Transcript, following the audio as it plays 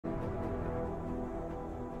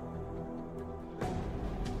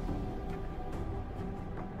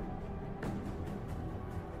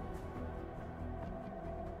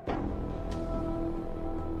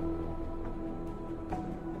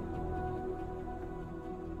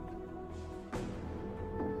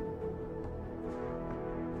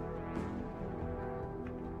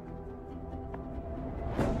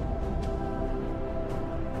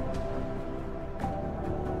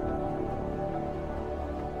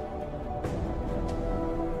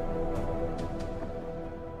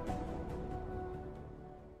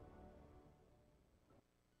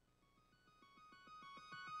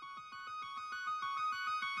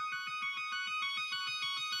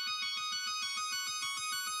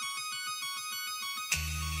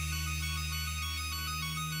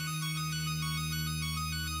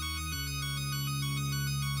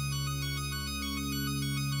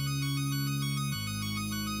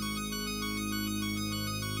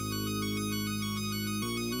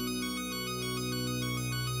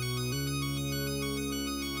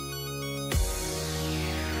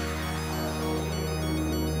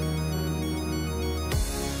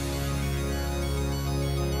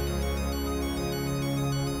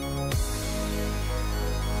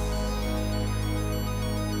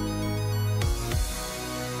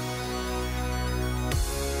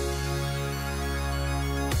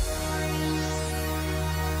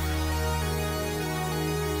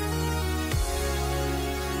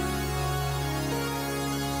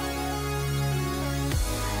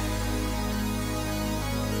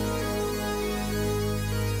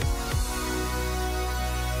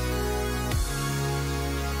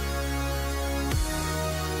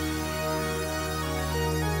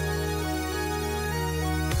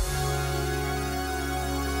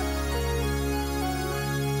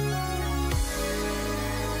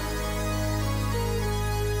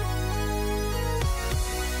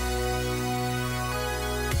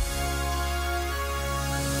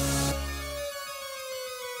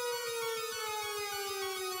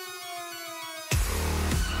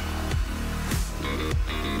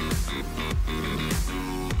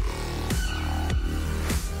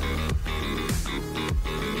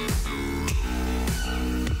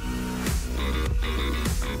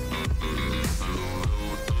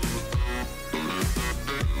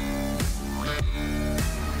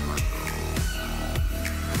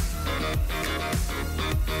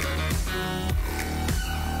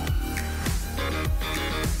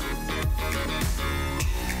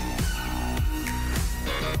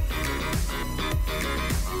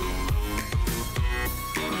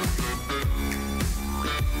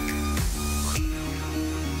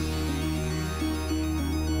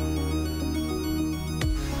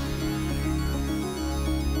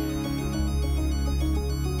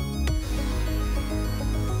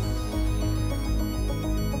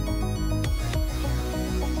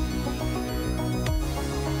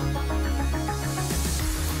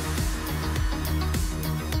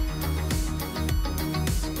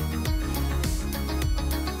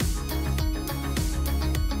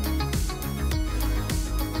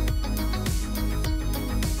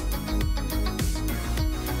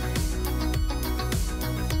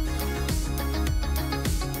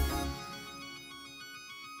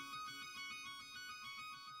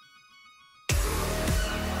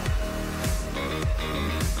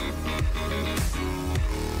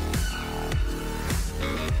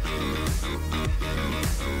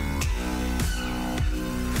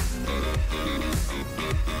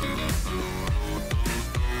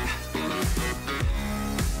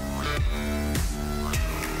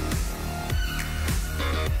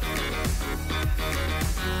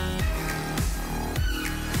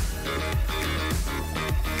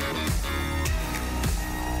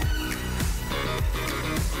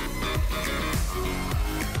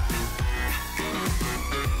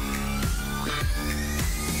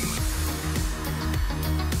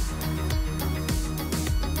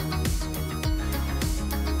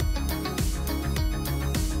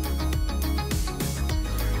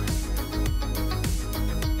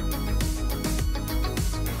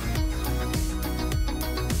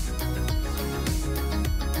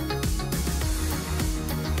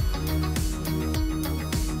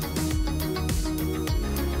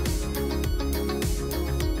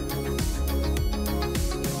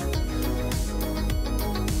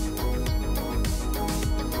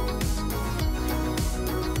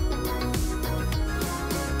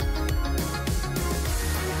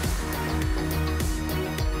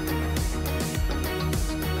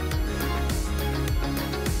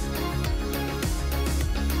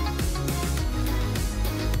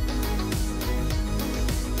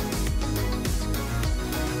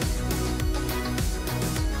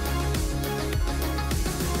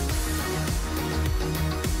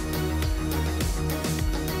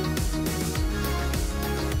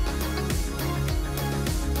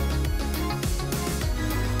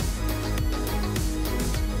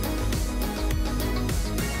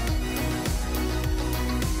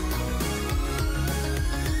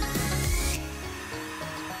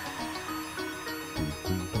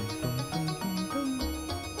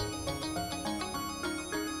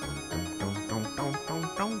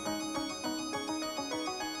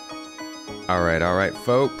All right,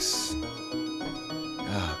 folks.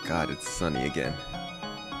 Oh, God, it's sunny again.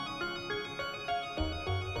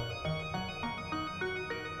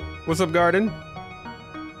 What's up, Garden?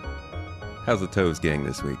 How's the Toes gang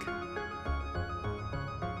this week?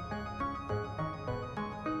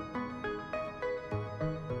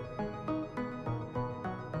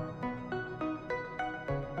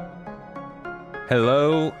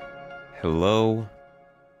 Hello. Hello.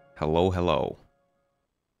 Hello, hello.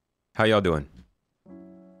 How y'all doing?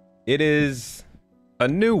 It is a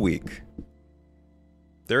new week.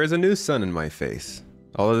 There is a new sun in my face.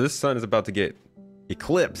 Although this sun is about to get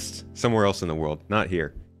eclipsed somewhere else in the world. Not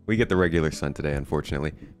here. We get the regular sun today,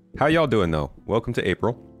 unfortunately. How y'all doing, though? Welcome to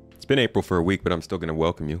April. It's been April for a week, but I'm still going to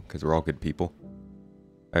welcome you because we're all good people.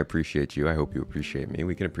 I appreciate you. I hope you appreciate me.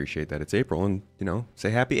 We can appreciate that it's April and, you know, say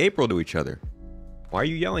happy April to each other. Why are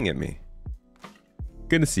you yelling at me?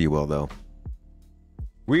 Good to see you all, though.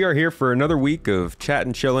 We are here for another week of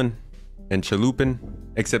chatting, chilling, and chalooping.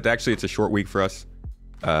 Except actually, it's a short week for us.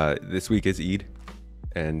 This week is Eid,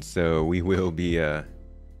 and so we will be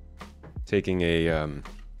taking a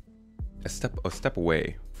step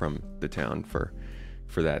away from the town for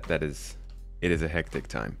that. It is a hectic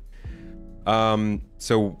time.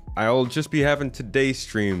 So I'll just be having today's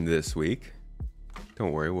stream this week.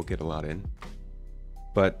 Don't worry, we'll get a lot in.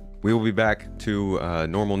 But we will be back to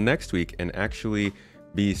normal next week and actually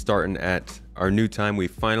be starting at our new time. We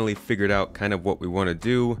finally figured out kind of what we want to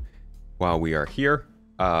do while we are here.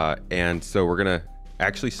 And so we're going to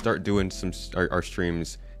actually start doing our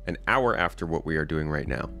streams an hour after what we are doing right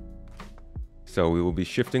now. So we will be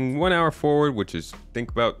shifting 1 hour forward, which is,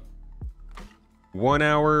 think about 1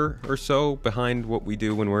 hour or so behind what we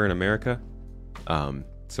do when we're in America.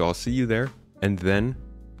 So I'll see you there. And then,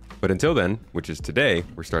 but until then, which is today,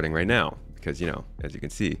 we're starting right now. Because, you know, as you can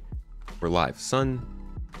see, we're live. Sun,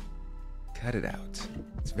 cut it out.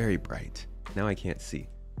 It's very bright. Now I can't see.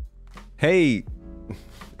 Hey,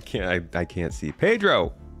 I can't see.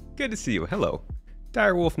 Pedro, good to see you. Hello.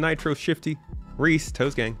 Direwolf, Nitro, Shifty, Reese,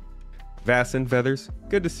 Toes Gang, Vassin, Feathers.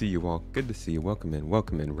 Good to see you all. Good to see you. Welcome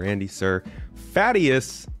in. Randy, Sir,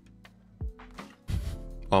 Fadius,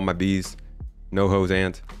 all my bees, No Hose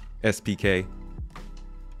Ant, SPK,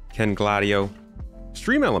 Ken Gladio,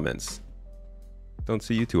 Stream Elements. Don't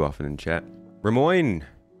see you too often in chat. Ramoyne,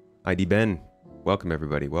 ID Ben. Welcome,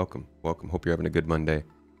 everybody. Welcome. Hope you're having a good Monday.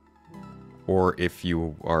 Or if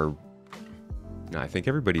you are... No, I think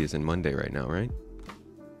everybody is in Monday right now, right?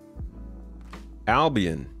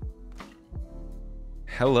 Albion.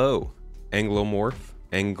 Hello. Anglomorph.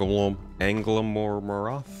 Anglomormoth.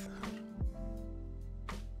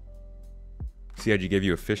 See how you gave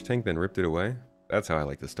you a fish tank, then ripped it away? That's how I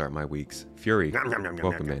like to start my weeks. Fury.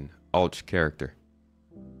 Welcome in. Alch character.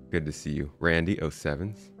 Good to see you. Randy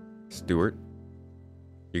 07s. Stuart.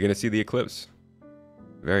 You're gonna see the eclipse.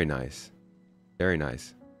 Very nice. Very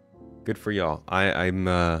nice. Good for y'all. I'm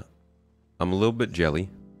a little bit jelly.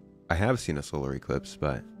 I have seen a solar eclipse,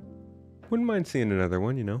 but wouldn't mind seeing another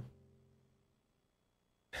one, you know.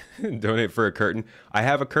 Donate for a curtain. I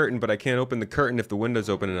have a curtain, but I can't open the curtain if the window's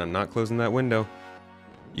open and I'm not closing that window.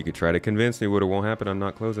 You could try to convince me, but it won't happen. I'm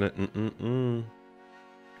not closing it.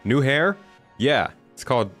 New hair? Yeah. It's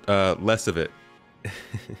called Less of It.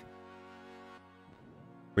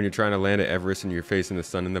 When you're trying to land at Everest and you're facing the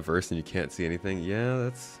sun in the verse and you can't see anything. Yeah,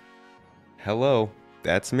 that's... Hello.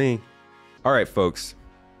 That's me. All right, folks.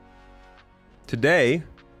 Today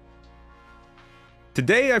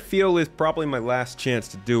I feel is probably my last chance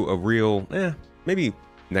to do a real... maybe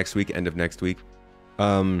next week, end of next week.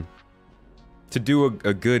 To do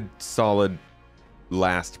a good, solid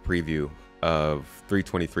last preview of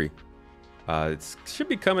 323. It should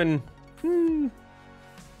be coming in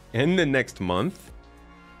the next month,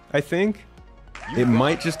 I think. It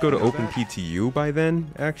might just go to OpenPTU by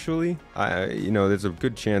then, actually. You know, there's a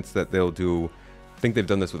good chance that they'll do... I think they've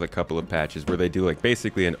done this with a couple of patches where they do like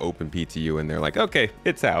basically an OpenPTU and they're like, okay,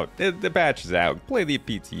 it's out. The patch is out. Play the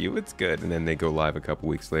PTU. It's good. And then they go live a couple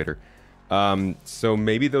weeks later. So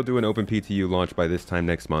maybe they'll do an OpenPTU launch by this time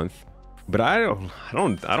next month. But I don't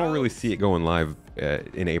really see it going live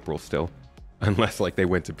in April still. Unless like they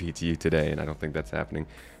went to PTU today, and I don't think that's happening.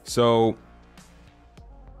 So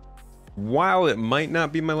while it might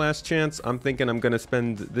not be my last chance, I'm thinking I'm going to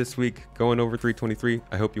spend this week going over 323.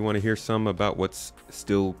 I hope you want to hear some about what's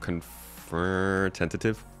still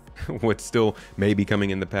tentative. What's still maybe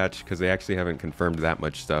coming in the patch, because they actually haven't confirmed that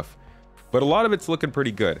much stuff. But a lot of it's looking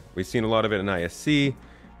pretty good. We've seen a lot of it in ISC.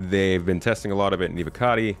 They've been testing a lot of it in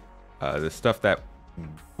Ivacati. The stuff that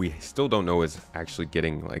we still don't know is actually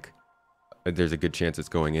getting like... There's a good chance it's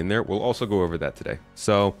going in there. We'll also go over that today.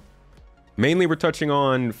 So Mainly, we're touching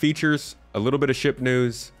on features, a little bit of ship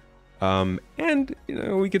news, and you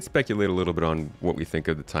know, we could speculate a little bit on what we think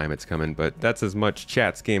of the time it's coming. But that's as much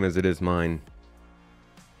chat's game as it is mine.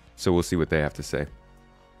 So we'll see what they have to say.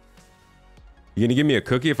 You gonna give me a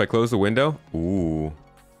cookie if I close the window? Ooh.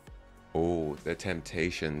 Oh, the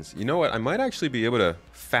temptations. You know what? I might actually be able to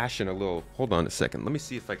fashion a little... Hold on a second. Let me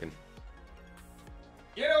see if I can...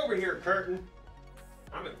 Get over here, curtain.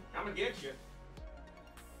 I'm gonna get you.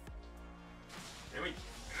 There we...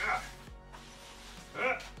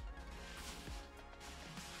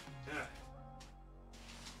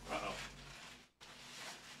 Uh-oh.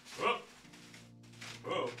 Whoa.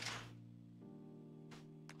 Whoa.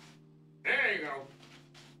 There you go.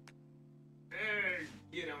 There,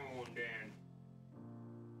 get on, Dan.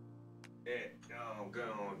 That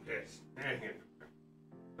doggone this.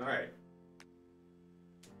 All right.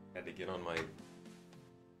 Had to get on my...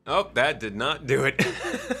 Oh, that did not do it.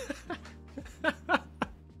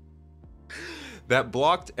 That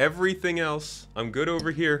blocked everything else. I'm good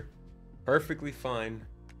over here. Perfectly fine.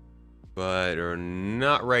 But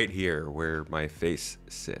not right here where my face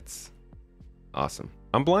sits. Awesome.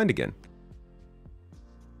 I'm blind again.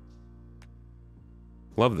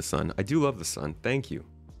 Love the sun. I do love the sun. Thank you.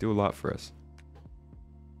 Do a lot for us.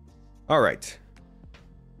 All right.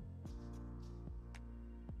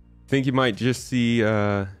 Think you might just see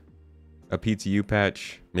a PTU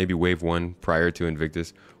patch, maybe wave 1 prior to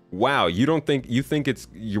Invictus. Wow, you think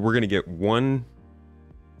we're gonna get one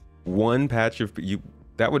patch of you?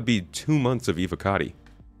 That would be 2 months of Evocati.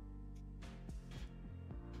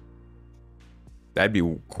 That'd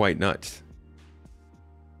be quite nuts.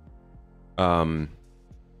 No,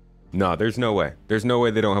 there's no way. There's no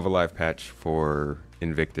way they don't have a live patch for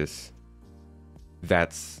Invictus.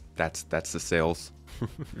 That's the sales.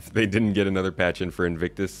 If they didn't get another patch in for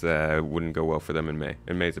Invictus, it wouldn't go well for them in May.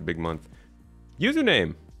 And May's a big month.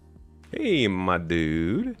 Username. Hey, my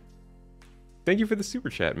dude. Thank you for the super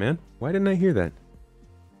chat, man. Why didn't I hear that?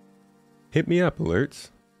 Hit me up, alerts.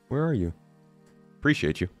 Where are you?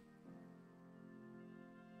 Appreciate you.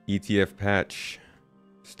 ETF patch.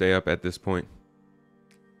 Stay up at this point.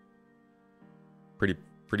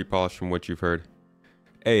 Pretty polished from what you've heard.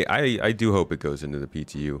 Hey, I do hope it goes into the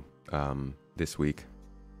PTU this week.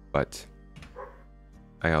 But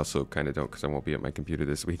I also kind of don't, because I won't be at my computer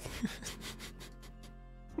this week.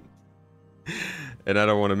 And I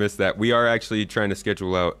don't want to miss that. We are actually trying to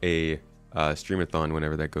schedule out a streamathon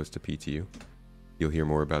whenever that goes to PTU. You'll hear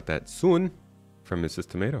more about that soon from Mrs.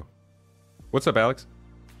 Tomato. What's up, Alex?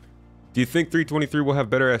 Do you think 323 will have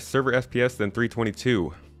better server FPS than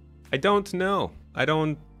 322? I don't know. I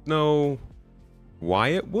don't know why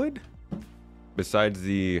it would. Besides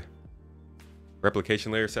the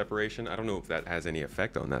replication layer separation, I don't know if that has any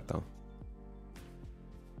effect on that, though.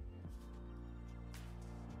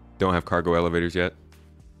 Don't have cargo elevators yet.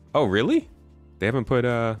 Oh, really? They haven't put,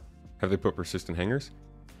 have they put persistent hangars?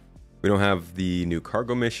 We don't have the new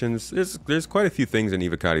cargo missions. There's quite a few things in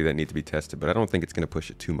Evocati that need to be tested, but I don't think it's going to push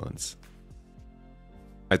it 2 months.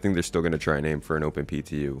 I think they're still going to try and aim for an open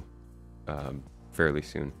PTU fairly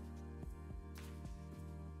soon.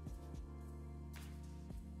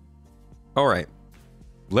 All right,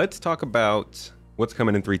 let's talk about what's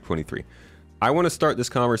coming in 323. I want to start this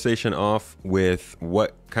conversation off with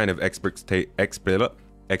what kind of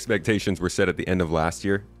expectations were set at the end of last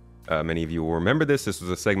year. Many of you will remember this. This was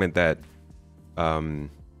a segment that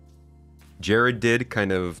Jared did,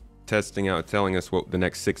 kind of testing out, telling us what the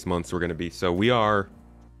next 6 months were going to be. So we are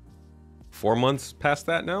 4 months past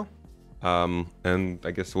that now. And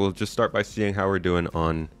I guess we'll just start by seeing how we're doing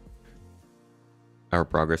on our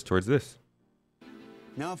progress towards this.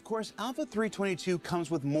 Now, of course, Alpha 322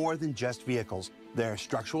 comes with more than just vehicles. There are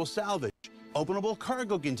structural salvage, openable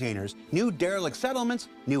cargo containers, new derelict settlements,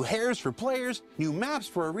 new hairs for players, new maps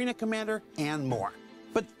for Arena Commander, and more.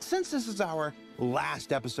 But since this is our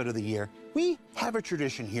last episode of the year, we have a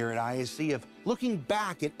tradition here at ISC of looking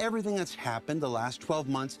back at everything that's happened the last 12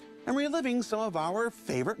 months and reliving some of our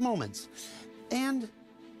favorite moments. And,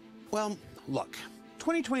 well, look,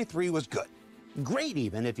 2023 was good. Great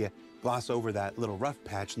even if you gloss over that little rough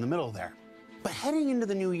patch in the middle there. But heading into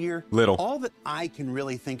the new year, all that I can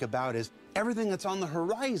really think about is everything that's on the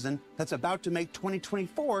horizon that's about to make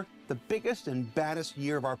 2024 the biggest and baddest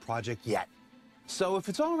year of our project yet. So if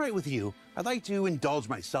it's all right with you, I'd like to indulge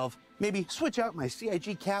myself, maybe switch out my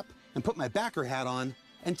CIG cap and put my backer hat on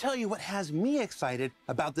and tell you what has me excited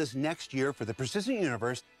about this next year for the Persistent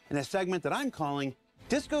Universe in a segment that I'm calling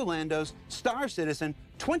Disco Lando's Star Citizen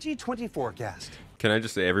 2020 Forecast. Can I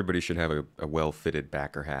just say everybody should have a well-fitted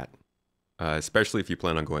backer hat, especially if you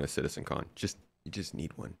plan on going to CitizenCon. You just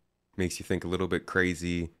need one. makes you think a little bit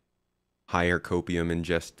crazy, higher copium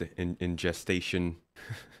ingestation.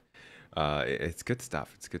 It's good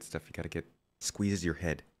stuff. It's good stuff. You got to squeezes your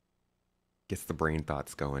head. Gets the brain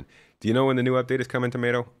thoughts going. Do you know when the new update is coming,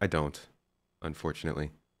 Tomato? I don't,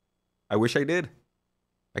 unfortunately. I wish I did.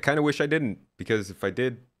 I kind of wish I didn't, because if I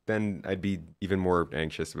did, then I'd be even more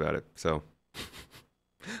anxious about it. So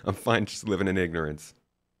I'm fine just living in ignorance.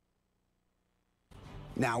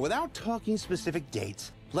 Now, without talking specific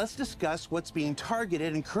dates, let's discuss what's being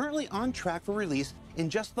targeted and currently on track for release in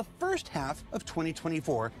just the first half of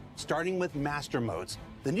 2024, starting with Master Modes,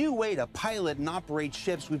 the new way to pilot and operate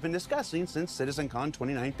ships we've been discussing since CitizenCon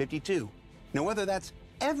 2952. Now, whether that's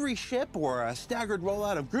every ship or a staggered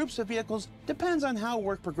rollout of groups of vehicles depends on how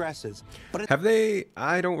work progresses. But have they,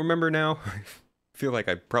 I don't remember now. I feel like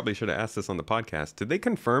I probably should have asked this on the podcast. Did they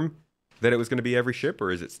confirm that it was going to be every ship,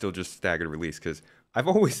 or is it still just staggered release? Because I've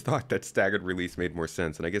always thought that staggered release made more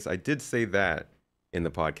sense. And I guess I did say that in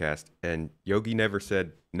the podcast, and Yogi never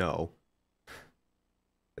said no.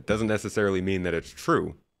 It doesn't necessarily mean that it's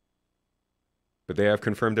true. But they have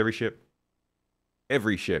confirmed every ship.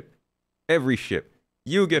 Every ship. Every ship.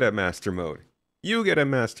 You get a master mode. You get a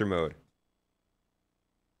master mode.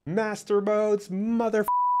 Master modes,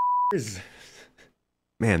 motherfuckers.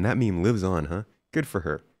 Man, that meme lives on, huh? Good for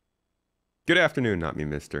her. Good afternoon, not me,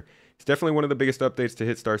 mister. It's definitely one of the biggest updates to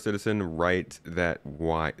hit Star Citizen, right? That's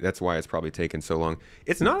why it's probably taken so long.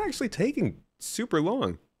 It's not actually taking super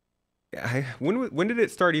long. When did it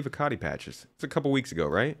start Evocati patches? It's a couple weeks ago,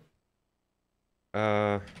 right?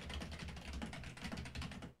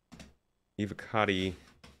 Evocati.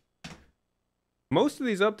 Most of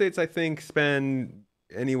these updates, I think, spend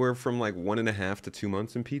anywhere from like 1.5 to 2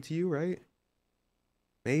 months in PTU, right?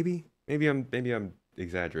 Maybe I'm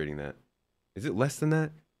exaggerating that. Is it less than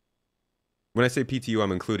that? When I say PTU,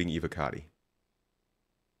 I'm including Evocati.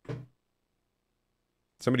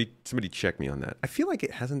 Somebody check me on that. I feel like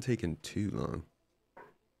it hasn't taken too long.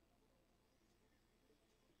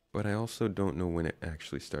 But I also don't know when it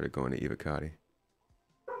actually started going to Evocati.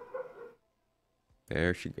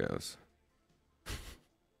 There she goes.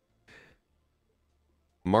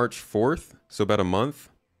 March 4th, so about a month.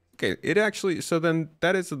 Okay, it actually, so then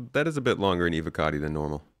that is a bit longer in Evocati than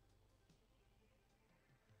normal.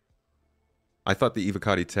 I thought the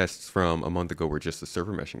Evocati tests from a month ago were just the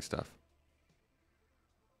server meshing stuff.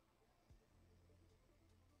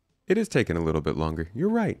 It is taking a little bit longer. You're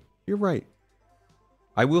right. You're right.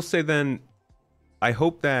 I will say then, I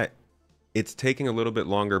hope that it's taking a little bit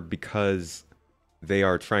longer because they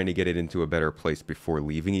are trying to get it into a better place before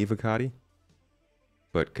leaving Evocati.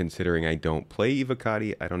 But considering I don't play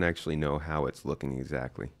Evocati, I don't actually know how it's looking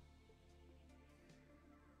exactly.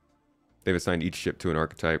 They've assigned each ship to an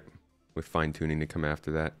archetype with fine-tuning to come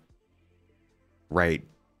after that. Right.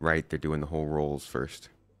 They're doing the whole rolls first.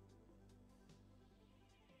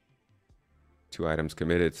 2 items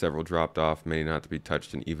committed, several dropped off, many not to be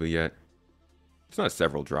touched in Evo yet. It's not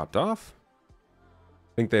several dropped off.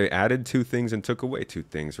 I think they added 2 things and took away 2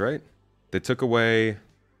 things, right? They took away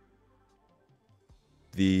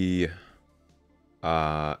the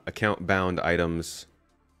account-bound items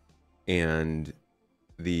and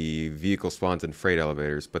the vehicle spawns and freight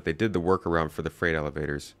elevators, but they did the workaround for the freight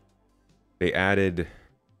elevators. They added...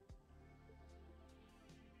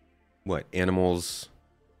 what? Animals...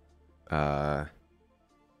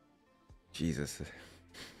 Jesus,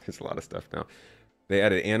 there's a lot of stuff now. They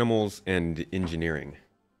added animals and engineering.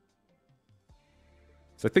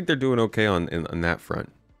 So I think they're doing okay on that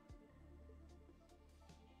front.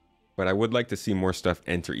 But I would like to see more stuff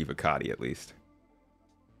enter Evocati at least.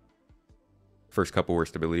 First couple were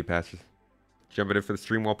stability patches. Jumping in for the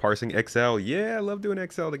stream while parsing XL. Yeah, I love doing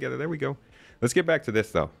XL together. There we go. Let's get back to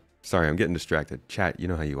this though. Sorry, I'm getting distracted. Chat, you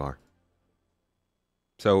know how you are.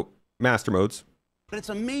 So... master modes. But it's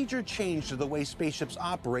a major change to the way spaceships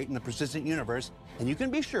operate in the persistent universe, and you can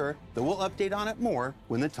be sure that we'll update on it more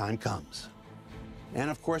when the time comes. And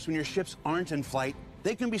of course, when your ships aren't in flight,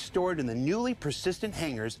 they can be stored in the newly persistent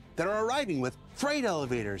hangars that are arriving with freight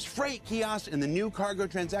elevators, freight kiosks, and the new cargo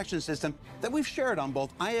transaction system that we've shared on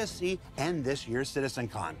both ISC and this year's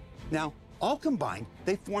CitizenCon. Now, all combined,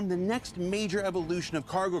 they form the next major evolution of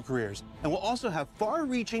cargo careers and will also have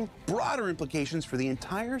far-reaching, broader implications for the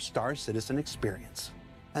entire Star Citizen experience.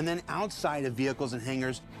 And then outside of vehicles and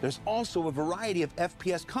hangars, there's also a variety of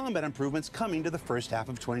FPS combat improvements coming to the first half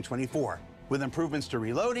of 2024, with improvements to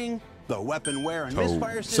reloading, the weapon wear and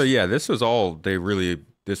misfire system. So yeah, this was all they really,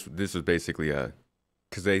 this was basically a,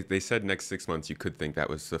 because they said next 6 months, you could think that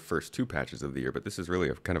was the first 2 patches of the year, but this is really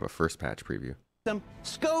a kind of a first patch preview.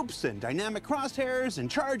 scopes and dynamic crosshairs and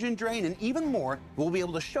charge and drain and even more we'll be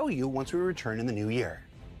able to show you once we return in the new year.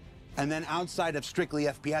 And then outside of strictly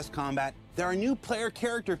FPS combat, there are new player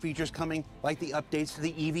character features coming, like the updates to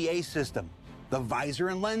the EVA system, the visor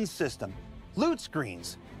and lens system, loot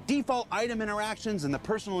screens, default item interactions in the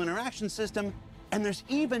personal interaction system, and there's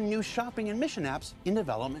even new shopping and mission apps in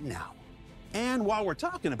development now. And while we're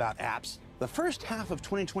talking about apps, the first half of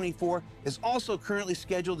 2024 is also currently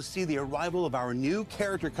scheduled to see the arrival of our new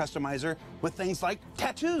character customizer with things like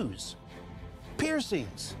tattoos,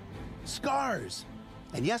 piercings, scars,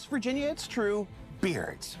 and yes, Virginia, it's true,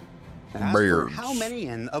 beards. As for how many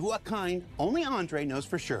and of what kind, only Andre knows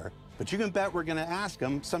for sure, but you can bet we're gonna ask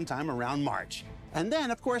him sometime around March. And then,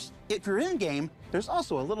 of course, if you're in-game, there's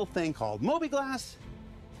also a little thing called Mobiglass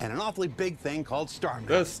and an awfully big thing called Star Map.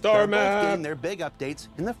 The Star Map! They're both getting their big updates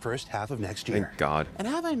in the first half of next year. Thank God. And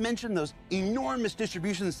have I mentioned those enormous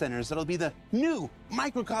distribution centers that'll be the new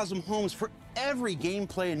microcosm homes for every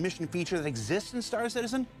gameplay and mission feature that exists in Star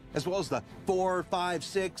Citizen, as well as the 4, 5,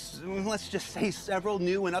 6, let's just say several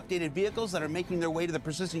new and updated vehicles that are making their way to the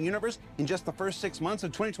persistent universe in just the first 6 months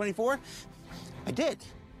of 2024? I did,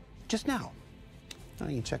 just now. Now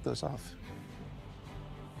you can check those off.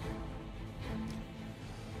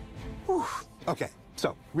 Whew. Okay,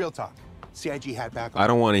 so real talk. CIG had back on. I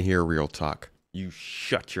don't want to hear real talk. You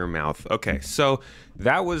shut your mouth. Okay, so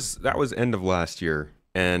that was end of last year,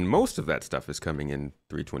 and most of that stuff is coming in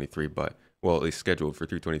 323, but well, at least scheduled for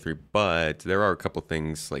 323. But there are a couple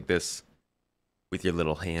things like this with your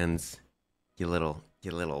little hands, your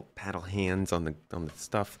little paddle hands on the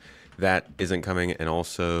stuff that isn't coming, and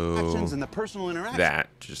also actions and the personal interaction. That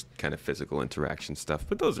just kind of physical interaction stuff.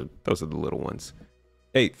 But those are the little ones.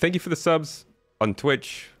 Hey, thank you for the subs on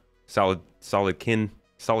Twitch. Solid King,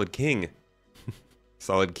 Solid King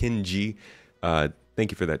G.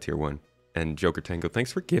 Thank you for that tier 1. And Joker Tango,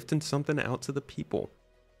 thanks for gifting something out to the people,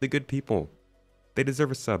 the good people. They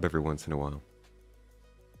deserve a sub every once in a while.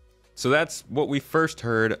 So that's what we first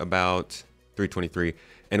heard about 323.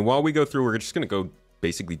 And while we go through, we're just gonna go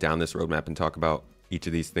basically down this roadmap and talk about each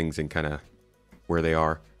of these things and kind of where they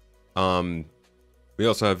are. We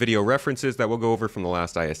also have video references that we'll go over from the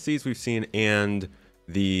last ISCs we've seen, and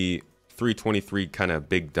the 323 kind of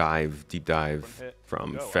deep dive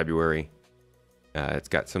from February. They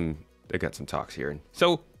got some talks here. And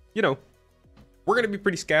so, you know, we're going to be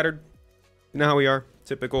pretty scattered. You know how we are.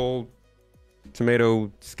 Typical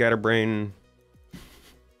tomato scatterbrain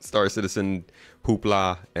Star Citizen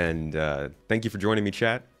hoopla. And thank you for joining me,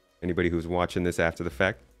 chat. Anybody who's watching this after the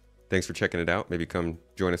fact, thanks for checking it out. Maybe come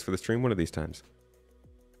join us for the stream one of these times.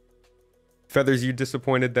 Feathers, you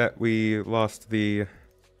disappointed that we lost the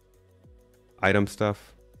item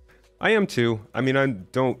stuff? I am too. I mean, I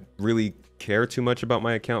don't really care too much about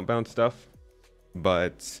my account bound stuff,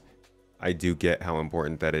 but I do get how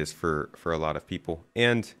important that is for a lot of people.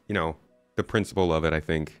 And, you know, the principle of it, I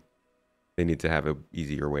think they need to have an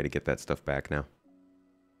easier way to get that stuff back now.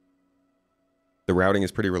 The routing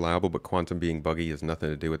is pretty reliable, but Quantum being buggy has nothing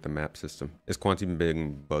to do with the map system. Is Quantum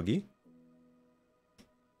being buggy?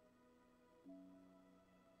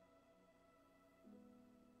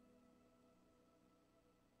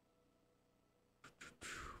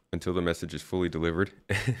 Until the message is fully delivered,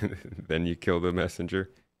 then you kill the messenger,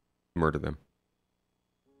 murder them.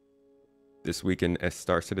 This week in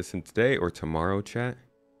Star Citizen today or tomorrow, chat?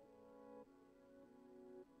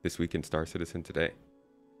 This week in Star Citizen today.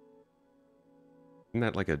 Isn't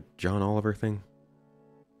that like a John Oliver thing?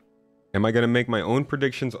 Am I going to make my own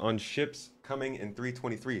predictions on ships coming in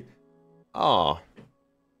 323? Aw.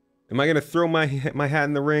 Am I going to throw my hat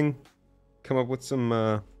in the ring? Come up with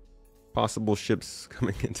some possible ships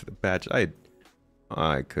coming into the patch?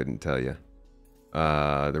 I couldn't tell you.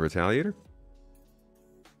 The Retaliator?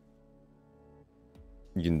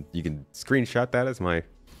 You can screenshot that as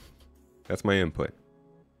that's my input.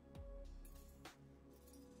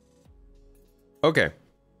 Okay.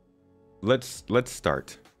 Let's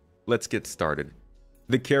start. Let's get started.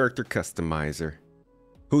 The character customizer.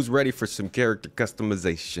 Who's ready for some character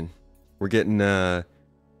customization? We're getting the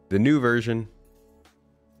new version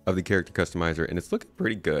of the character customizer, and it's looking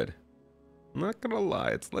pretty good. I'm not gonna lie,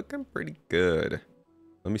 it's looking pretty good.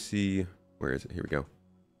 Let me see. Where is it? Here we go.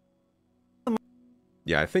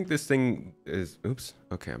 Yeah, I think this thing is... Oops.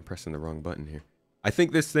 Okay, I'm pressing the wrong button here. I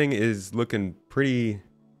think this thing is looking pretty...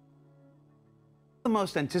 The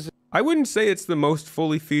most anticipated. I wouldn't say it's the most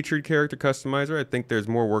fully featured character customizer. I think there's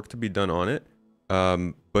more work to be done on it.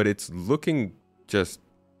 But it's looking just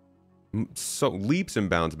so leaps and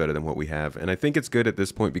bounds better than what we have. And I think it's good at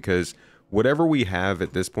this point because whatever we have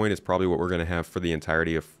at this point is probably what we're going to have for the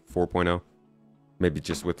entirety of 4.0. maybe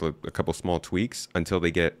just with a couple small tweaks until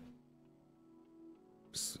they get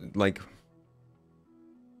like,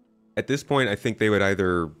 at this point, I think they would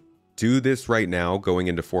either do this right now going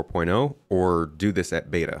into 4.0 or do this at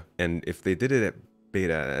beta. And if they did it at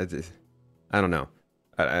beta, I don't know.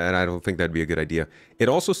 And I don't think that'd be a good idea. It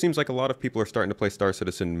also seems like a lot of people are starting to play Star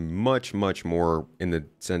Citizen much, much more in the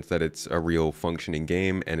sense that it's a real functioning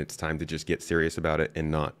game and it's time to just get serious about it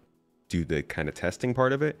and not do the kind of testing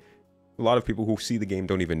part of it. A lot of people who see the game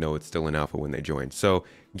don't even know it's still in alpha when they join. So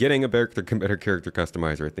getting a better character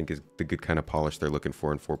customizer, I think, is the good kind of polish they're looking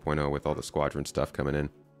for in 4.0 with all the squadron stuff coming in.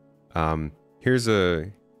 Here's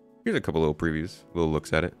a couple little previews, little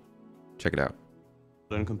looks at it. Check it out.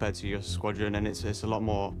 And compared to your squadron, and it's a lot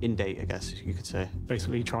more in date, I guess you could say.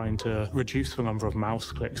 Basically trying to reduce the number of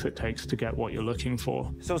mouse clicks it takes to get what you're looking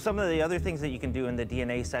for. So some of the other things that you can do in the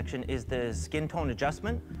DNA section is the skin tone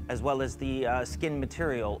adjustment, as well as the skin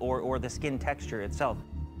material or the skin texture itself.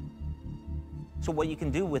 So what you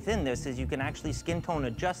can do within this is you can actually skin tone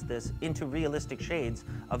adjust this into realistic shades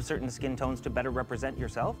of certain skin tones to better represent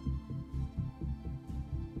yourself.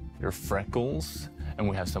 Your freckles, and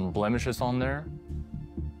we have some blemishes on there.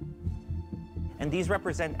 And these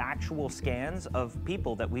represent actual scans of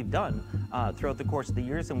people that we've done throughout the course of the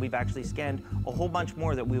years, and we've actually scanned a whole bunch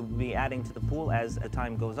more that we will be adding to the pool as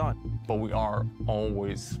time goes on. But we are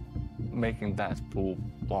always making that pool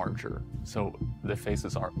larger, so the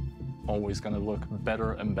faces are always going to look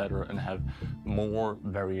better and better and have more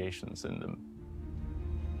variations in them.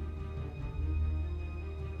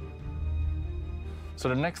 So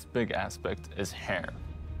the next big aspect is hair.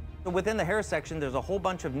 So within the hair section, there's a whole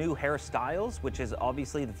bunch of new hairstyles, which is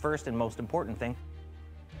obviously the first and most important thing.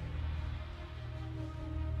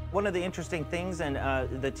 One of the interesting things, and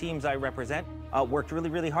the teams I represent worked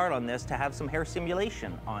really, really hard on this to have some hair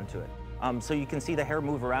simulation onto it. So you can see the hair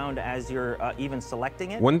move around as you're even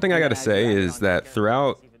selecting it. One thing I gotta say is that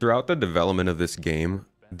throughout the development of this game,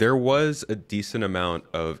 there was a decent amount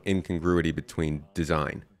of incongruity between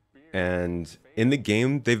design. And in the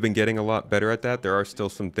game, they've been getting a lot better at that. There are still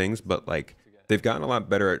some things, but like they've gotten a lot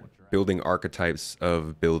better at building archetypes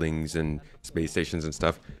of buildings and space stations and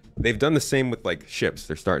stuff. They've done the same with like ships.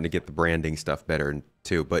 They're starting to get the branding stuff better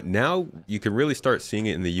too. But now you can really start seeing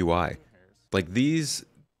it in the UI. Like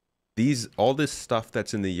all this stuff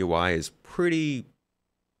that's in the UI is pretty,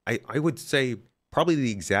 I would say probably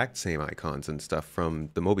the exact same icons and stuff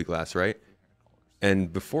from the mobiGlas, right?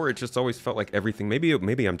 And before, it just always felt like everything, maybe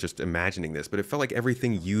I'm just imagining this, but it felt like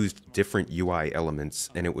everything used different UI elements,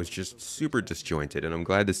 and it was just super disjointed. And I'm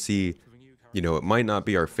glad to see, you know, it might not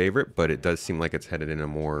be our favorite, but it does seem like it's headed in a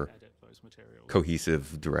more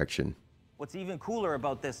cohesive direction. What's even cooler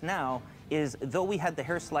about this now is, though we had the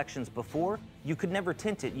hair selections before, you could never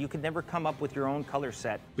tint it. You could never come up with your own color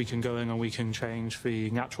set. We can go in and we can change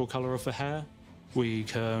the natural color of the hair. We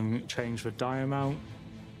can change the dye amount.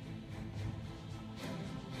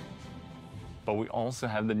 But we also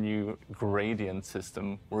have the new gradient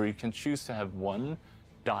system where you can choose to have one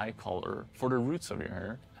dye color for the roots of your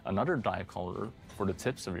hair, another dye color for the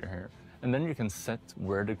tips of your hair, and then you can set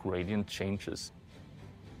where the gradient changes.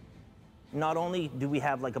 Not only do we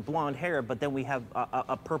have like a blonde hair, but then we have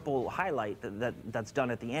a purple highlight that's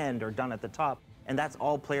done at the end or done at the top, and that's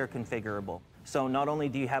all player configurable. So not only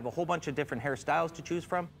do you have a whole bunch of different hairstyles to choose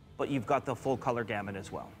from, but you've got the full color gamut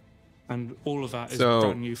as well. And all of that is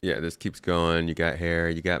brand new. Yeah, this keeps going. You got hair,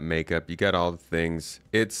 you got makeup, you got all the things.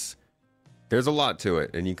 There's a lot to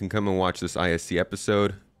it, and you can come and watch this ISC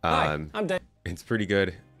episode. Hi, I'm Dan. It's pretty good,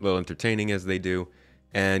 a little entertaining as they do,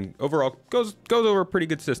 and overall goes over a pretty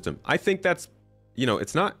good system. I think that's, you know,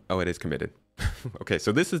 it's not. Oh, it is committed. Okay,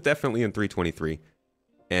 so this is definitely in 3.23,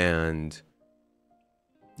 and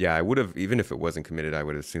yeah, I would have, even if it wasn't committed, I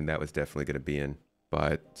would have assumed that was definitely going to be in.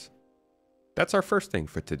 But that's our first thing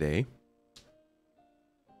for today.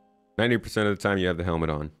 90% of the time you have the helmet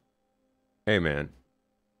on. Hey man,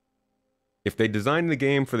 if they designed the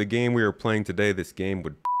game for the game we were playing today, this game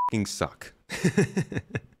would f***ing suck.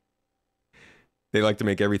 They like to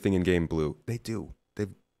make everything in game blue. They do.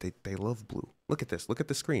 They love blue. Look at this. Look at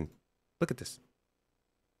the screen. Look at this.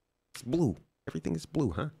 It's blue. Everything is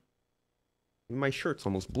blue, huh? My shirt's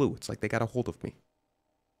almost blue. It's like they got a hold of me.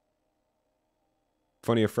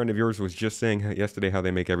 Funny, a friend of yours was just saying yesterday how they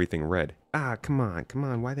make everything red. Ah, come on.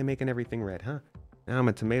 Why are they making everything red, huh? Now I'm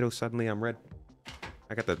a tomato, suddenly I'm red.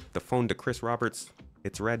 I got the phone to Chris Roberts.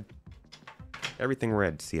 It's red. Everything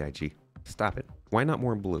red, CIG. Stop it. Why not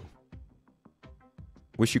more blue?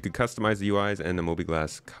 Wish you could customize the UIs and the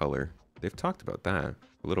mobiGlas color. They've talked about that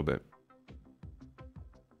a little bit.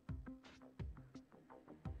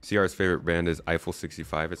 CR's favorite band is Eiffel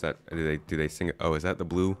 65. Is that, do they sing it? Oh, is that the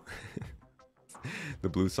blue? The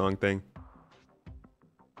blue song thing?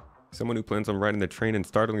 Someone who plans on riding the train and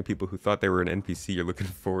startling people who thought they were an NPC. You're looking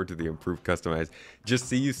forward to the improved customized. Just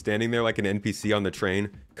see you standing there like an NPC on the train,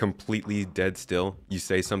 completely dead still. You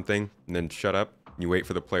say something and then shut up. You wait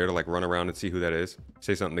for the player to like run around and see who that is.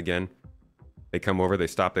 Say something again. They come over, they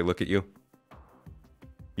stop, they look at you.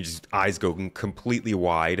 You just eyes go completely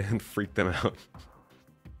wide and freak them out.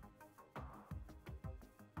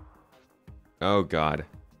 Oh God.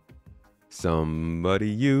 Somebody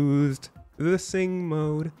used the sing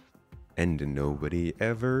mode and nobody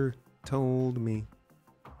ever told me.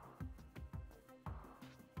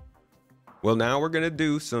 Well, now we're gonna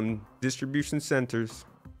do some distribution centers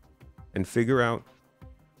and figure out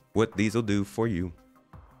what these will do for you.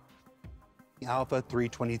 Alpha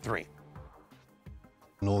 323.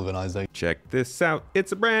 An organization Check this out.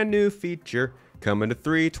 It's a brand new feature coming to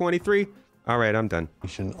 323. All right, I'm done.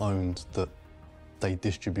 owned that they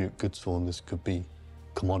distribute goods for, and this could be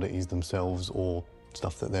commodities themselves or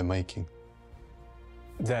stuff that they're making.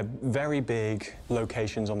 They're very big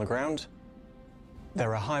locations on the ground.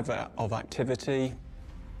 They're a hive of activity.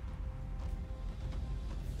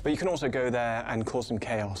 But you can also go there and cause some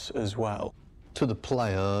chaos as well. To the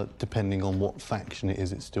player, depending on what faction it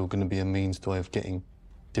is, it's still going to be a means to way of getting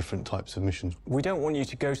different types of missions. We don't want you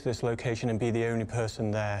to go to this location and be the only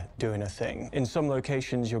person there doing a thing. In some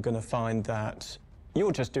locations, you're going to find that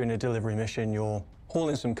you're just doing a delivery mission, you're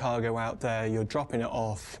hauling some cargo out there, you're dropping it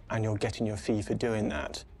off, and you're getting your fee for doing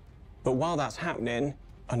that. But while that's happening,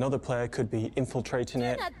 another player could be infiltrating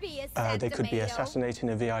it. They could be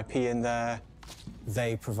assassinating a VIP in there.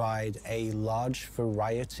 They provide a large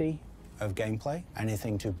variety of gameplay,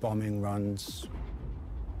 anything to bombing runs,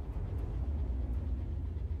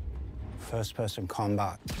 first-person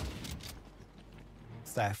combat,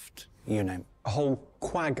 theft, you name it. A whole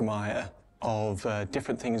quagmire of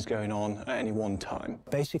different things going on at any one time.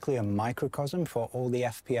 Basically a microcosm for all the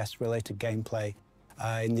FPS-related gameplay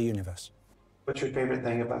in the universe. What's your favorite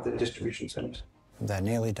thing about the distribution centers? They're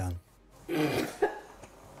nearly done.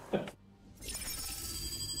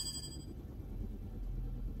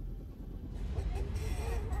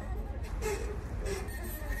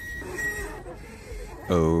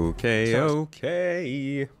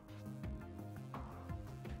 Okay.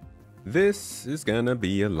 This is gonna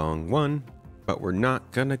be a long one, but we're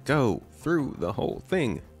not gonna go through the whole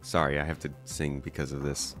thing. Sorry, I have to sing because of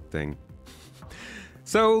this thing.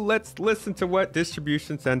 So let's listen to what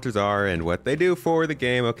distribution centers are and what they do for the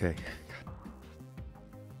game. Okay.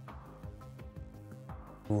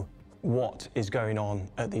 What is going on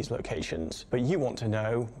at these locations, but you want to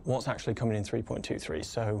know what's actually coming in 3.23,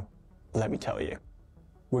 so let me tell you.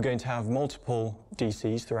 We're going to have multiple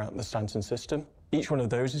DCs throughout the Stanton system. Each one of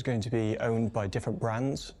those is going to be owned by different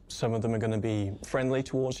brands. Some of them are going to be friendly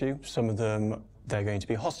towards you. Some of them, they're going to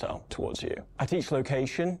be hostile towards you. At each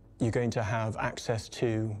location, you're going to have access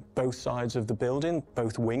to both sides of the building,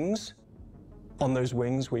 both wings. On those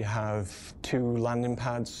wings, we have 2 landing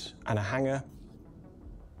pads and a hangar,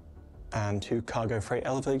 and 2 cargo freight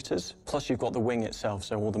elevators. Plus you've got the wing itself,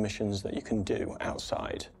 so all the missions that you can do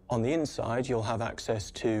outside. On the inside, you'll have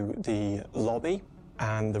access to the lobby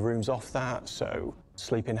and the rooms off that, so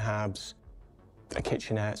sleeping habs, a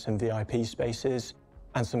kitchenette, some VIP spaces,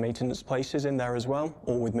 and some maintenance places in there as well,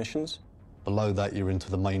 all with missions. Below that, you're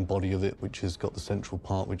into the main body of it, which has got the central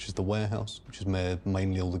part, which is the warehouse, which is where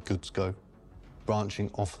mainly all the goods go.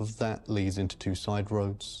 Branching off of that leads into 2 side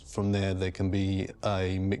roads. From there can be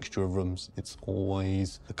a mixture of rooms. It's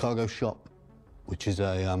always the cargo shop, which is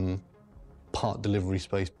a part delivery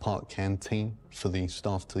space, part canteen for the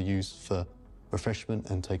staff to use for refreshment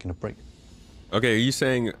and taking a break. Okay, are you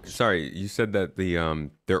saying, sorry, you said that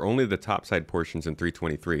they're only the topside portions in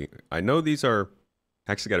 323. I know these are,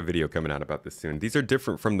 actually got a video coming out about this soon. These are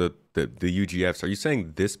different from the UGFs. Are you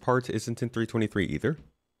saying this part isn't in 323 either?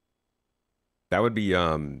 That would be,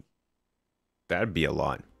 that'd be a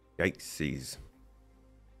lot. Yikesies.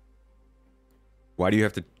 Why do you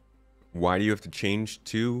have to change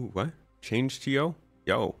to, what? Change to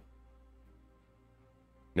yo?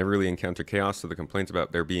 Never really encounter chaos, so the complaints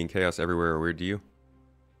about there being chaos everywhere are weird to you?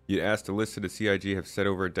 You'd asked to list to the CIG have said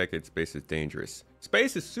over a decade space is dangerous.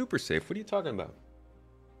 Space is super safe. What are you talking about?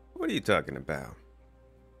 What are you talking about?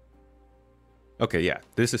 Okay, yeah,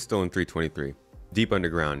 this is still in 323. Deep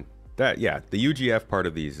underground. That, yeah, the UGF part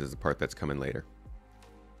of these is the part that's coming later.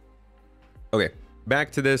 Okay, back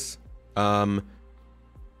to this.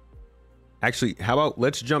 Actually, how about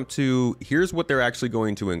let's jump to, here's what they're actually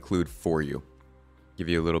going to include for you. Give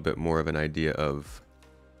you a little bit more of an idea of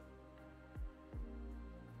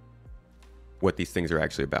what these things are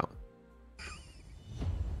actually about.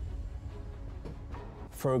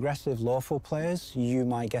 For aggressive lawful players, you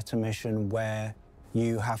might get a mission where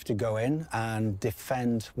you have to go in and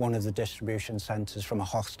defend one of the distribution centers from a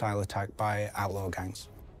hostile attack by outlaw gangs.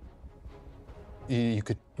 You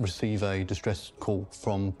could receive a distress call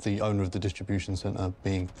from the owner of the distribution center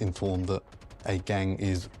being informed that a gang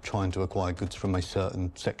is trying to acquire goods from a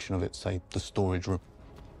certain section of it, say the storage room.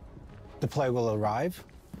 The player will arrive.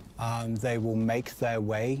 They will make their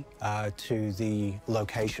way to the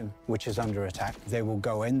location which is under attack. They will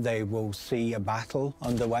go in, they will see a battle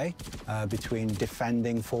underway between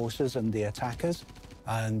defending forces and the attackers,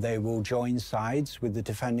 and they will join sides with the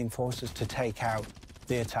defending forces to take out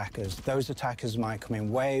the attackers. Those attackers might come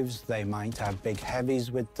in waves, they might have big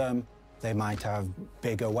heavies with them, they might have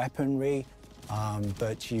bigger weaponry,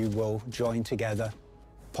 but you will join together,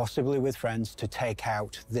 possibly with friends, to take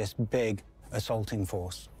out this big assaulting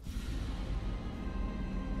force.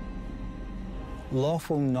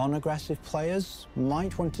 Lawful non-aggressive players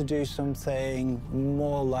might want to do something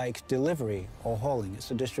more like delivery or hauling.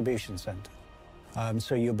 It's a distribution center.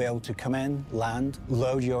 So you'll be able to come in, land,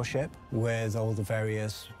 load your ship with all the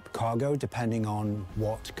various cargo, depending on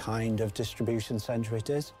what kind of distribution center it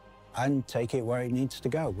is, and take it where it needs to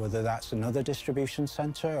go, whether that's another distribution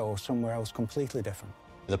center or somewhere else completely different.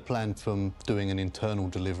 The plan from doing an internal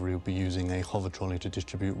delivery will be using a hover trolley to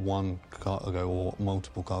distribute one cargo or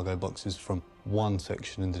multiple cargo boxes from one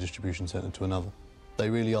section in the distribution center to another. They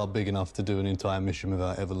really are big enough to do an entire mission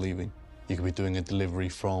without ever leaving. You could be doing a delivery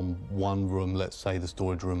from one room, let's say the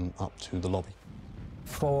storage room, up to the lobby.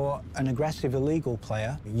 For an aggressive illegal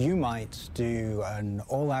player, you might do an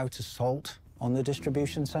all-out assault on the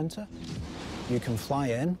distribution center. You can fly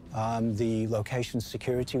in, the location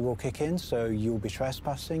security will kick in, so you'll be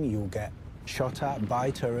trespassing, you'll get shot at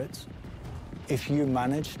by turrets. If you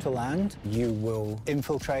manage to land, you will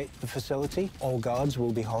infiltrate the facility. All guards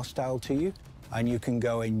will be hostile to you, and you can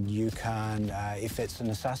go in, you can, if it's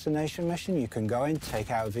an assassination mission, you can go in, take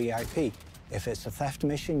out a VIP. If it's a theft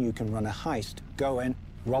mission, you can run a heist, go in,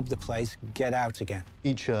 rob the place, get out again.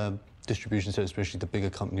 Each distribution center, especially the bigger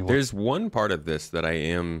company... There's one part of this that I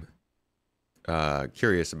am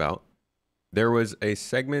curious about. There was a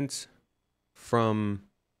segment from,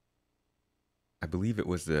 I believe it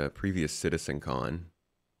was the previous CitizenCon,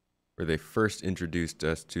 where they first introduced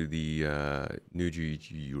us to the new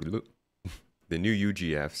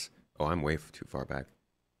UGFs. Oh, I'm way too far back.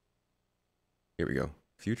 Here we go.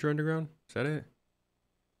 Future Underground? Is that it?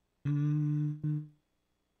 No,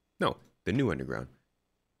 the new Underground.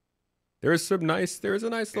 There is a nice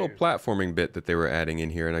little platforming bit that they were adding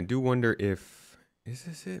in here, and I do wonder if, is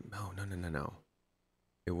this it? No.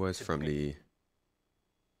 It was from the,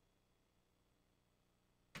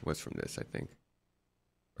 this, I think.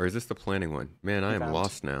 Or is this the planning one? Man, I am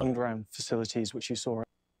lost now. Underground facilities, which you saw.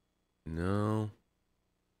 No.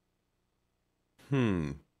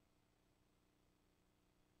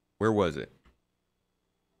 Where was it?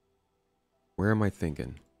 Where am I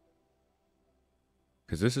thinking?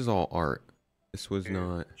 Because this is all art. This was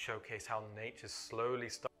not... Showcase how nature slowly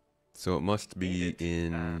starts. So it must be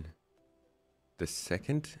in the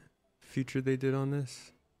second feature they did on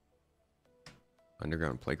this?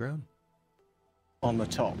 Underground Playground? On the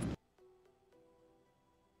top.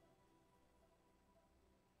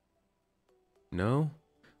 No?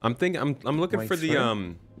 I'm looking for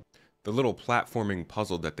the little platforming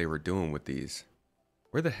puzzle that they were doing with these.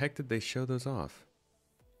 Where the heck did they show those off?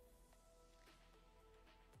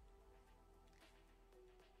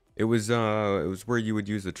 It was where you would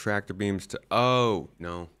use the tractor beams to... Oh,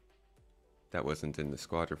 no. That wasn't in the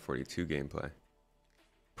Squadron 42 gameplay.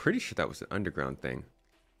 Pretty sure that was the underground thing.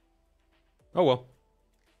 Oh, well.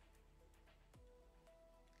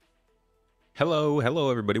 Hello,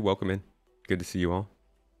 everybody. Welcome in. Good to see you all.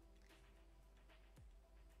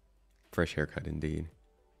 Fresh haircut, indeed.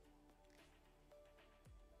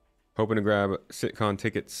 Hoping to grab sitcom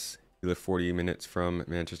tickets. You live 40 minutes from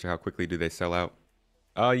Manchester. How quickly do they sell out?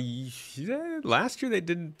 Yeah, last year they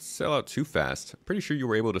didn't sell out too fast. I'm pretty sure you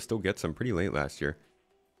were able to still get some pretty late last year.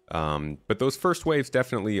 But those first waves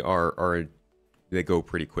definitely are they go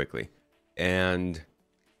pretty quickly. And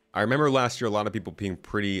I remember last year a lot of people being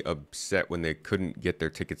pretty upset when they couldn't get their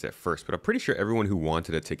tickets at first. But I'm pretty sure everyone who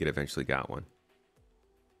wanted a ticket eventually got one.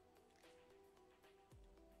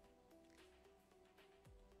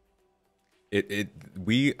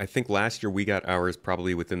 I think last year we got ours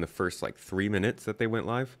probably within the first like 3 minutes that they went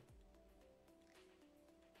live.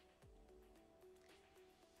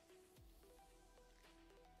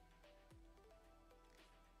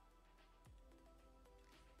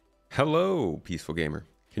 Hello, Peaceful Gamer.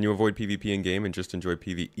 Can you avoid PvP in game and just enjoy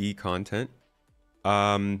PvE content?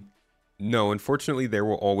 No, unfortunately, there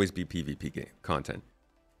will always be PvP content,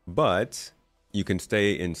 but you can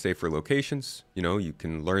stay in safer locations. You know, you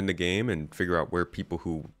can learn the game and figure out where people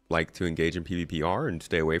who like to engage in PvP are and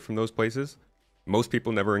stay away from those places. Most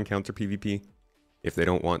people never encounter PvP if they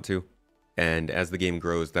don't want to. And as the game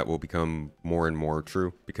grows, that will become more and more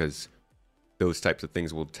true because those types of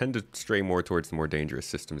things will tend to stray more towards the more dangerous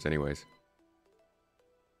systems anyways.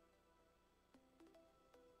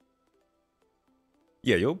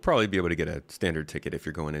 Yeah, you'll probably be able to get a standard ticket if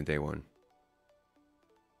you're going in day one.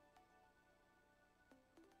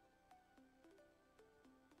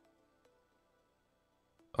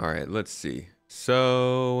 All right, let's see.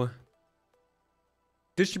 So,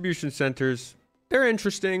 distribution centers, they're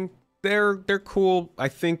interesting. They're cool. I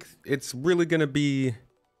think it's really going to be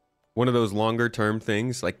one of those longer term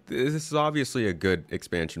things. Like, this is obviously a good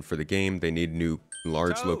expansion for the game. They need new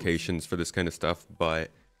large locations for this kind of stuff, but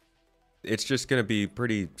it's just going to be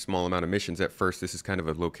pretty small amount of missions at first. This is kind of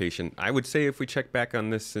a location. I would say if we check back on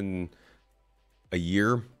this in a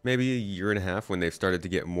year, maybe a year and a half, when they've started to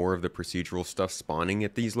get more of the procedural stuff spawning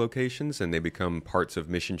at these locations and they become parts of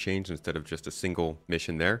mission chains instead of just a single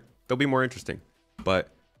mission there, they'll be more interesting. But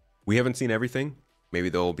we haven't seen everything. Maybe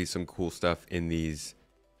there'll be some cool stuff in these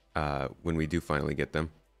when we do finally get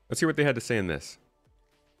them. Let's hear what they had to say in this.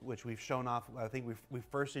 Which we've shown off. I think we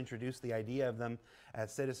first introduced the idea of them at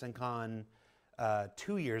CitizenCon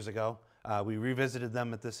 2 years ago. We revisited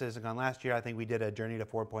them at the CitizenCon last year. I think we did a Journey to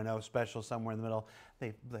 4.0 special somewhere in the middle.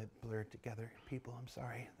 They blurred together. People, I'm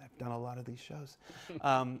sorry. I've done a lot of these shows.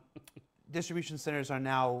 Distribution centers are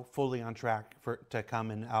now fully on track to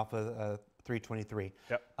come in Alpha 3.23.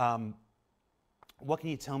 Yep. What can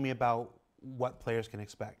you tell me about what players can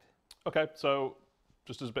expect? Okay, so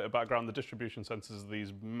just as a bit of background, the distribution centers are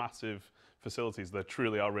these massive facilities. They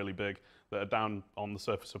truly are really big, that are down on the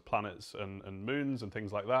surface of planets and moons and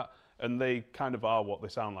things like that. And they kind of are what they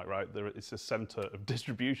sound like, right? It's a center of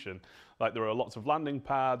distribution. Like, there are lots of landing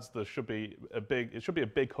pads. It should be a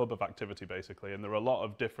big hub of activity, basically. And there are a lot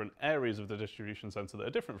of different areas of the distribution center that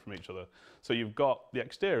are different from each other. So you've got the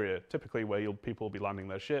exterior, typically where people will be landing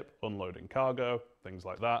their ship, unloading cargo, things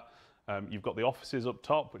like that. You've got the offices up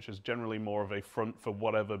top, which is generally more of a front for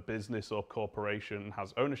whatever business or corporation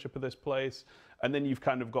has ownership of this place. And then you've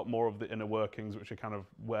kind of got more of the inner workings, which are kind of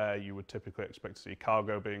where you would typically expect to see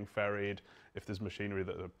cargo being ferried. If there's machinery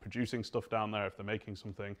that are producing stuff down there, if they're making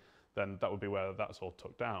something, then that would be where that's all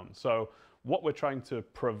tucked down. So what we're trying to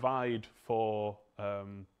provide for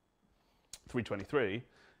 3.23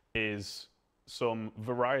 is some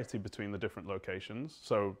variety between the different locations,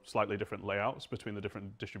 so slightly different layouts between the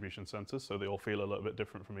different distribution centers, so they all feel a little bit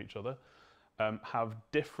different from each other. Have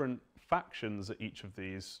different factions at each of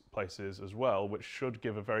these places as well, which should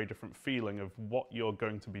give a very different feeling of what you're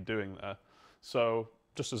going to be doing there. So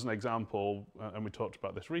just as an example, and we talked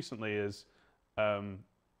about this recently, is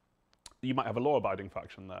you might have a law-abiding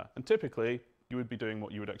faction there, and typically you would be doing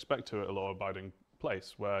what you would expect to at a law-abiding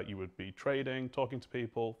place, where you would be trading, talking to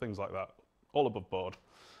people, things like that. All above board.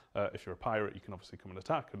 If you're a pirate, you can obviously come and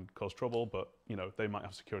attack and cause trouble, but they might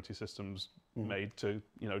have security systems made to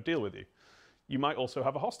deal with you. You might also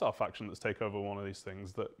have a hostile faction that's take over one of these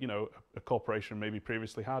things that a corporation maybe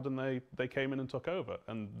previously had, and they came in and took over,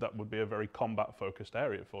 and that would be a very combat-focused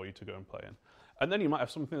area for you to go and play in. And then you might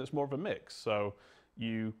have something that's more of a mix. So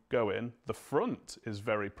you go in, the front is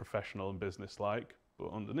very professional and business-like,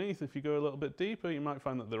 but underneath, if you go a little bit deeper, you might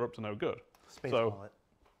find that they're up to no good. Space wallet.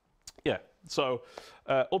 Yeah, so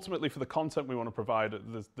ultimately for the content we want to provide,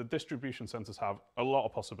 the distribution centers have a lot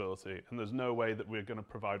of possibility, and there's no way that we're going to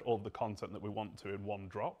provide all of the content that we want to in one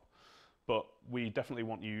drop, but we definitely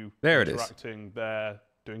want you interacting there,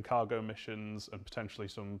 doing cargo missions, and potentially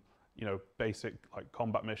some, basic like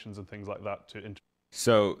combat missions and things like that to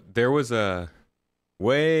So there was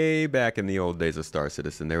way back in the old days of Star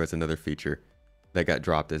Citizen, there was another feature that got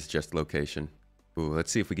dropped as just location. Ooh,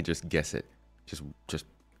 let's see if we can just guess it. Just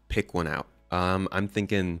pick one out. I'm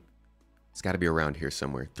thinking it's got to be around here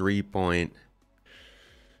somewhere.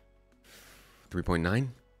 3.9?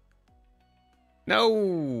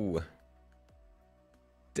 No!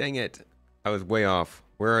 Dang it. I was way off.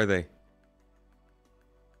 Where are they?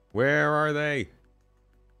 Where are they?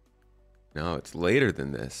 No, it's later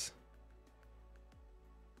than this.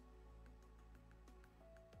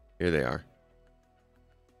 Here they are.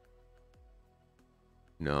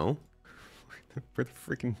 No. Where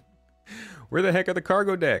the heck are the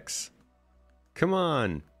cargo decks? Come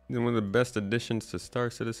on. One of the best additions to Star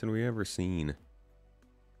Citizen we ever seen.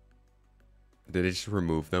 Did they just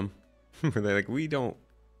remove them? Were they like, we don't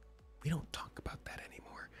talk about that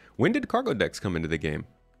anymore? When did cargo decks come into the game?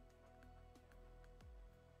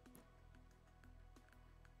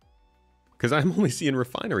 Because I'm only seeing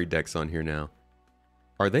refinery decks on here now.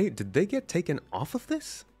 Did they get taken off of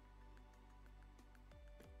this?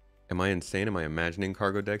 Am I insane? Am I imagining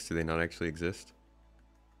cargo decks? Do they not actually exist?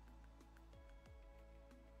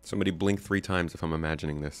 Somebody blink 3 times if I'm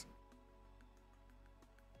imagining this.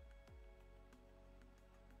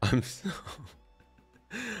 I'm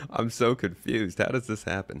so confused. How does this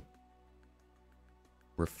happen?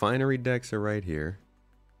 Refinery decks are right here.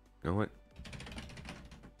 You know what?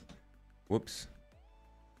 Whoops.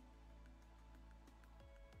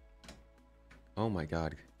 Oh my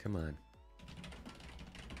god, come on.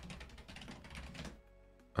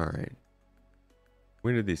 Alright.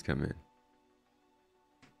 When did these come in?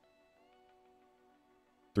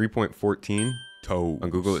 3.14? On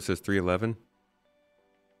Google it says 3.11.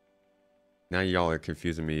 Now y'all are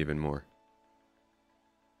confusing me even more.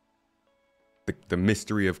 The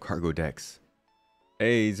mystery of cargo decks.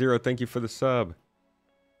 Hey, Zero, thank you for the sub.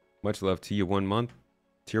 Much love to you. 1 month.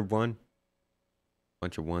 Tier 1.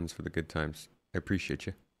 Bunch of ones for the good times. I appreciate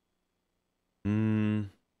you.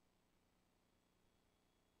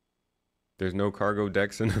 There's no cargo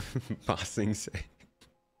decks in Bossing say.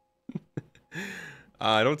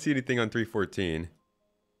 I don't see anything on 314.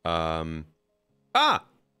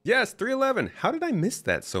 Yes, 311. How did I miss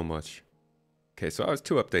that so much? Okay, so I was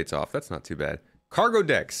 2 updates off. That's not too bad. Cargo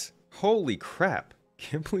decks. Holy crap.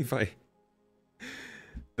 Can't believe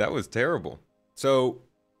that was terrible. So,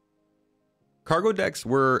 cargo decks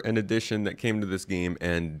were an addition that came to this game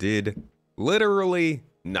and did literally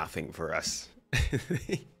nothing for us.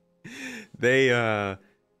 The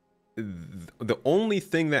only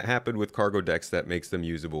thing that happened with cargo decks that makes them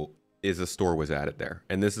usable is a store was added there.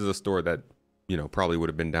 And this is a store that, you know, probably would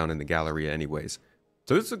have been down in the Galleria anyways.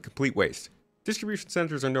 So this is a complete waste. Distribution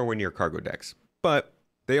centers are nowhere near cargo decks, but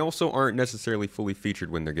they also aren't necessarily fully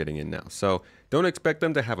featured when they're getting in now. So don't expect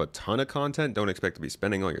them to have a ton of content. Don't expect to be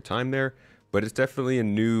spending all your time there, but it's definitely a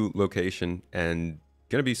new location and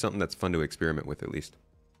gonna be something that's fun to experiment with at least.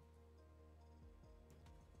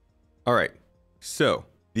 All right, so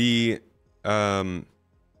the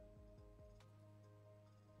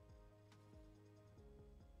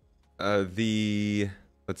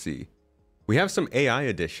let's see, we have some AI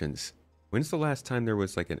additions. When's the last time there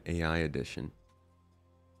was like an AI addition?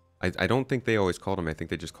 I don't think they always called them. I think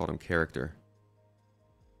they just called them character.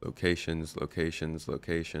 Locations.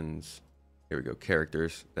 Here we go,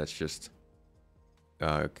 characters. That's just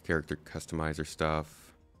character customizer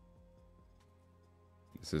stuff.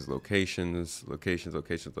 This is locations,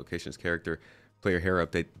 character, player hair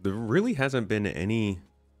update. There really hasn't been any,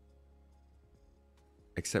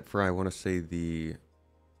 except for, I want to say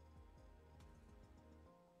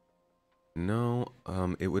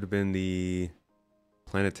it would have been the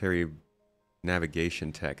planetary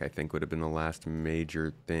navigation tech, I think, would have been the last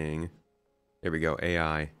major thing. There we go,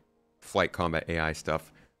 AI. Flight combat AI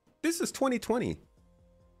stuff. This is 2020.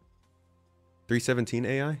 317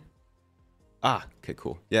 AI? Okay,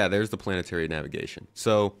 cool. Yeah, there's the planetary navigation.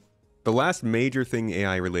 So the last major thing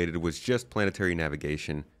AI related was just planetary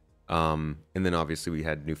navigation. And then obviously we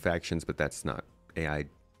had new factions, but that's not AI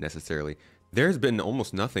necessarily. There's been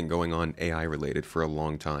almost nothing going on AI related for a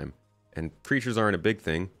long time. And creatures aren't a big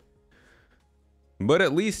thing. But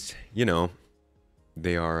at least, you know,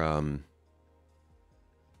 they are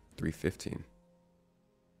 315.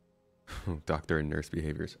 Doctor and nurse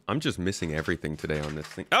behaviors. I'm just missing everything today on this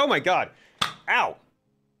thing. Oh my god! Ow!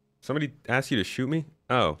 Somebody asked you to shoot me?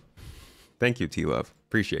 Oh. Thank you, T-Love.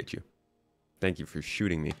 Appreciate you. Thank you for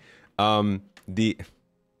shooting me.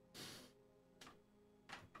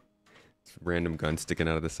 Random gun sticking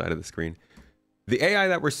out of the side of the screen. The AI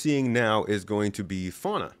that we're seeing now is going to be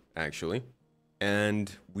fauna, actually.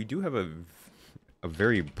 And we do have a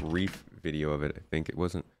very brief video of it. I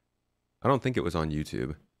don't think it was on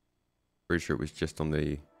YouTube. Pretty sure it was just on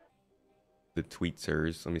the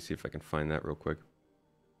tweetsers. Let me see if I can find that real quick.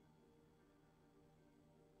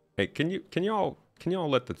 Hey, can you all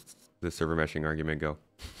let the server meshing argument go?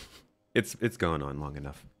 It's going on long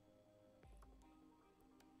enough.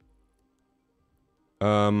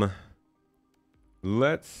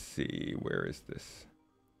 Let's see, where is this?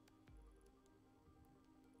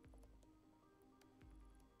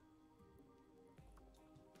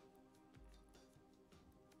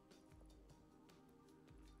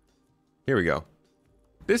 Here we go.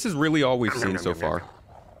 This is really all we've seen so far.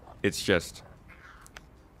 It's just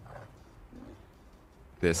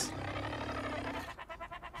this.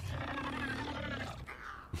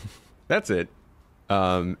 That's it.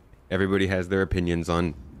 Everybody has their opinions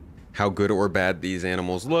on how good or bad these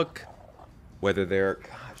animals look, whether they're,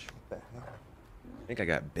 gosh, what the hell? I think I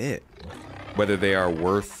got bit. Whether they are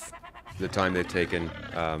worth the time they've taken,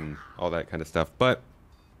 all that kind of stuff. But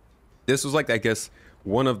this was like, I guess,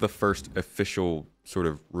 one of the first official sort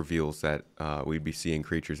of reveals that we'd be seeing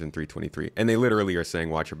creatures in 3.23. And they literally are saying,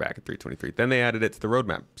 watch your back at 3.23. Then they added it to the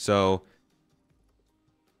roadmap. So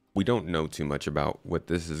we don't know too much about what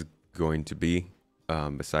this is going to be,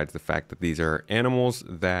 besides the fact that these are animals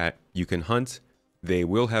that you can hunt. They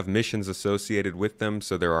will have missions associated with them.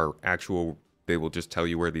 So there are actual, they will just tell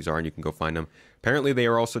you where these are and you can go find them. Apparently they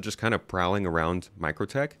are also just kind of prowling around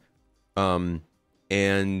Microtech.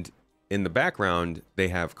 And in the background, they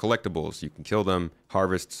have collectibles. You can kill them,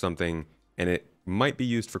 harvest something, and it might be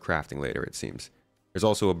used for crafting later, it seems. There's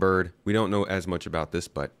also a bird. We don't know as much about this,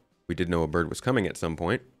 but we did know a bird was coming at some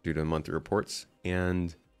point due to monthly reports.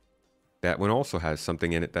 And that one also has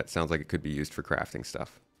something in it that sounds like it could be used for crafting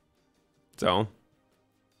stuff. So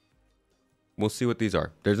we'll see what these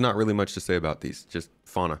are. There's not really much to say about these, just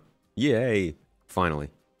fauna. Yay, finally.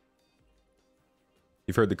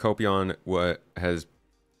 You've heard the Copion what has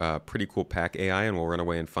pretty cool pack AI and will run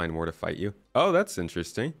away and find more to fight you. Oh, that's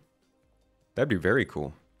interesting. That'd be very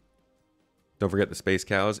cool. Don't forget the space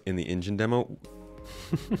cows in the engine demo.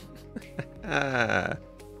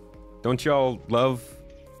 Don't y'all love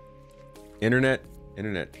internet?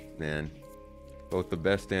 Internet, man. Both the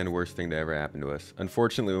best and worst thing to ever happen to us.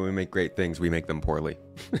 Unfortunately, when we make great things, we make them poorly.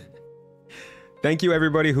 Thank you,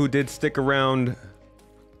 everybody who did stick around.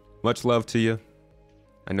 Much love to you.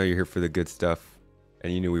 I know you're here for the good stuff.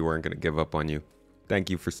 And you knew we weren't going to give up on you. Thank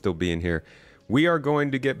you for still being here. We are going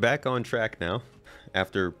to get back on track now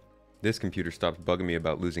after this computer stops bugging me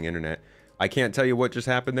about losing internet. I can't tell you what just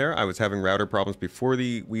happened there. I was having router problems before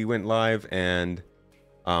we went live, and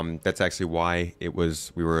that's actually why it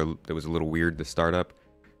was a little weird to start up.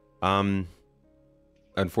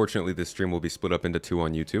 Unfortunately, this stream will be split up into 2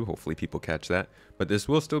 on YouTube. Hopefully people catch that. But this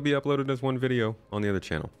will still be uploaded as one video on the other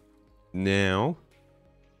channel. Now,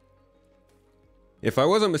 if I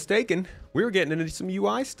wasn't mistaken, we were getting into some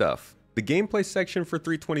UI stuff. The gameplay section for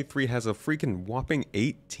 3.23 has a freaking whopping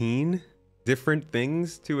 18 different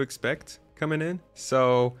things to expect coming in.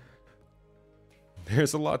 So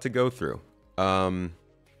there's a lot to go through.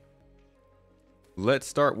 Let's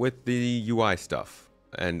start with the UI stuff.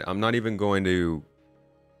 And I'm not even gonna, you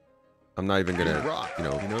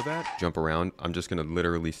know that? Jump around. I'm just gonna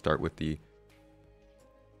literally start with the,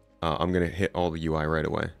 I'm gonna hit all the UI right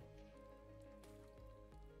away.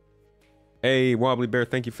 Hey, Wobbly Bear,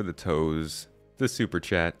 thank you for the toes. The super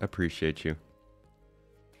chat, appreciate you.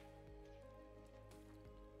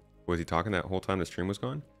 Was he talking that whole time the stream was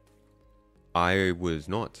gone? I was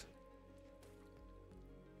not.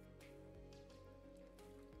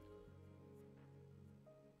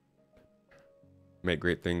 Make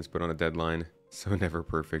great things, but on a deadline, so never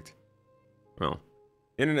perfect. Well,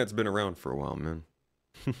 internet's been around for a while, man.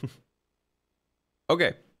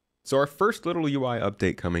 Okay, so our first little UI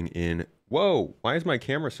update coming in. Whoa, why is my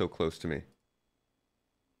camera so close to me?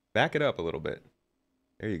 Back it up a little bit.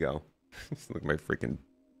 There you go. Look at my freaking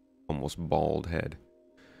almost bald head.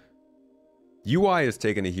 UI has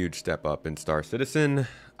taken a huge step up in Star Citizen.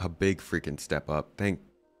 A big freaking step up. Thank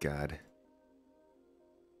God.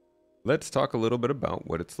 Let's talk a little bit about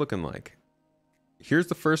what it's looking like. Here's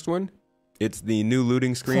the first one. It's the new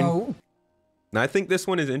looting screen. Now, I think this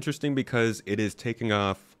one is interesting because it is taking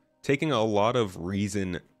a lot of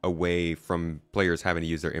reason away from players having to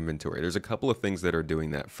use their inventory. There's a couple of things that are doing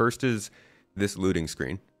that. First is this looting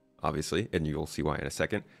screen, obviously, and you'll see why in a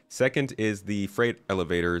second. Second is the freight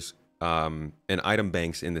elevators and item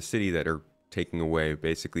banks in the city that are taking away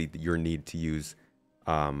basically your need to use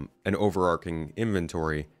an overarching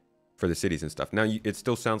inventory for the cities and stuff. Now, it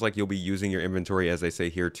still sounds like you'll be using your inventory, as they say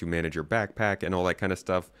here, to manage your backpack and all that kind of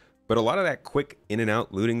stuff. But a lot of that quick in and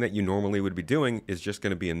out looting that you normally would be doing is just going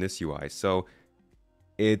to be in this UI. So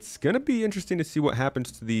it's going to be interesting to see what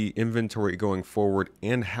happens to the inventory going forward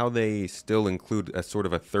and how they still include a sort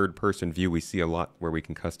of a third person view. We see a lot where we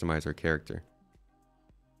can customize our character.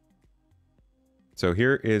 So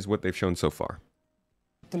here is what they've shown so far.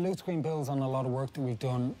 The loot screen builds on a lot of work that we've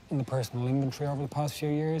done in the personal inventory over the past few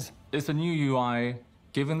years. It's a new UI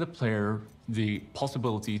giving the player the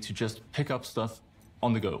possibility to just pick up stuff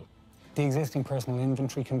on the go. The existing personal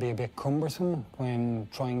inventory can be a bit cumbersome when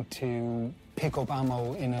trying to pick up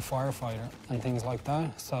ammo in a firefighter and things like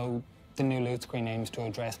that, so the new loot screen aims to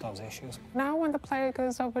address those issues. Now when the player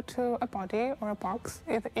goes over to a body or a box,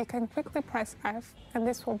 it can quickly press F, and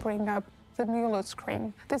this will bring up the new loot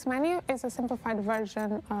screen. This menu is a simplified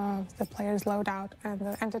version of the player's loadout and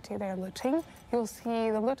the entity they are looting. You'll see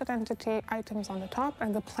the looted entity items on the top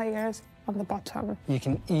and the players on the bottom. You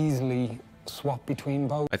can easily swap between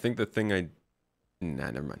both. I think the thing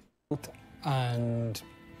Nah, never mind. And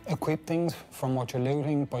equip things from what you're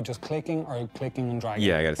looting by just clicking or clicking and dragging.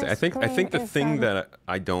 Yeah, I gotta say, I think the thing that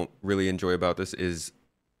I don't really enjoy about this is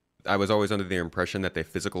I was always under the impression that they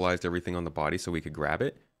physicalized everything on the body so we could grab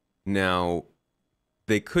it. Now,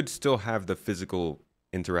 they could still have the physical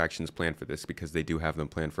interactions planned for this because they do have them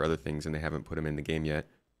planned for other things and they haven't put them in the game yet.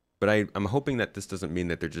 But I'm hoping that this doesn't mean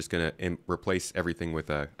that they're just going to replace everything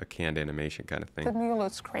with a canned animation kind of thing. The new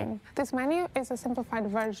loot screen. This menu is a simplified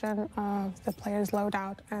version of the player's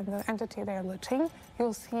loadout and the entity they are looting.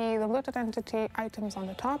 You'll see the looted entity items on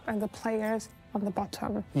the top and the players on the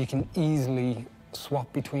bottom. You can easily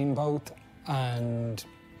swap between both and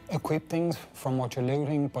equip things from what you're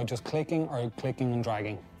looting by just clicking or clicking and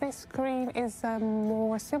dragging. This screen is a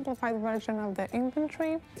more simplified version of the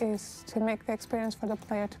inventory. Is to make the experience for the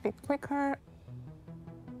player to be quicker.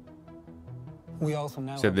 We also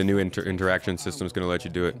now so the new interaction system is going to let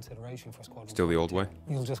you do it still the old way?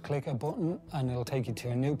 You'll just click a button and it'll take you to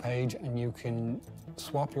a new page and you can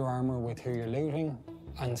swap your armor with who you're looting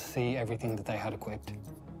and see everything that they had equipped.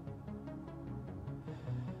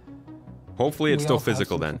 Hopefully it's still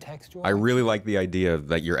physical then. I really like the idea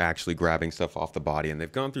that you're actually grabbing stuff off the body, and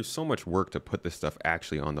they've gone through so much work to put this stuff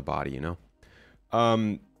actually on the body, you know?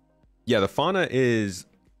 Yeah, the fauna is...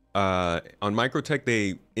 on Microtech,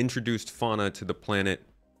 they introduced fauna to the planet...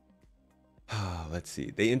 let's see.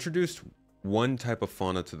 They introduced one type of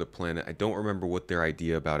fauna to the planet. I don't remember what their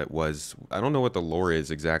idea about it was. I don't know what the lore is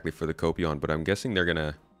exactly for the Copion, but I'm guessing they're going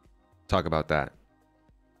to talk about that.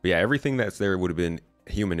 But yeah, everything that's there would have been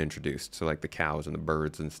human introduced, so like the cows and the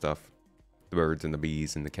birds and stuff, the birds and the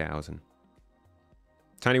bees and the cows. And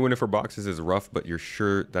tiny window for boxes is rough, but you're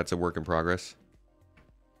sure that's a work in progress?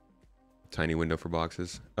 Tiny window for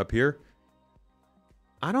boxes up here,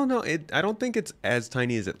 I don't know, I don't think it's as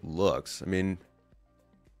tiny as it looks. I mean,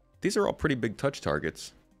 these are all pretty big touch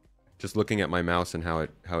targets. Just looking at my mouse and how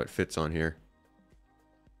it fits on here,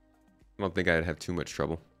 I don't think I'd have too much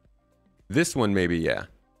trouble. This one maybe, yeah,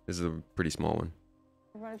 this is a pretty small one.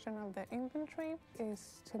 Version of the inventory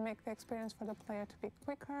is to make the experience for the player to be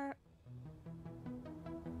quicker.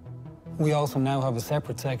 We also now have a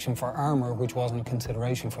separate section for armor, which wasn't a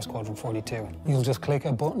consideration for Squadron 42. You'll just click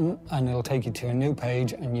a button and it'll take you to a new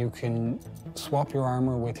page and you can swap your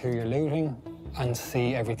armor with who you're looting and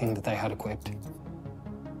see everything that they had equipped.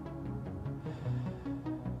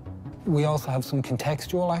 We also have some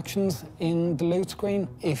contextual actions in the loot screen.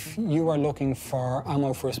 If you are looking for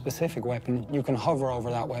ammo for a specific weapon, you can hover over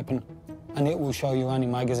that weapon and it will show you any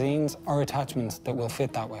magazines or attachments that will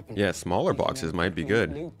fit that weapon. Yeah, smaller boxes might be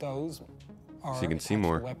good. Loot those or so you can see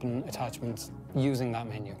more weapon attachments using that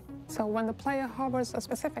menu. So when the player hovers a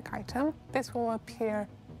specific item, this will appear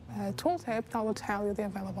a tooltip that will tell you the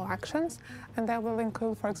available actions, and that will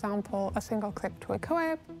include, for example, a single click to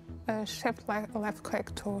equip, a shift left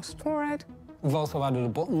click to store it. We've also added a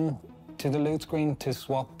button to the loot screen to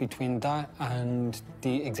swap between that and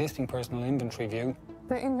the existing personal inventory view.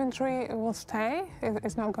 The inventory will stay,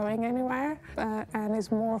 it's not going anywhere, and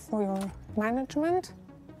is more for your management.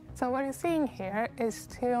 So what you're seeing here is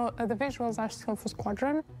still, the visuals are still for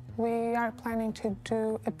Squadron. We are planning to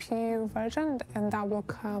do a PU version, and that will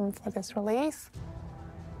come for this release.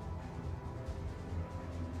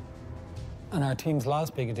 And our team's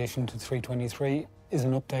last big addition to 323 is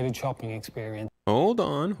an updated shopping experience. Hold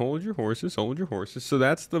on, hold your horses, hold your horses. So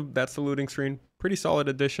that's the looting screen. Pretty solid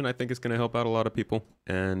addition. I think it's going to help out a lot of people,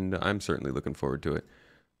 and I'm certainly looking forward to it.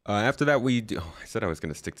 After that, I said I was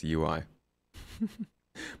going to stick to UI.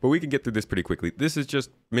 But we can get through this pretty quickly. This is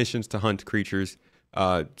just missions to hunt creatures.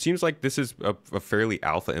 Seems like this is a fairly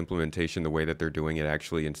alpha implementation, the way that they're doing it,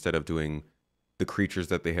 actually, instead of doing the creatures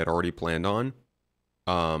that they had already planned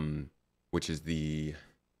on, which is the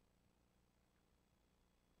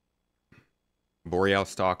Boreal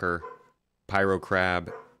Stalker, Pyro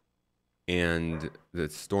Crab, and the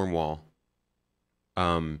Storm Wall.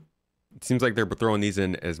 It seems like they're throwing these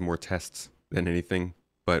in as more tests than anything,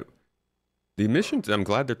 but the missions, I'm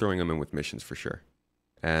glad they're throwing them in with missions for sure.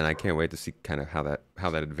 And I can't wait to see kind of how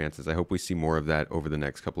that advances. I hope we see more of that over the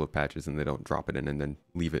next couple of patches and they don't drop it in and then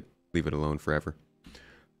leave it alone forever.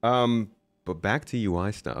 But back to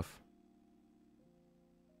UI stuff.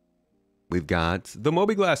 We've got the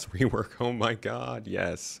Moby-Glass rework. Oh my god,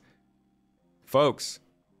 yes. Folks,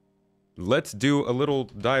 let's do a little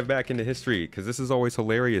dive back into history, because this is always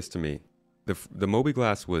hilarious to me. The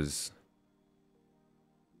Moby-Glass was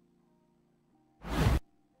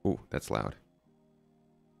Ooh, that's loud.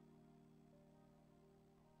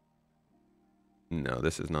 No,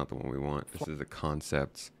 this is not the one we want. This is a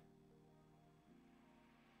concept.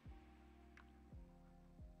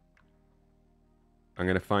 I'm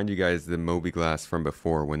going to find you guys the mobiGlas from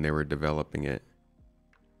before when they were developing it.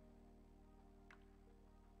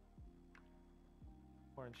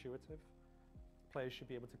 More intuitive. Players should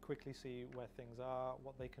be able to quickly see where things are,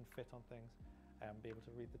 what they can fit on things, and be able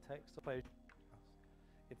to read the text.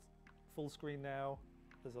 It's full screen now.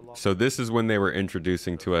 There's a lot. So this is when they were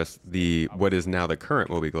introducing to us the what is now the current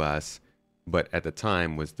mobiGlas, but at the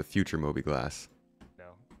time was the future mobiGlas.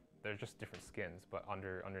 No, they're just different skins, but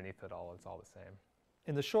underneath it all, it's all the same.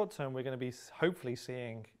 In the short term, we're going to be hopefully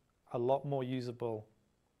seeing a lot more usable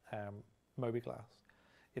mobiGlas.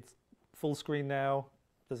 It's full screen now.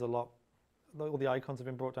 There's a lot. All the icons have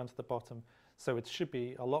been brought down to the bottom, so it should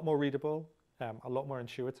be a lot more readable, a lot more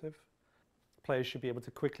intuitive. Players should be able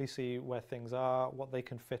to quickly see where things are, what they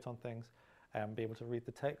can fit on things, and be able to read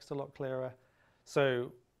the text a lot clearer.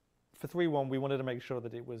 So for 3.1, we wanted to make sure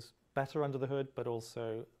that it was better under the hood, but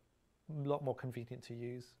also a lot more convenient to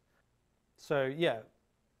use. So yeah,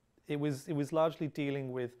 it was largely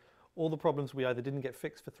dealing with all the problems we either didn't get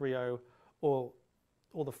fixed for 3.0 or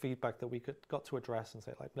all the feedback that we got to address and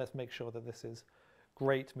say, like, let's make sure that this is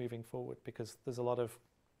great moving forward, because there's a lot of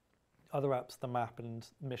other apps, the map and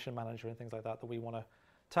mission manager and things like that, that we want to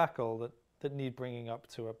tackle that need bringing up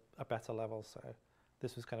to a better level. So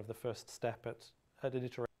this was kind of the first step at an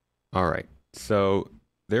iteration. All right, so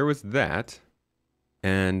there was that,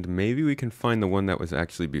 and maybe we can find the one that was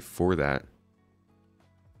actually before that.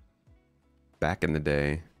 Back in the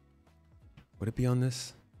day. Would it be on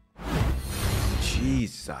this?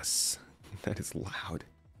 Jesus, that is loud.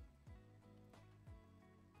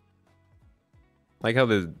 Like how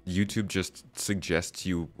the YouTube just suggests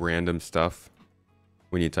you random stuff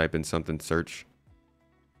when you type in something search.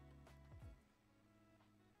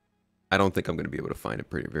 I don't think I'm going to be able to find it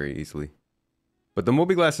very easily. But the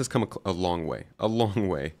mobiGlas has come a long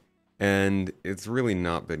way. And it's really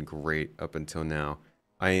not been great up until now.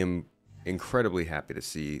 I am incredibly happy to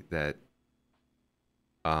see that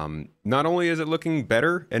not only is it looking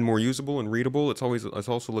better and more usable and readable, it's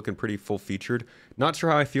also looking pretty full-featured. Not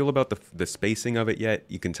sure how I feel about the spacing of it yet.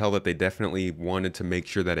 You can tell that they definitely wanted to make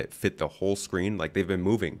sure that it fit the whole screen. Like, they've been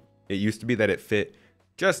moving. It used to be that it fit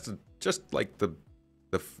just like the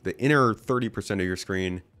inner 30% of your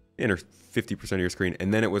screen, inner 50% of your screen,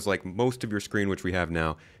 and then it was like most of your screen, which we have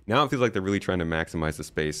now. Now it feels like they're really trying to maximize the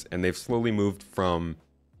space, and they've slowly moved from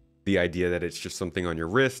the idea that it's just something on your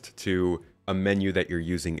wrist to a menu that you're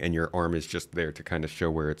using and your arm is just there to kind of show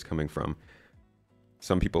where it's coming from.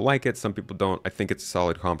 Some people like it, some people don't. I think it's a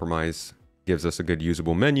solid compromise, gives us a good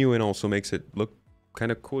usable menu, and also makes it look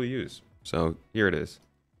kind of cool to use. So here it is.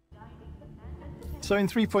 So in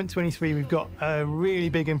 3.23, we've got a really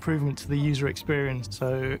big improvement to the user experience.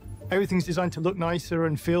 So everything's designed to look nicer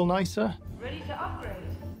and feel nicer. Ready to upgrade.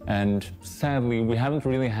 And sadly, we haven't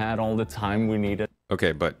really had all the time we needed.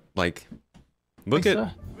 Okay, but like, look at...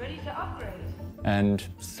 Ready to upgrade. And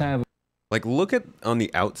sadly... Like, look at on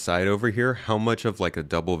the outside over here how much of like a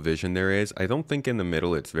double vision there is. I don't think in the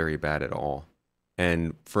middle it's very bad at all.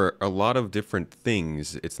 And for a lot of different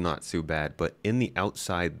things, it's not too bad. But in the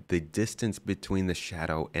outside, the distance between the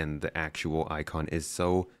shadow and the actual icon is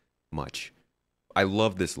so much. I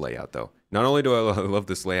love this layout, though. Not only do I love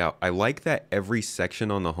this layout, I like that every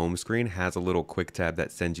section on the home screen has a little quick tab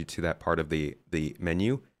that sends you to that part of the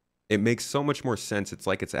menu. It makes so much more sense. It's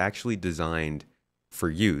like it's actually designed for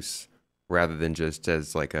use rather than just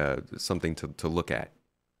as like something to look at.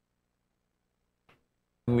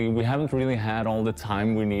 We haven't really had all the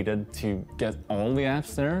time we needed to get all the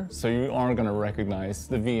apps there, so you are going to recognize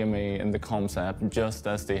the VMA and the Comms app just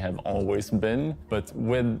as they have always been. But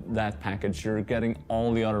with that package, you're getting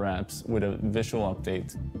all the other apps with a visual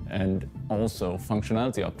update and also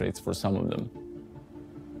functionality updates for some of them.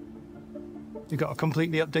 You've got a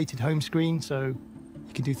completely updated home screen, so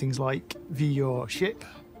you can do things like view your ship,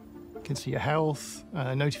 you can see your health,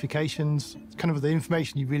 notifications. It's kind of the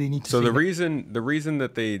information you really need to see. So the reason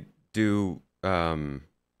that they do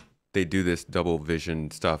this double vision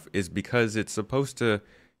stuff is because it's supposed to.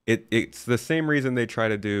 It's the same reason they try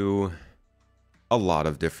to do a lot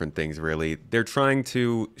of different things. Really, they're trying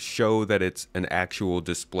to show that it's an actual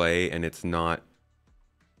display and it's not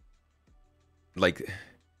like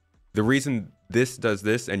the reason. This does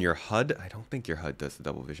this, and your HUD, I don't think your HUD does the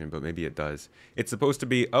double vision, but maybe it does. It's supposed to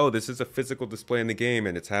be, oh, this is a physical display in the game,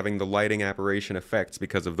 and it's having the lighting aberration effects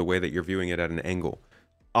because of the way that you're viewing it at an angle.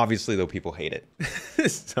 Obviously, though, people hate it.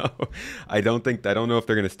 So I don't know if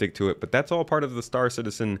they're going to stick to it, but that's all part of the Star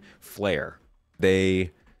Citizen flair.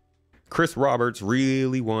 Chris Roberts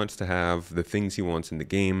really wants to have the things he wants in the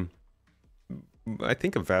game. I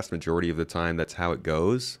think a vast majority of the time that's how it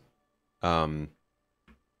goes. And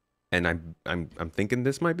I'm thinking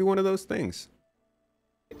this might be one of those things.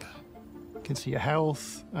 You can see your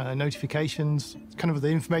health, notifications. It's kind of the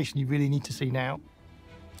information you really need to see now.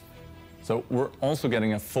 So we're also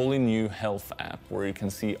getting a fully new health app where you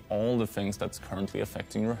can see all the things that's currently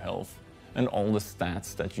affecting your health and all the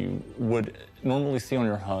stats that you would normally see on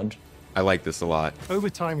your HUD. I like this a lot. Over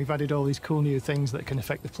time, we've added all these cool new things that can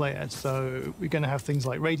affect the player. So we're going to have things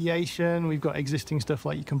like radiation. We've got existing stuff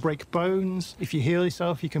like you can break bones. If you heal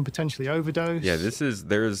yourself, you can potentially overdose. Yeah,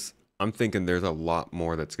 I'm thinking there's a lot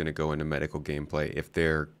more that's going to go into medical gameplay if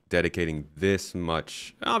they're dedicating this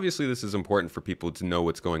much. Obviously, this is important for people to know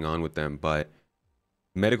what's going on with them, but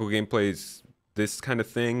medical gameplays, this kind of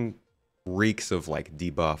thing reeks of like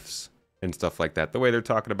debuffs and stuff like that. The way they're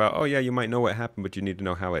talking about, oh yeah, you might know what happened, but you need to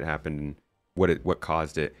know how it happened and what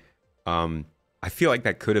caused it. I feel like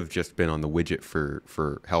that could have just been on the widget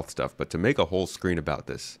for health stuff, but to make a whole screen about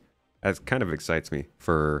this, that kind of excites me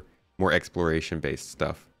for more exploration-based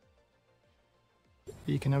stuff.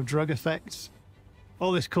 You can have drug effects.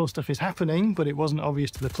 All this cool stuff is happening, but it wasn't obvious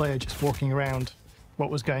to the player just walking around what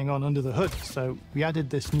was going on under the hood. So we added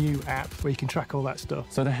this new app where you can track all that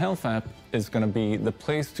stuff. So the health app is going to be the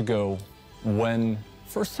place to go when,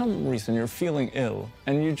 for some reason, you're feeling ill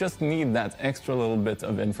and you just need that extra little bit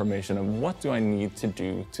of information of what do I need to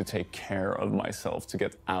do to take care of myself to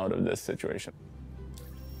get out of this situation.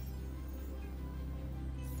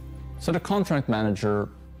 So the contract manager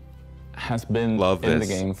has been in the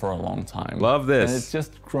game for a long time. Love this. And it's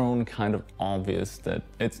just grown kind of obvious that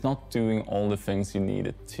it's not doing all the things you need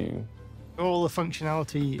it to. All the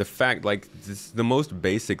functionality. The fact, like, the most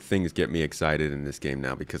basic things get me excited in this game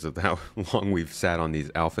now because of how long we've sat on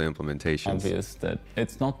these alpha implementations. Obvious that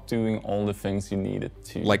it's not doing all the things you need it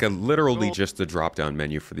to. Like literally just the drop-down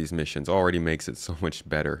menu for these missions already makes it so much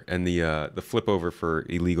better. And the flip over for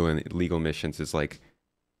illegal and legal missions is like,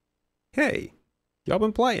 hey, y'all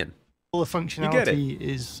been playing. All the functionality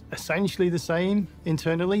is essentially the same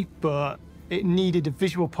internally, but it needed a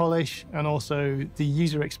visual polish and also the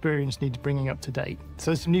user experience needed bringing up to date.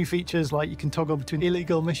 So there's some new features like you can toggle between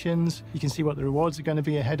illegal missions, you can see what the rewards are going to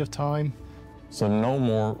be ahead of time. So no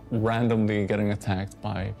more randomly getting attacked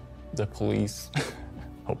by the police,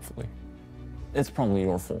 hopefully. It's probably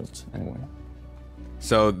your fault anyway.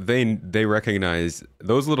 So they recognize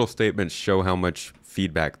those little statements show how much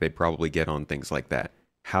feedback they probably get on things like that.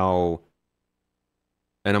 And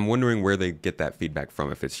I'm wondering where they get that feedback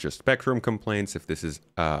from. If it's just Spectrum complaints, if this is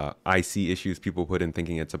IC issues people put in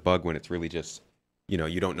thinking it's a bug when it's really just, you know,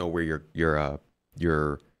 you don't know where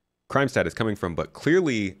your crime stat is coming from. But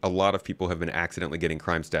clearly a lot of people have been accidentally getting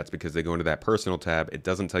crime stats because they go into that personal tab. It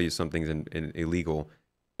doesn't tell you something's illegal,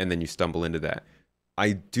 and then you stumble into that.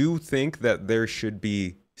 I do think that there should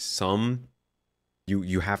be some,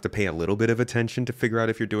 you have to pay a little bit of attention to figure out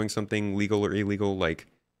if you're doing something legal or illegal. Like,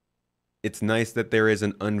 it's nice that there is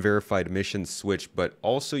an unverified mission switch, but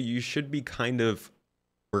also you should be kind of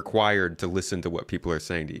required to listen to what people are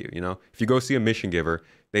saying to you, you know? If you go see a mission giver,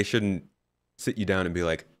 they shouldn't sit you down and be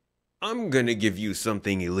like, I'm gonna give you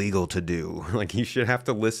something illegal to do. Like, you should have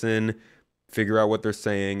to listen, figure out what they're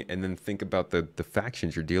saying, and then think about the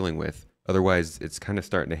factions you're dealing with. Otherwise, it's kind of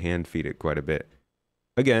starting to hand feed it quite a bit.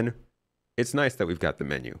 Again, it's nice that we've got the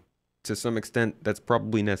menu. To some extent, that's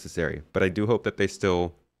probably necessary, but I do hope that they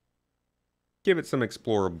still give it some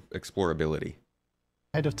explorability.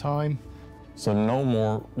 Ahead of time. So no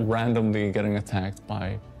more randomly getting attacked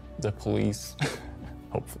by the police,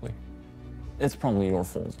 hopefully. It's probably your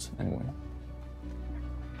fault anyway.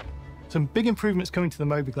 Some big improvements coming to the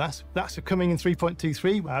Mobi-Glass. That's coming in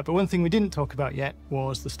 3.23, but one thing we didn't talk about yet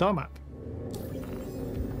was the star map.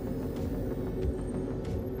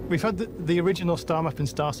 We've had the original star map in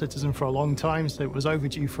Star Citizen for a long time, so it was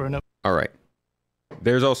overdue for an update. All right.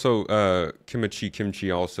 There's also,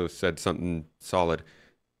 Kimchi also said something solid.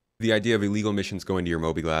 The idea of illegal missions going to your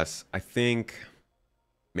Mobi-Glass. I think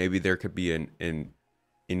maybe there could be an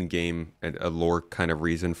in-game, a lore kind of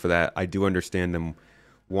reason for that. I do understand them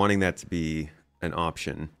wanting that to be an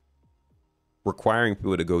option. Requiring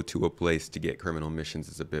people to go to a place to get criminal missions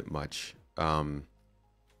is a bit much. Yeah,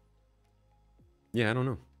 I don't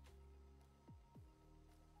know.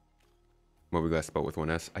 Mobi-Glass spelled with one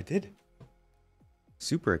S. I did.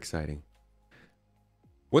 Super exciting.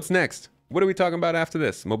 What's next? what are we talking about after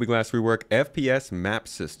this? Mobiglass Rework FPS map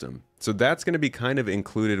system. So that's going to be kind of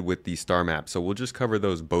included with the star map. So we'll just cover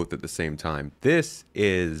those both at the same time. This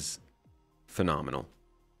is phenomenal.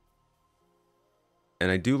 And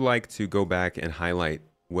I do like to go back and highlight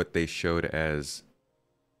what they showed as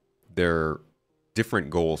their different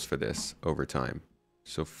goals for this over time.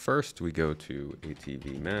 So first we go to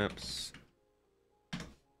ATV maps,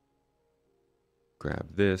 grab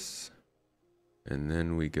this, and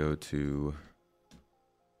then we go to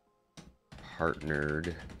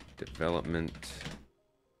partnered development,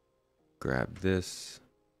 grab this,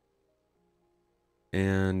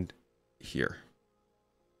 and here.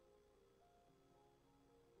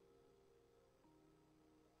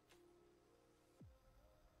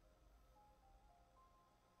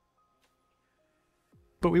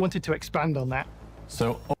 But we wanted to expand on that.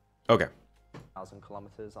 So, okay. 1,000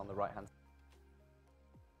 kilometers on the right hand.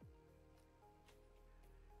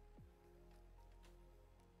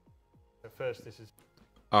 So first, this is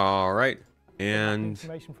All right, and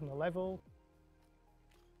information from the level.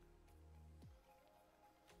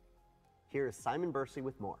 Here is Simon Bursey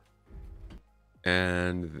with more.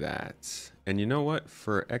 and that. And you know what?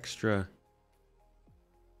 For extra,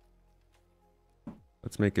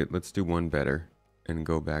 let's do one better and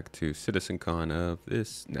go back to CitizenCon of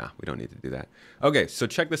this. Nah, we don't need to do that. Okay, so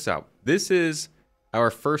check this out. This is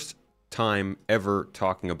our first time ever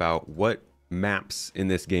talking about what maps in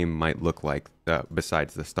this game might look like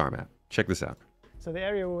besides the star map. Check this out. So the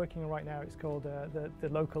area we're working on right now is called the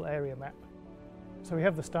local area map. So we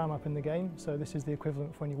have the star map in the game, so this is the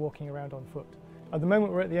equivalent for when you're walking around on foot. At the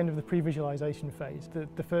moment we're at the end of the pre-visualization phase.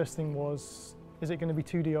 The first thing was, is it going to be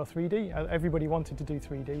 2D or 3D? Everybody wanted to do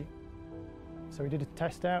 3D. So we did a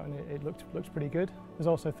test out and it looked pretty good. There's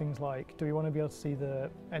also things like, do we want to be able to see the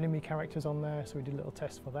enemy characters on there? So we did a little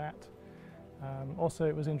test for that. Also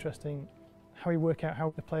it was interesting how we work out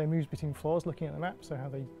how the player moves between floors looking at the map, so how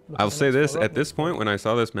they look I'll say this, at this point when I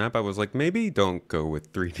saw this map, I was like, maybe don't go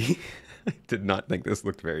with 3D. I did not think this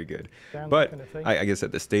looked very good. But I guess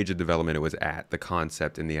at the stage of development it was at, the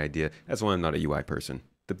concept and the idea. That's why I'm not a UI person.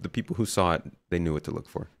 The people who saw it, they knew what to look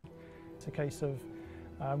for. It's a case of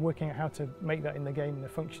working out how to make that in the game in a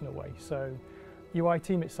functional way. So UI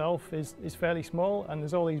team itself is fairly small, and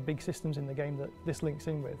there's all these big systems in the game that this links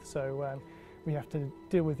in with. So we have to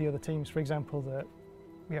deal with the other teams. For example, that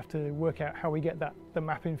we have to work out how we get the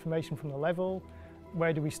map information from the level,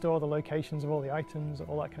 where do we store the locations of all the items,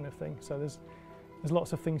 all that kind of thing. So there's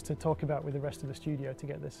lots of things to talk about with the rest of the studio to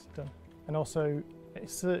get this done. And also,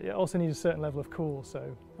 it also needs a certain level of cool,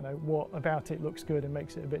 so you know, what about it looks good and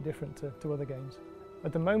makes it a bit different to other games.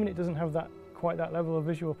 At the moment it doesn't have quite that level of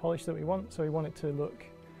visual polish that we want, so we want it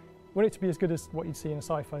to be as good as what you'd see in a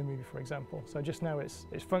sci-fi movie, for example. So just now it's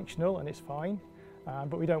functional and it's fine,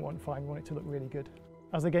 but we don't want fine, we want it to look really good.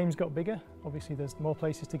 As the game's got bigger, obviously there's more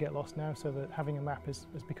places to get lost now, so that having a map has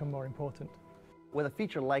become more important. With a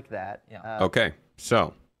feature like that... Okay,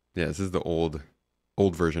 so, yeah, this is the old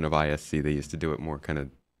version of ISC. They used to do it more kind of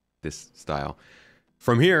this style.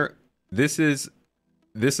 From here, this is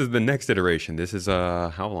the next iteration. This is,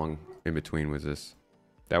 how long in between was this?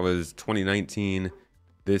 That was 2019.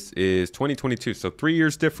 This is 2022, so 3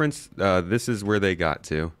 years difference. This is where they got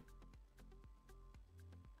to.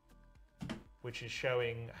 which is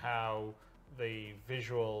showing how the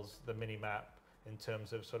visuals, the mini-map, in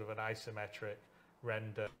terms of sort of an isometric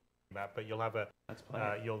render map, but you'll have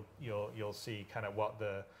you'll see kind of what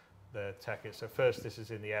the tech is. So first, this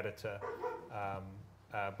is in the editor,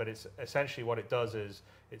 but it's essentially what it does is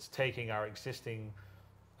it's taking our existing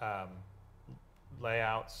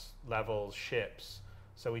layouts, levels, ships,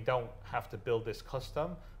 so we don't have to build this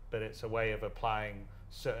custom, but it's a way of applying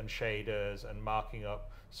certain shaders and marking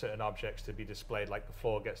up certain objects to be displayed, like the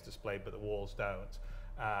floor gets displayed but the walls don't.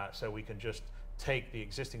 So we can just take the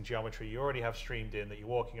existing geometry you already have streamed in that you're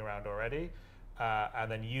walking around already,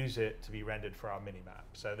 and then use it to be rendered for our mini-map.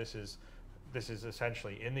 So this is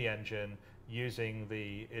essentially in the engine using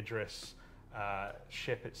the Idris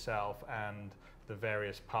ship itself and the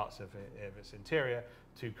various parts of its interior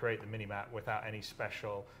to create the mini-map without any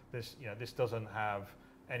special. This doesn't have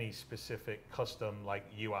any specific custom like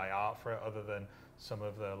UI art for it, other than some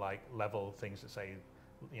of the like level things that say,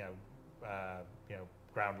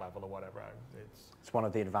 ground level or whatever. It's one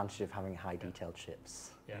of the advantages of having high detailed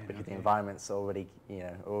ships, because the Yeah. environment's already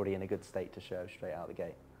in a good state to show straight out the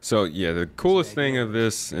gate. So yeah, the coolest thing of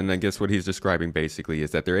this, and I guess what he's describing basically,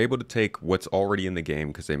 is that they're able to take what's already in the game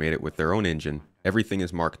because they made it with their own engine. Everything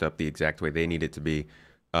is marked up the exact way they need it to be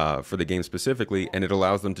for the game specifically, and it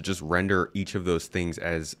allows them to just render each of those things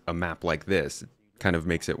as a map like this. It kind of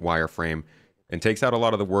makes it wireframe and takes out a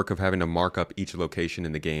lot of the work of having to mark up each location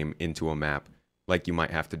in the game into a map, like you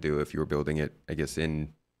might have to do if you were building it, I guess,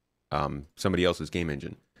 in somebody else's game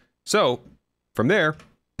engine. So from there,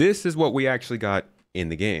 this is what we actually got in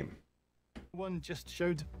the game. One just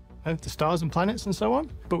showed the stars and planets and so on,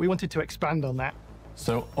 but we wanted to expand on that.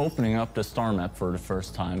 So opening up the star map for the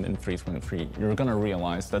first time in 3.23, you're gonna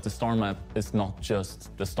realize that the star map is not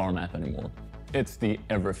just the star map anymore. It's the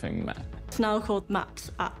everything map. It's now called Maps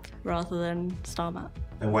app rather than Star Map.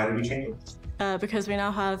 And why did we change it? Because we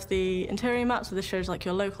now have the interior map, so this shows like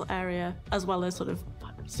your local area, as well as sort of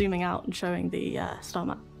zooming out and showing the star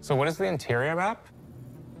map. So what is the interior map?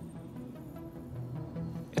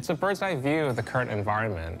 It's a bird's eye view of the current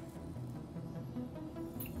environment.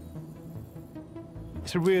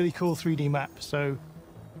 It's a really cool 3D map. So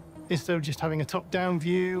instead of just having a top-down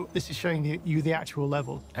view, this is showing you the actual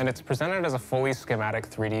level. And it's presented as a fully schematic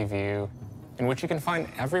 3D view in which you can find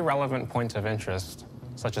every relevant point of interest,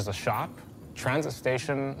 such as a shop, transit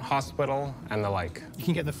station, hospital, and the like. You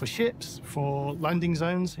can get them for ships, for landing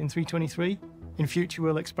zones in 3.23. In future,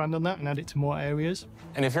 we'll expand on that and add it to more areas.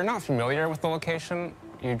 And if you're not familiar with the location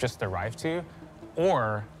you just arrived to,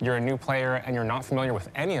 or you're a new player and you're not familiar with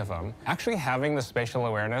any of them, actually having the spatial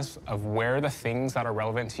awareness of where the things that are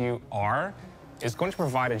relevant to you are is going to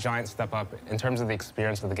provide a giant step up in terms of the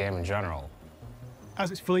experience of the game in general.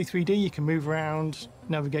 As it's fully 3D, you can move around,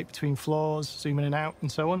 navigate between floors, zoom in and out,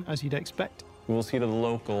 and so on, as you'd expect. You will see the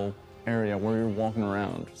local area where you're walking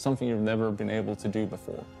around, something you've never been able to do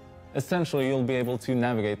before. Essentially, you'll be able to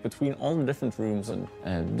navigate between all the different rooms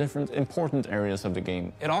and different important areas of the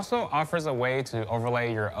game. It also offers a way to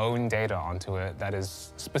overlay your own data onto it that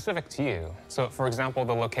is specific to you. So, for example,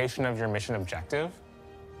 the location of your mission objective.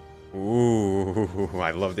 Ooh,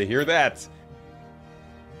 I'd love to hear that.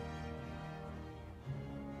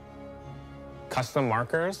 Custom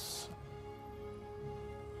markers.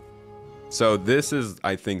 So this is,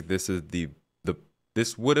 I think this is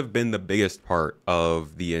this would have been the biggest part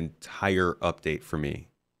of the entire update for me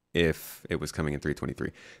if it was coming in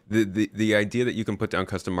 3.23. The idea that you can put down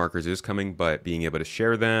custom markers is coming, but being able to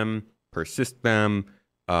share them, persist them,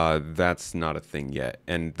 that's not a thing yet.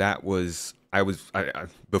 And that was,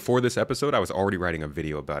 before this episode, I was already writing a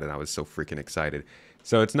video about it. I was so freaking excited.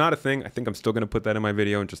 So it's not a thing. I think I'm still going to put that in my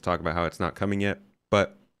video and just talk about how it's not coming yet.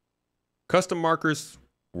 But custom markers,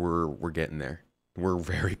 we're getting there. We're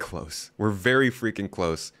very close. We're very freaking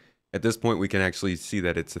close. At this point, we can actually see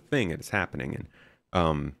that it's a thing. It's happening.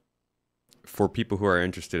 And for people who are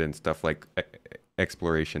interested in stuff like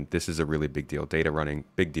exploration, this is a really big deal. Data running,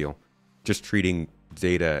 big deal. Just treating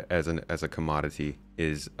data as a commodity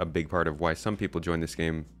is a big part of why some people join this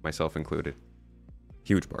game, myself included.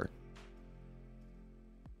 Huge part.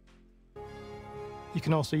 You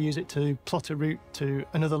can also use it to plot a route to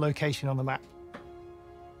another location on the map.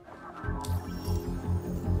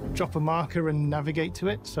 Drop a marker and navigate to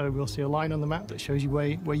it, so we'll see a line on the map that shows you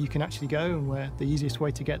where you can actually go and where the easiest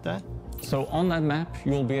way to get there. So on that map,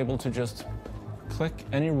 you'll be able to just click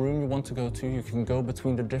any room you want to go to. You can go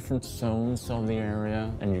between the different zones of the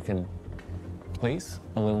area, and you can place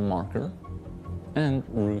a little marker and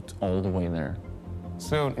route all the way there.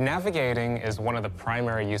 So navigating is one of the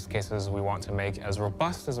primary use cases we want to make as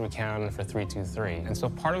robust as we can for 3.23. And so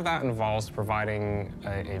part of that involves providing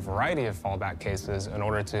a variety of fallback cases in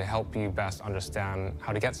order to help you best understand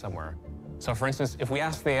how to get somewhere. So for instance, if we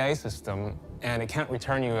ask the AI system and it can't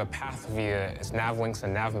return you a path via its nav links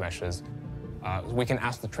and nav meshes, we can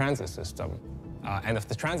ask the transit system. And if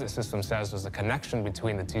the transit system says there's a connection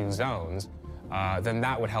between the two zones, then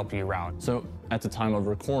that would help you route. So at the time of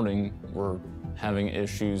recording, we're having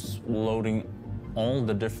issues loading all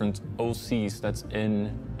the different OCs that's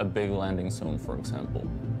in a big landing zone, for example.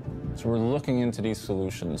 So we're looking into these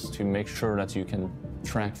solutions to make sure that you can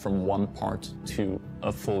track from one part to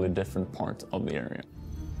a fully different part of the area.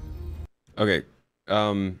 Okay,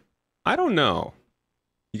 I don't know.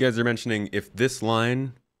 You guys are mentioning if this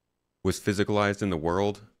line was physicalized in the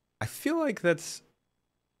world. I feel like that's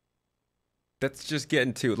just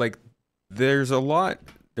getting to, like, there's a lot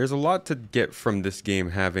to get from this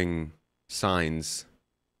game having signs,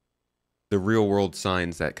 the real world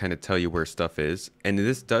signs that kind of tell you where stuff is. And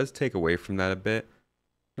this does take away from that a bit.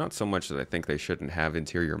 Not so much that I think they shouldn't have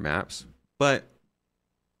interior maps, but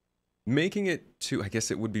making it to, I guess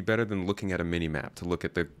it would be better than looking at a mini map to look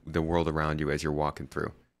at the world around you as you're walking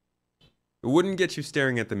through. It wouldn't get you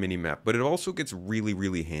staring at the mini map, but it also gets really,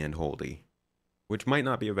 really hand-holdy, which might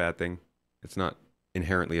not be a bad thing. It's not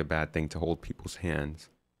inherently a bad thing to hold people's hands.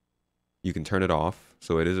 You can turn it off,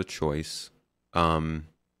 so it is a choice. Yeah.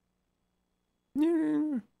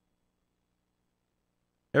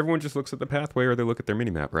 Everyone just looks at the pathway or they look at their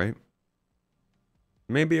minimap, right?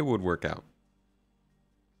 Maybe it would work out.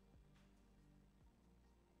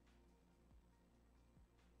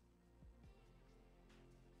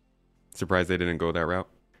 Surprised they didn't go that route.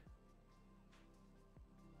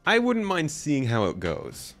 I wouldn't mind seeing how it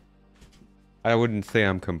goes. I wouldn't say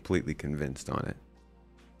I'm completely convinced on it.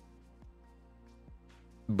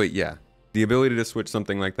 But yeah, the ability to switch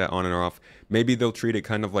something like that on and off. Maybe they'll treat it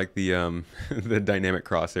kind of like the the dynamic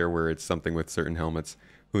crosshair where it's something with certain helmets.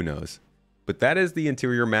 Who knows? But that is the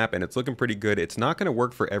interior map, and it's looking pretty good. It's not going to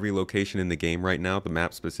work for every location in the game right now. The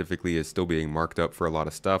map specifically is still being marked up for a lot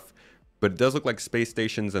of stuff. But it does look like space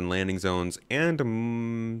stations and landing zones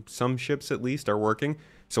and some ships at least are working.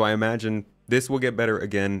 So I imagine this will get better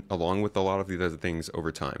again, along with a lot of these other things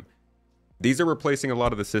over time. These are replacing a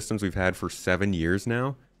lot of the systems we've had for 7 years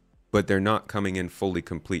now, but they're not coming in fully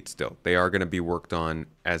complete still. They are going to be worked on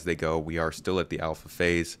as they go. We are still at the alpha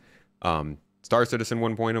phase. Star Citizen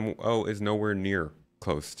 1.0 is nowhere near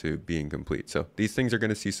close to being complete. So these things are going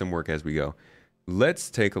to see some work as we go.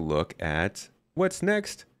 Let's take a look at what's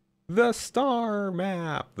next. The star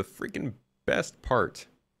map, the freaking best part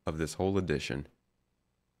of this whole edition.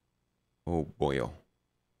 Oh boy.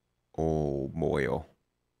 Oh boy.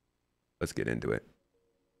 Let's get into it.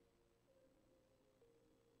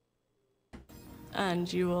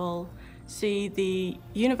 And you will see the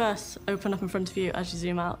universe open up in front of you as you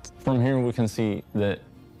zoom out. From here, we can see the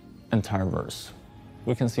entire verse.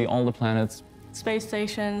 We can see all the planets. Space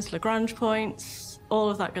stations, Lagrange points, all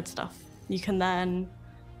of that good stuff. You can then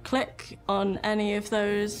click on any of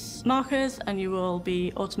those markers and you will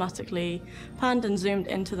be automatically panned and zoomed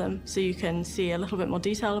into them so you can see a little bit more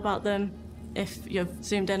detail about them. If you've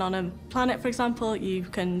zoomed in on a planet, for example, you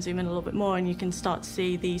can zoom in a little bit more and you can start to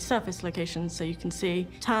see the surface locations. So you can see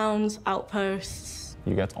towns, outposts.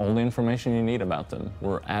 You get all the information you need about them.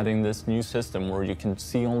 We're adding this new system where you can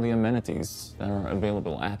see all the amenities that are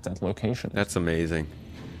available at that location. That's amazing.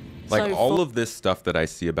 Like So all of this stuff that I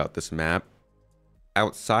see about this map,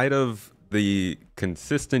 outside of the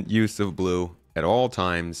consistent use of blue at all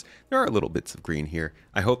times, there are little bits of green here.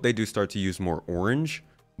 I hope they do start to use more orange.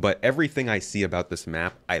 But everything I see about this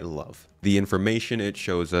map, I love. The information it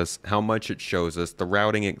shows us, how much it shows us, the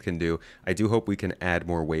routing it can do. I do hope we can add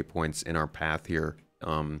more waypoints in our path here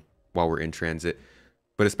while we're in transit.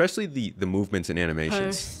 But especially the movements and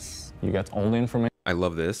animations. You get all the information. I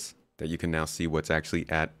love this, that you can now see what's actually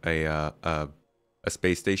at a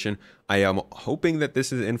space station. I am hoping that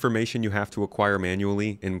this is information you have to acquire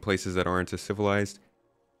manually in places that aren't as civilized.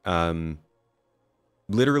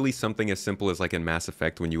 Literally something as simple as like in Mass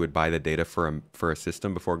Effect when you would buy the data for a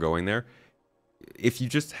system before going there. If you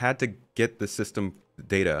just had to get the system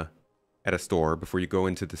data at a store before you go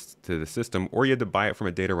into the system, or you had to buy it from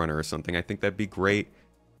a data runner or something, I think that'd be great.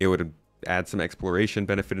 It would add some exploration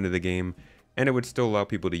benefit into the game, and it would still allow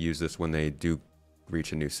people to use this when they do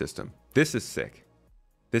reach a new system. This is sick.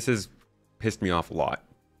 This has pissed me off a lot.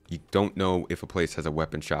 You don't know if a place has a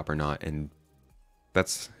weapon shop or not, and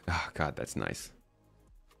that's, oh God, that's nice.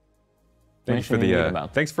 Thanks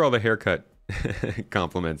for all the haircut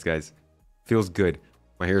compliments, guys. Feels good.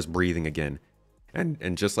 My hair's breathing again.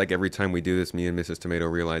 And just like every time we do this, me and Mrs. Tomato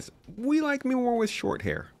realize we like me more with short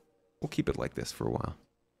hair. We'll keep it like this for a while.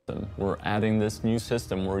 We're adding this new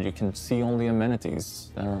system where you can see all the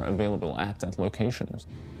amenities that are available at that location.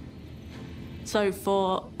 So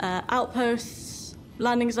for outposts,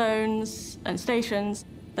 landing zones, and stations,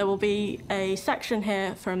 there will be a section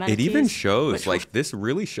here for amenities. It even shows, like, this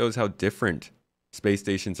really shows how different space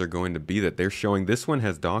stations are going to be, that they're showing this one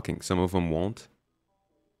has docking. Some of them won't.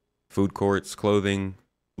 Food courts, clothing,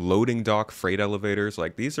 loading dock, freight elevators.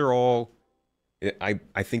 Like, these are all,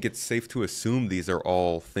 I think it's safe to assume these are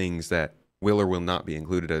all things that will or will not be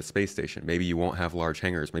included at a space station. Maybe you won't have large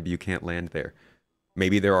hangars. Maybe you can't land there.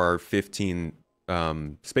 Maybe there are 15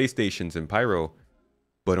 space stations in Pyro,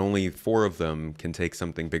 but only 4 of them can take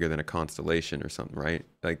something bigger than a constellation or something, right?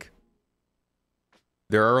 Like,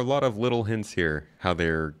 there are a lot of little hints here how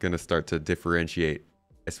they're going to start to differentiate,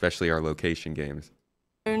 especially our location games.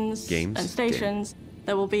 And stations,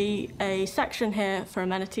 there will be a section here for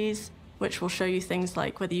amenities, which will show you things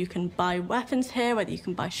like whether you can buy weapons here, whether you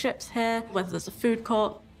can buy ships here, whether there's a food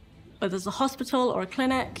court, whether there's a hospital or a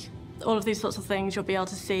clinic. All of these sorts of things you'll be able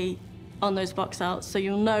to see on those box outs, so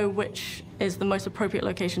you'll know which is the most appropriate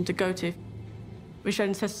location to go to. We showed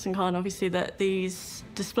in CitizenCon, obviously, that these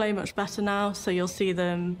display much better now, so you'll see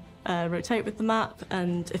them rotate with the map,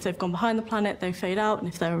 and if they've gone behind the planet, they fade out, and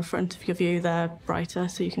if they're in front of your view, they're brighter,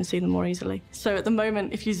 so you can see them more easily. So at the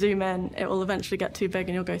moment, if you zoom in, it will eventually get too big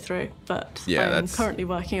and you'll go through, but Yeah, I'm currently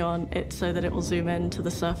working on it so that it will zoom in to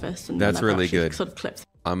the surface and that's really good. sort of clips.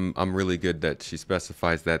 I'm really good that she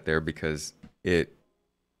specifies that there, because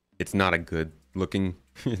it's not a good looking,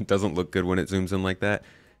 it doesn't look good when it zooms in like that.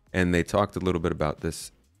 And they talked a little bit about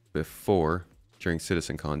this before during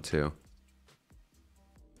CitizenCon too.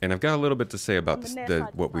 And I've got a little bit to say about this,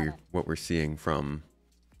 what we're seeing from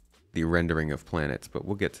the rendering of planets, but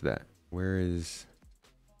we'll get to that. Where is?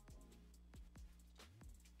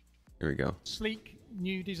 Here we go. Sleek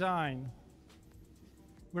new design.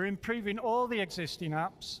 We're improving all the existing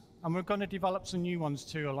apps, and we're going to develop some new ones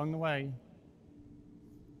too along the way.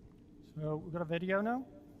 So we've got a video now.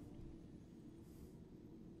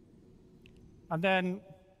 And then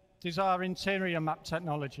there's our interior map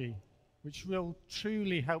technology, which will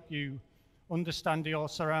truly help you understand your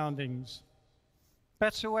surroundings.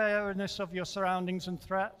 Better awareness of your surroundings and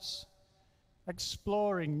threats,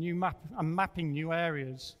 exploring new mapping new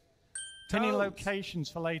areas, pinning locations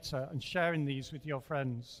for later and sharing these with your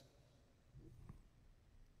friends.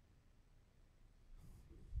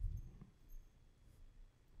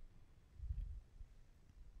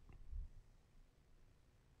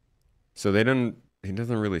 So he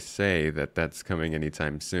doesn't really say that that's coming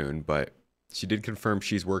anytime soon, but she did confirm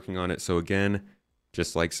she's working on it. So again,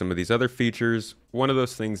 just like some of these other features, one of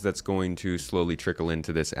those things that's going to slowly trickle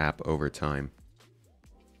into this app over time.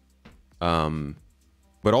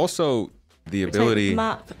 But also the ability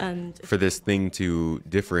for this thing to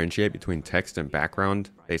differentiate between text and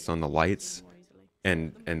background based on the lights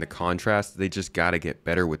and the contrast. They just got to get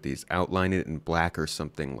better with these. Outline it in black or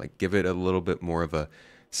something, like give it a little bit more of a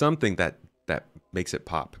something that makes it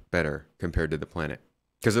pop better compared to the planet,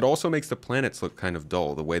 because it also makes the planets look kind of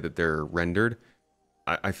dull the way that they're rendered.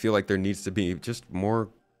 I feel like there needs to be just more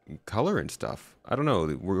color and stuff. I don't know,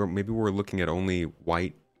 maybe we're looking at only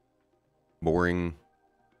white, boring.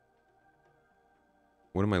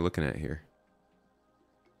 What am I looking at here?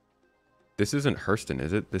 This isn't Hurston,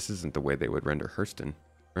 is it? This isn't the way they would render Hurston,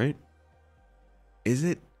 right? Is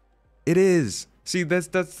it? It is. See,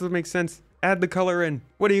 that doesn't make sense. Add the color in.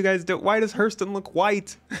 What do you guys do? Why does Hurston look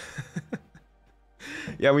white?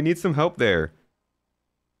 Yeah, we need some help there.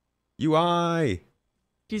 UI.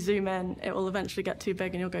 If you zoom in, it will eventually get too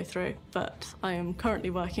big and you'll go through, but I am currently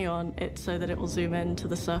working on it so that it will zoom in to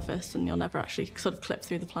the surface and you'll never actually sort of clip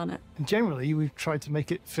through the planet. And generally, we've tried to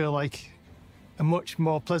make it feel like a much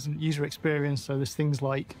more pleasant user experience, so there's things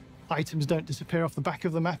like items don't disappear off the back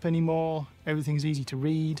of the map anymore, everything's easy to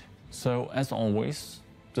read. So, as always,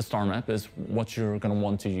 the star map is what you're going to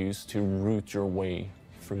want to use to route your way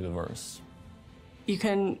through the verse. You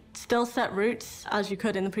can still set routes as you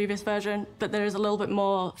could in the previous version, but there is a little bit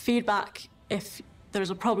more feedback if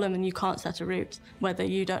there's a problem and you can't set a route, whether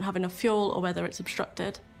you don't have enough fuel or whether it's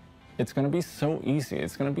obstructed. It's going to be so easy.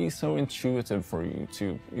 It's going to be so intuitive for you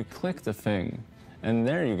you click the thing, and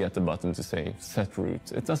there you get the button to say set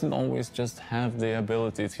route. It doesn't always just have the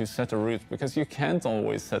ability to set a route, because you can't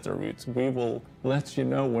always set a route. We will let you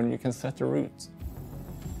know when you can set a route.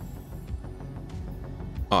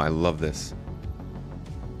 Oh, I love this.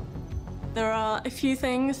 There are a few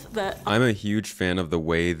things that... I'm a huge fan of the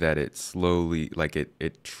way that it slowly, like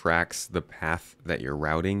it tracks the path that you're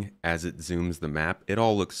routing as it zooms the map. It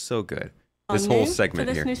all looks so good. This whole segment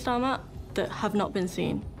for this here. new star map that have not been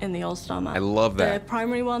seen in the old star map. I love that. The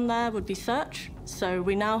primary one there would be search. So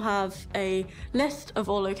we now have a list of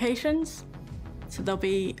all locations. So there'll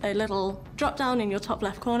be a little drop down in your top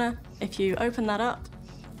left corner. If you open that up,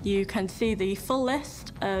 you can see the full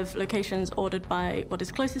list of locations ordered by what is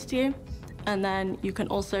closest to you. And then you can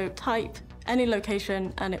also type any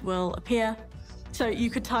location and it will appear. So you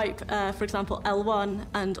could type, for example, L1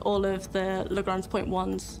 and all of the Lagrange point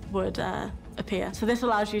ones would appear. So this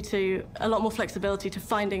allows you a lot more flexibility to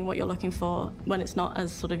finding what you're looking for when it's not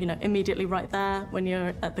as sort of, immediately right there when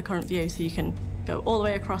you're at the current view. So you can go all the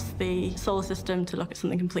way across the solar system to look at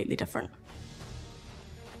something completely different.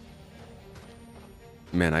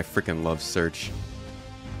 Man, I freaking love search.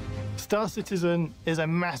 Star Citizen is a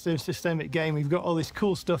massive systemic game. We've got all this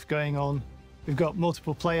cool stuff going on. We've got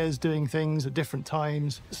multiple players doing things at different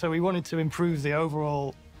times. So we wanted to improve the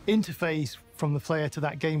overall interface from the player to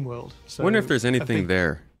that game world. So I wonder if there's anything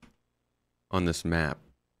there on this map.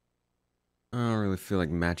 I don't really feel like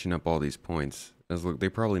matching up all these points. They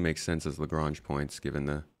probably make sense as Lagrange points given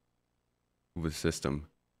the system.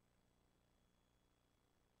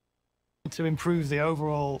 To improve the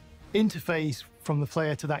overall interface from the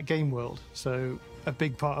player to that game world. So a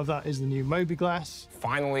big part of that is the new MobiGlass.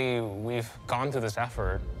 Finally, we've gone through this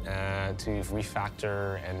effort to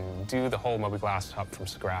refactor and do the whole MobiGlass hub from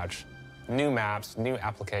scratch. New maps, new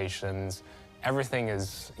applications, everything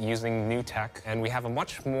is using new tech, and we have a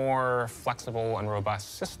much more flexible and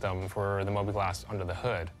robust system for the MobiGlass under the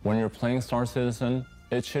hood. When you're playing Star Citizen,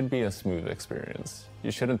 it should be a smooth experience.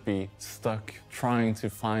 You shouldn't be stuck trying to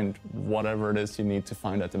find whatever it is you need to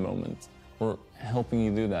find at the moment. We're helping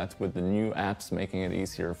you do that with the new apps, making it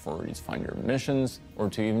easier for you to find your missions or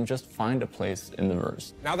to even just find a place in the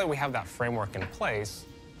verse. Now that we have that framework in place,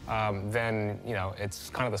 then, you know, it's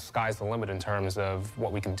kind of the sky's the limit in terms of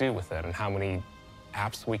what we can do with it and how many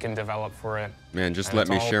apps we can develop for it. Man, just let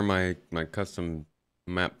me share my custom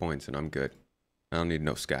map points and I'm good. I don't need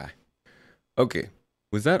no sky. Okay,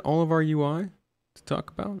 was that all of our UI to talk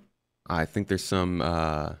about? I think there's some,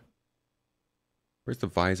 where's the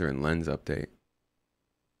visor and lens update?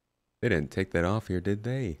 They didn't take that off here, did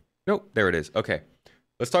they? Nope, there it is. Okay,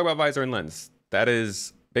 let's talk about visor and lens. That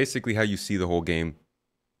is basically how you see the whole game.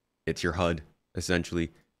 It's your HUD,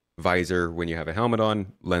 essentially. Visor when you have a helmet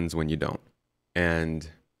on, lens when you don't. And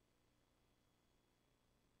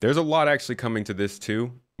there's a lot actually coming to this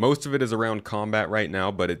too. Most of it is around combat right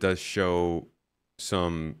now, but it does show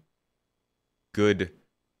some good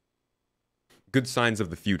signs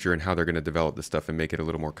of the future and how they're going to develop this stuff and make it a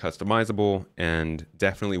little more customizable and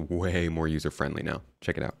definitely way more user-friendly now.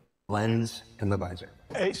 Check it out. Lens and the visor.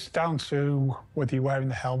 It's down to whether you're wearing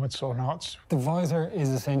the helmets or not. The visor is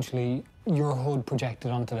essentially your HUD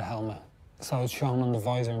projected onto the helmet. So it's shown on the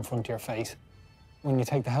visor in front of your face. When you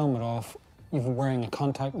take the helmet off, you're wearing a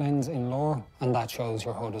contact lens in lore, and that shows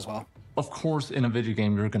your HUD as well. Of course, in a video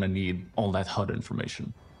game, you're going to need all that HUD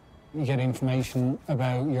information. You get information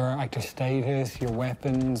about your active status, your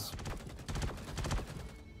weapons,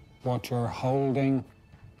 what you're holding,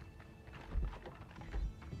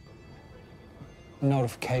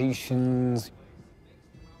 notifications.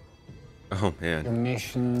 Oh man. Your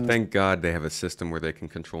missions. Thank God they have a system where they can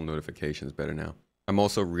control notifications better now. I'm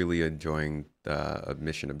also really enjoying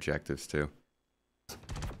mission objectives too.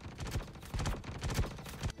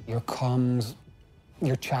 Your comms,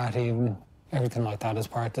 your chatting, everything like that is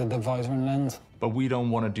part of the visor and lens. But we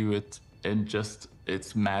don't want to do it and just,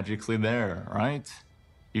 it's magically there, right?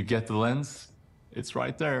 You get the lens, it's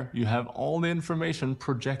right there. You have all the information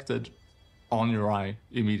projected on your eye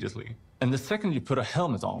immediately. And the second you put a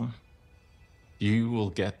helmet on, you will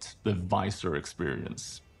get the visor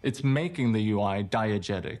experience. It's making the UI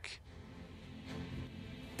diegetic.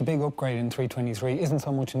 The big upgrade in 3.23 isn't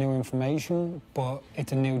so much new information, but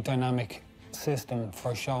it's a new dynamic system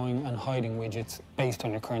for showing and hiding widgets based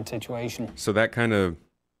on your current situation. So that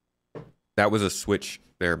was a switch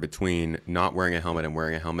there between not wearing a helmet and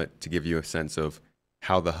wearing a helmet to give you a sense of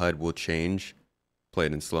how the HUD will change. Play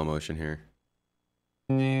it in slow motion here.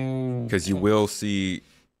 Because you will see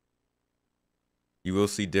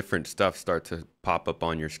different stuff start to pop up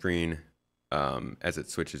on your screen as it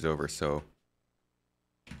switches over. So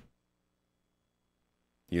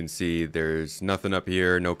you can see there's nothing up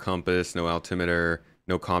here, no compass, no altimeter,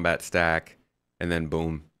 no combat stack, and then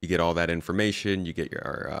boom, you get all that information. You get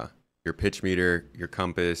your pitch meter, your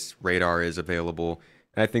compass, radar is available.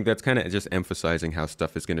 And I think that's kind of just emphasizing how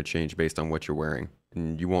stuff is going to change based on what you're wearing.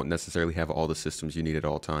 And you won't necessarily have all the systems you need at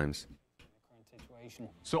all times.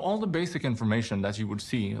 So all the basic information that you would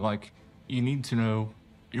see, like you need to know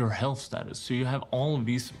your health status. So you have all of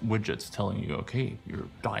these widgets telling you, okay, you're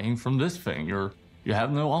dying from this thing, you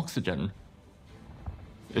have no oxygen.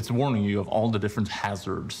 It's warning you of all the different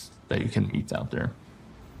hazards that you can meet out there.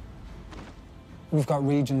 We've got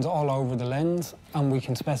regions all over the lens, and we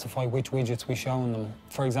can specify which widgets we show in them.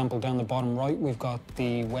 For example, down the bottom right, we've got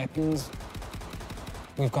the weapons,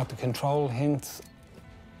 we've got the control hints,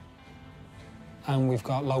 and we've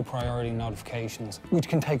got low priority notifications, which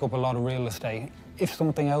can take up a lot of real estate. If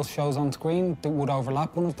something else shows on screen that would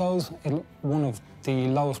overlap one of those, one of the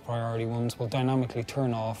lowest priority ones will dynamically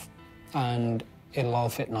turn off, and it'll all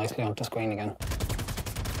fit nicely onto screen again.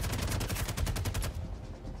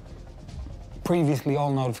 Previously,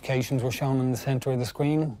 all notifications were shown in the center of the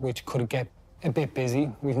screen, which could get a bit busy.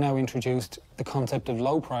 We've now introduced the concept of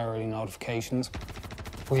low priority notifications,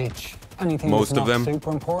 which anything that's not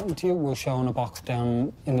super important to you will show in a box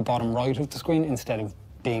down in the bottom right of the screen instead of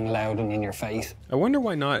being loud and in your face. I wonder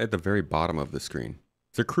why not at the very bottom of the screen.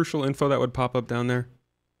 Is there crucial info that would pop up down there?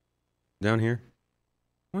 Down here?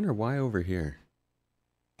 I wonder why over here.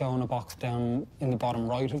 Show in a box down in the bottom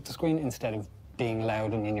right of the screen instead of being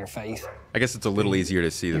loud and in your face. I guess it's a little easier to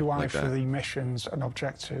see them UI like for that. the missions and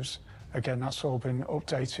objectives Again, that's all been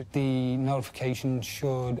updated. The notification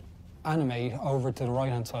should animate over to the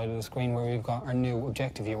right-hand side of the screen where we've got our new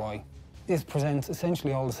Objective UI. This presents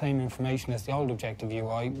essentially all the same information as the old Objective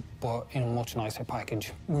UI, but in a much nicer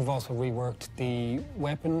package. We've also reworked the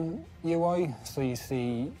weapon UI, so you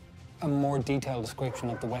see a more detailed description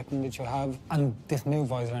of the weapon that you have, and this new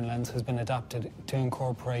visor and lens has been adapted to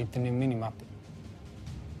incorporate the new minimap.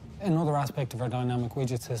 Another aspect of our dynamic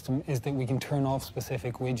widget system is that we can turn off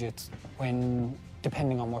specific widgets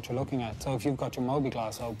depending on what you're looking at. So if you've got your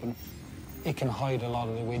mobi-glass open, it can hide a lot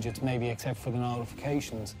of the widgets, maybe except for the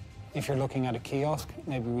notifications. If you're looking at a kiosk,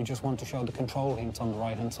 maybe we just want to show the control hints on the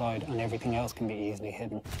right-hand side and everything else can be easily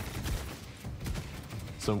hidden.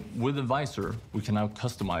 So with the visor, we can now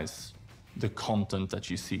customize the content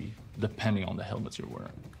that you see depending on the helmet you're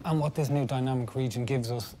wearing. And what this new dynamic region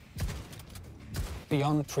gives us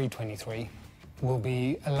beyond 323 will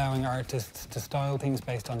be allowing artists to style things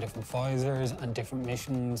based on different visors and different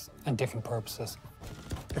missions and different purposes.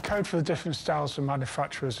 The code for the different styles of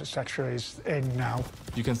manufacturers, etc., is in now.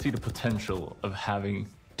 You can see the potential of having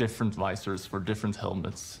different visors for different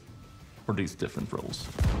helmets for these different roles.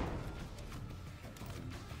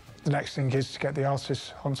 The next thing is to get the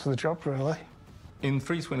artists onto the job, really. In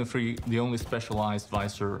 323, the only specialized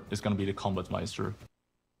visor is going to be the combat visor.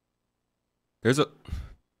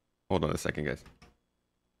 Hold on a second, guys.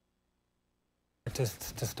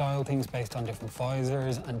 Artists to style things based on different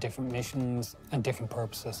visors and different missions and different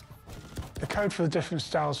purposes. The code for the different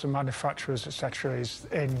styles of manufacturers, etc., is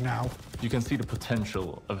in now. You can see the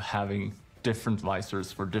potential of having different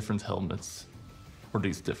visors for different helmets for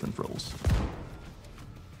these different roles.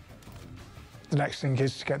 The next thing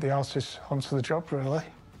is to get the artists onto the job, really.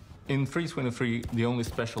 In 323, the only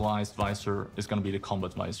specialized visor is going to be the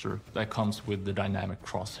combat visor that comes with the dynamic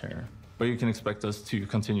crosshair. But you can expect us to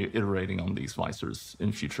continue iterating on these visors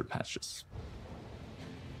in future patches.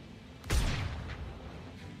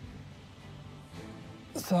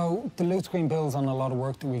 So the loot screen builds on a lot of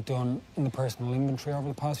work that we've done in the personal inventory over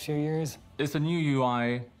the past few years. It's a new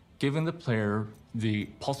UI giving the player the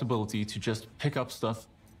possibility to just pick up stuff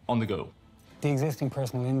on the go. The existing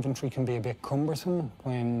personal inventory can be a bit cumbersome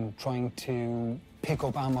when trying to pick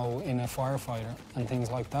up ammo in a firefighter and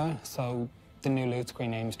things like that, so the new loot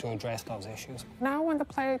screen aims to address those issues. Now when the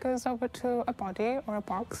player goes over to a body or a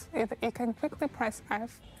box, you can quickly press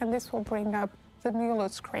F, and this will bring up the new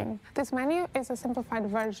loot screen. This menu is a simplified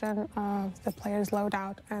version of the player's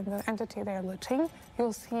loadout and the entity they're looting.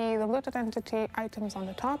 You'll see the looted entity items on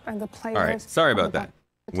the top and the player's... All right, sorry about that.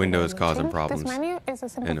 Windows causing problems. This menu is a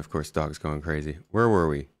simple... And of course, dog's going crazy. Where were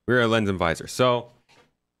we? We were at Lens and Visor. So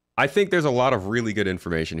I think there's a lot of really good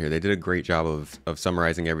information here. They did a great job of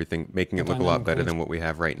summarizing everything, making it look a lot better than what we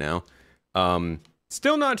have right now.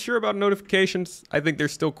 Still not sure about notifications. I think they're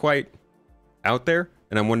still quite out there.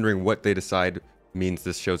 And I'm wondering what they decide means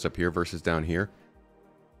this shows up here versus down here.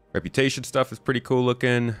 Reputation stuff is pretty cool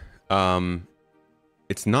looking.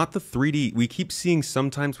 It's not the 3D. We keep seeing,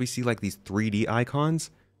 sometimes we see like these 3D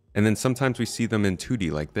icons, and then sometimes we see them in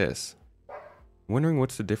 2D like this. I'm wondering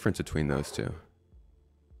what's the difference between those two.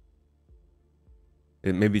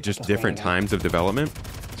 It may be just different times of development.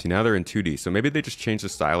 See, now they're in 2D, so maybe they just changed the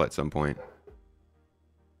style at some point.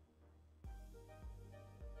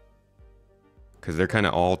 Because they're kind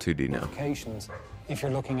of all 2D now. If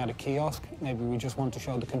you're looking at a kiosk, maybe we just want to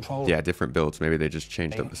show the control. Yeah, different builds. Maybe they just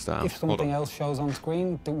changed up the style. If something else shows on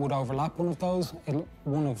screen that would overlap one of those,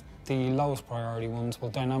 one of the lowest priority ones will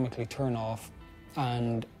dynamically turn off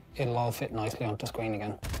and it'll all fit nicely onto screen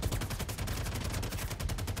again.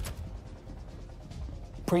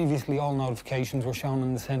 Previously, all notifications were shown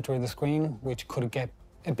in the center of the screen, which could get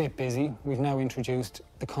a bit busy. We've now introduced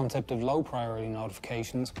the concept of low priority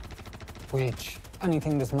notifications, which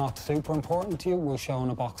anything that's not super important to you will show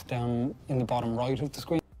in a box down in the bottom right of the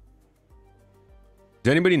screen.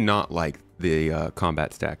 Does anybody not like the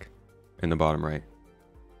combat stack in the bottom right?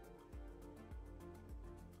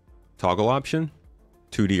 Toggle option?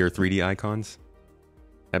 2D or 3D icons?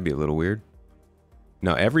 That'd be a little weird.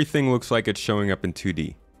 No, everything looks like it's showing up in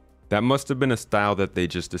 2D. That must have been a style that they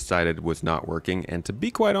just decided was not working. And to be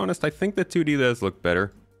quite honest, I think the 2D does look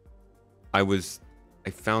better. I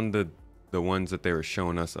found the ones that they were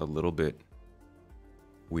showing us a little bit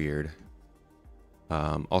weird.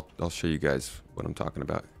 I'll show you guys what I'm talking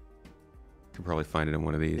about. You can probably find it in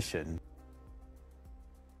one of these.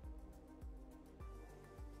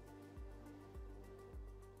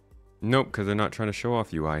 Nope, because they're not trying to show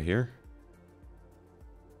off UI here.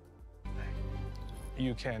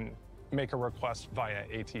 You can make a request via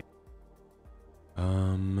AT.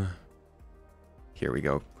 Here we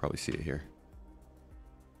go. Probably see it here.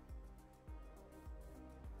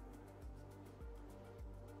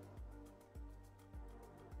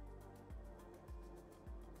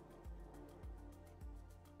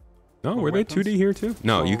 Oh, were they 2D here too?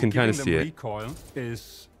 No, you can kind of see it. Recoil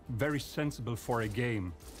is very sensible for a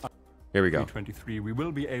game. Here we go. 323, we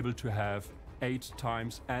will be able to have 8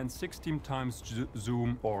 times and 16 times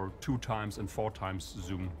zoom, or 2 times and 4 times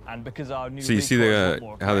zoom. And because our new so you see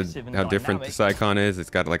how different this icon is? It's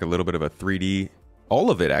got like a little bit of a 3D. All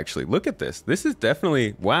of it actually. Look at this. This is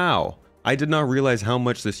definitely wow. I did not realize how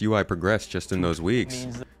much this UI progressed just in those weeks.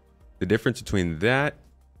 The difference between that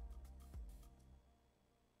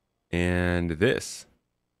and this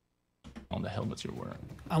on the helmets you're wearing.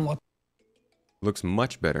 And what looks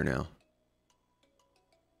much better now.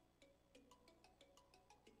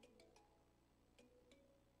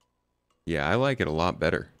 Yeah, I like it a lot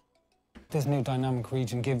better. This new dynamic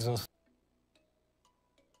region gives us.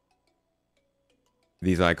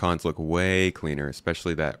 These icons look way cleaner,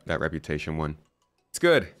 especially that reputation one. It's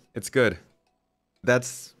good. It's good.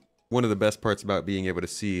 That's one of the best parts about being able to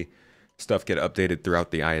see stuff get updated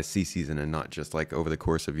throughout the ISC season and not just like over the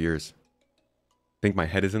course of years. Think my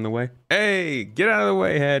head is in the way? Hey, get out of the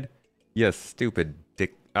way, head. Yes, stupid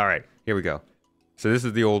dick. All right, here we go. So this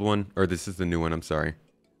is the old one, or this is the new one, I'm sorry.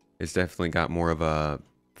 It's definitely got more of a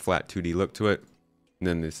flat 2D look to it. And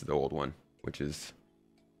then this is the old one, which is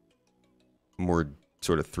more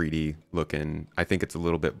sort of 3D looking. I think it's a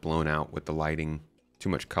little bit blown out with the lighting. Too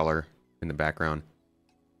much color in the background.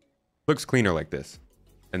 Looks cleaner like this.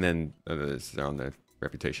 And then this is on the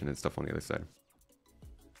reputation and stuff on the other side.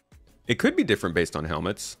 It could be different based on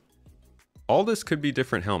helmets. All this could be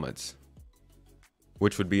different helmets,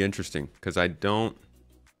 which would be interesting because I don't.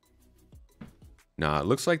 Nah, it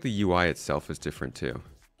looks like the UI itself is different too.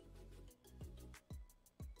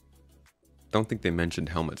 Don't think they mentioned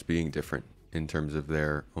helmets being different in terms of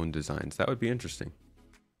their own designs. That would be interesting.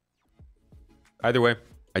 Either way,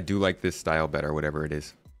 I do like this style better, whatever it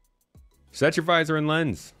is. Set your visor and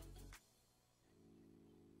lens.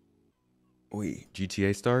 Oi,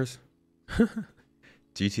 GTA stars?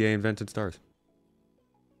 GTA invented stars.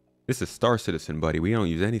 This is Star Citizen, buddy. We don't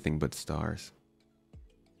use anything but stars.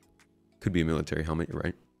 Could be a military helmet, you're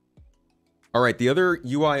right. All right, the other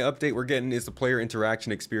UI update we're getting is the player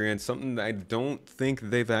interaction experience, something that I don't think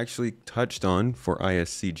they've actually touched on for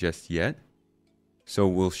ISC just yet. So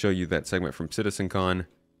we'll show you that segment from CitizenCon.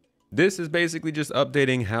 This is basically just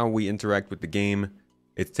updating how we interact with the game.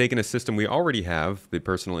 It's taking a system we already have, the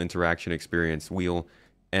personal interaction experience wheel,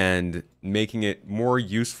 and making it more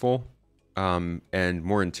useful and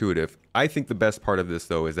more intuitive. I think the best part of this,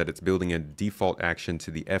 though, is that it's building a default action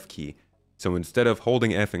to the F key. So instead of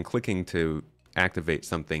holding F and clicking to activate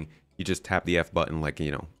something, you just tap the F button like,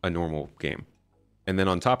 you know, a normal game. And then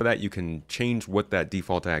on top of that, you can change what that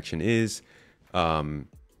default action is, and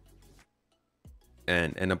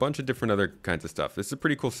a bunch of different other kinds of stuff. This is a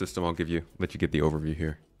pretty cool system. I'll let you get the overview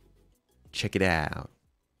here. Check it out.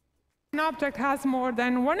 An object has more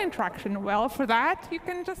than one interaction. Well, for that, you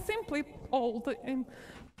can just simply hold and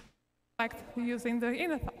select using the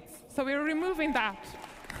inner thoughts. So we're removing that.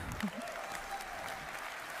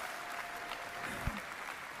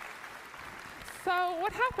 So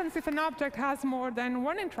what happens if an object has more than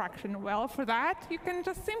one interaction? Well, for that, you can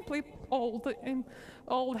just simply hold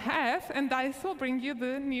F, and this will bring you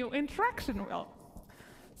the new interaction wheel.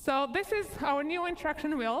 So this is our new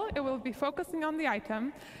interaction wheel. It will be focusing on the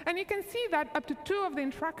item. And you can see that up to 2 of the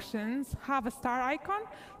interactions have a star icon.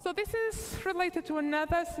 So this is related to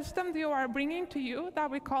another system that you are bringing to you that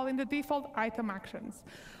we call in the default item actions.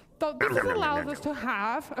 So this allows us to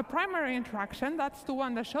have a primary interaction, that's the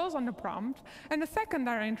one that shows on the prompt, and a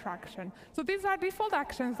secondary interaction. So these are default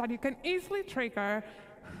actions that you can easily trigger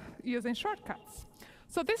using shortcuts.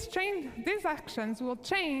 So these actions will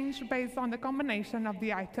change based on the combination of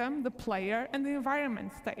the item, the player, and the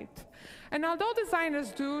environment state. And although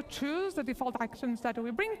designers do choose the default actions that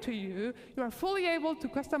we bring to you, you are fully able to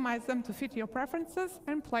customize them to fit your preferences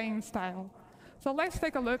and playing style. So let's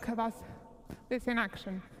take a look at this in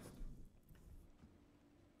action.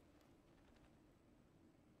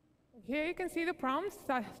 Here you can see the prompts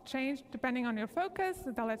that change depending on your focus.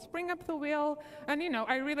 So let's bring up the wheel. And you know,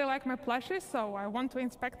 I really like my plushes, so I want to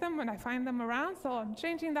inspect them when I find them around. So I'm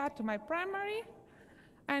changing that to my primary.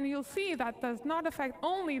 And you'll see that does not affect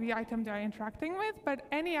only the item they're interacting with, but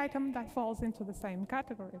any item that falls into the same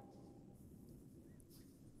category.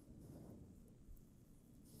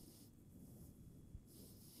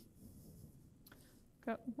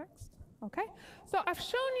 Go next. OK. So I've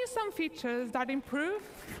shown you some features that improve.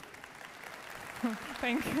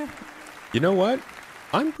 Thank you. You know what?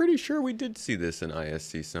 I'm pretty sure we did see this in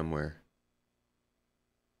ISC somewhere.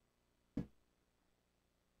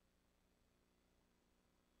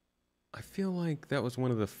 I feel like that was one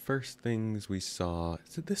of the first things we saw.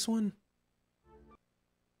 Is it this one?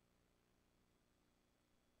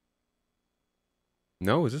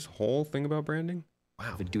 No, is this whole thing about branding?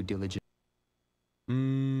 Wow. The due diligence.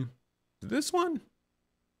 This one?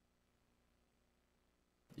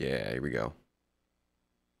 Yeah, here we go.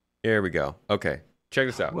 Here we go. Okay, check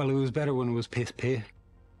this out. Well, it was better when it was piss pit.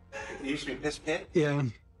 It used to be piss pit? Yeah,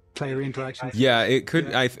 player interaction. Yeah, it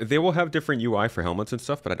could. They will have different UI for helmets and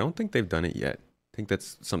stuff, but I don't think they've done it yet. I think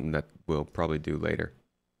that's something that we'll probably do later.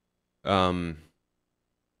 Pi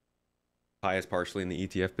is partially in the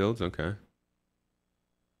ETF builds. Okay.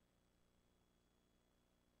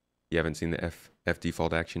 You haven't seen the F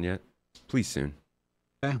default action yet? Please soon.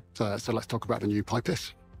 Yeah. So let's talk about the new Pi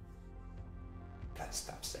piss. Gotta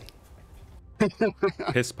stop saying.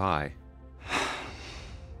 Piss Pi.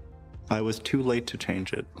 I was too late to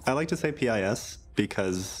change it. I like to say PIS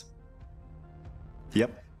because,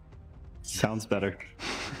 yep, sounds better.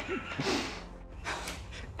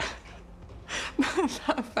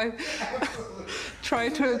 Try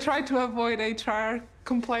to avoid HR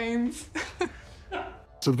complaints.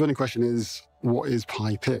 So the burning question is, what is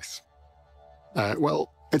Pi piss?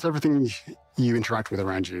 Well, it's everything you interact with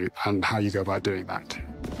around you and how you go about doing that.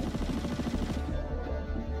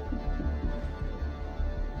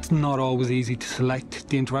 It's not always easy to select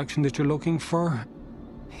the interaction that you're looking for.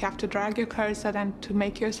 You have to drag your cursor then to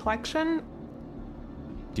make your selection.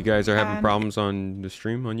 You guys are having problems on the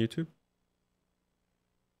stream on YouTube?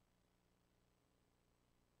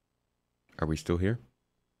 Are we still here?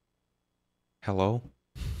 Hello?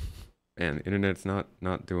 Man, the internet's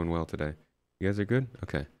not doing well today. You guys are good?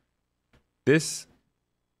 Okay. This,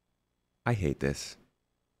 I hate this.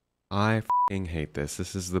 I f***ing hate this.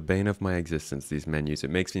 This is the bane of my existence, these menus. It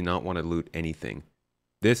makes me not want to loot anything.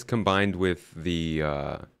 This combined with the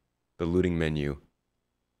looting menu.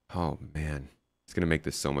 Oh man, it's gonna make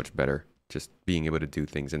this so much better. Just being able to do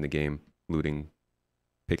things in the game. Looting,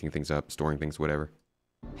 picking things up, storing things, whatever.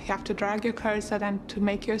 You have to drag your cursor then to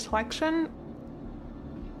make your selection.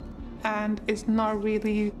 And it's not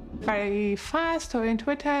really very fast or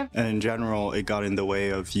intuitive. And in general, it got in the way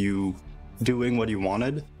of you doing what you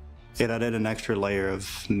wanted. It added an extra layer of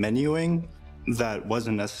menuing that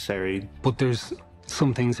wasn't necessary. But there's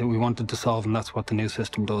some things that we wanted to solve, and that's what the new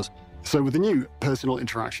system does. So with the new personal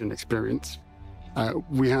interaction experience,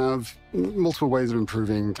 we have multiple ways of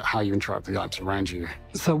improving how you interact with the items around you.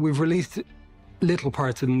 So we've released little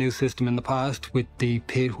parts of the new system in the past with the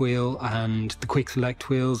pit wheel and the quick select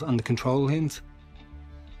wheels and the control hints.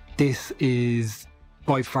 This is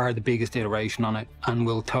by far the biggest iteration on it and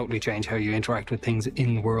will totally change how you interact with things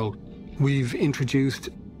in the world. We've introduced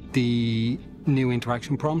the new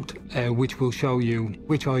interaction prompt, which will show you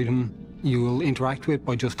which item you will interact with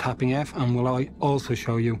by just tapping F, and will also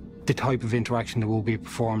show you the type of interaction that will be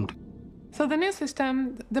performed. So the new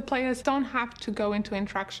system, the players don't have to go into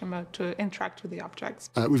interaction mode to interact with the objects.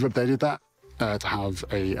 We've updated that to have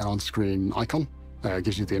an on-screen icon. It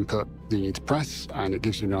gives you the input that you need to press, and it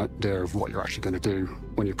gives you an idea of what you're actually going to do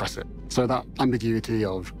when you press it. So that ambiguity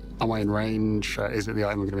of, am I in range? Is it the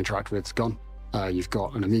item I'm going to interact with? It's gone. You've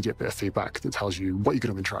got an immediate bit of feedback that tells you what you're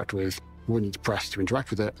going to interact with, what you need to press to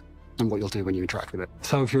interact with it, and what you'll do when you interact with it.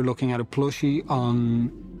 So if you're looking at a plushie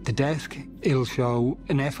on the desk, it'll show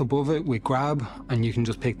an F above it with grab, and you can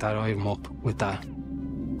just pick that item up with that.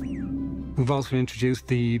 We've also introduced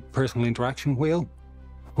the personal interaction wheel,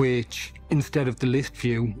 which instead of the list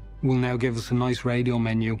view will now give us a nice radio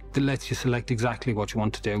menu that lets you select exactly what you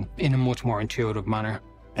want to do in a much more intuitive manner.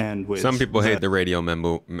 And with some people hate the radio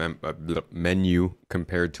menu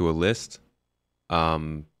compared to a list.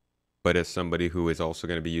 But as somebody who is also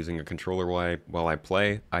going to be using a controller while I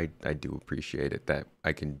play, I do appreciate it that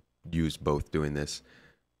I can use both doing this.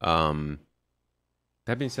 That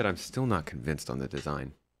being said, I'm still not convinced on the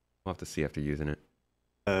design. I'll have to see after using it.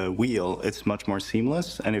 Wheel, it's much more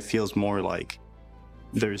seamless, and it feels more like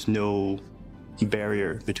there's no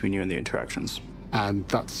barrier between you and the interactions. And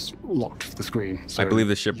that's locked for the screen. So I believe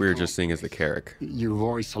the ship we were just seeing is the Carrack. You're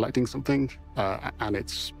already selecting something, and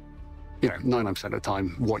it's 99% of the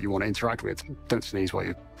time what you want to interact with. Don't sneeze while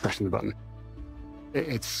you're pressing the button.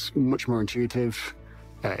 It's much more intuitive.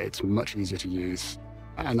 It's much easier to use.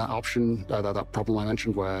 And that option, that problem I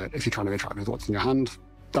mentioned, where if you're trying to interact with what's in your hand,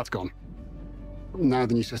 that's gone. Now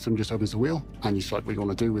the new system just opens the wheel, and you select what you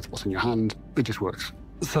want to do with what's in your hand. It just works.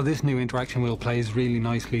 So this new interaction wheel plays really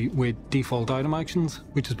nicely with default item actions,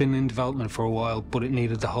 which has been in development for a while, but it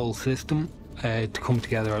needed the whole system to come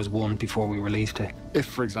together as one before we released it. If,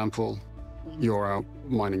 for example, you're out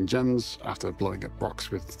mining gems after blowing up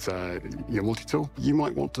rocks with your multi-tool, you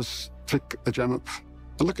might want to pick a gem up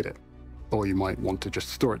and look at it. or you might want to just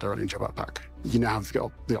store it directly into your backpack. You now have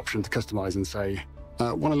the option to customize and say,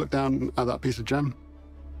 when I look down at that piece of gem,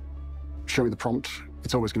 show me the prompt.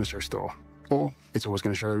 It's always going to show store, or it's always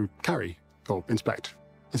going to show carry or inspect.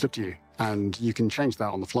 It's up to you. And you can change that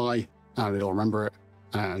on the fly, and it'll remember it,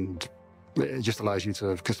 and it just allows you to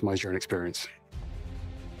customize your own experience.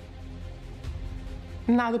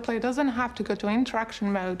 Now the player doesn't have to go to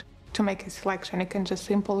interaction mode to make a selection. It can just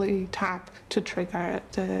simply tap to trigger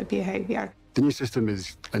the behavior. The new system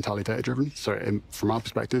is entirely data-driven, so from our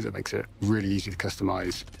perspective, it makes it really easy to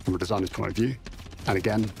customize from a designer's point of view. And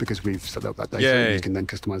again, because we've set up that data, Yay. you can then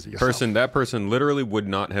customize it yourself. That person literally would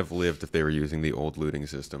not have lived if they were using the old looting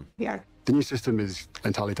system. Yeah. The new system is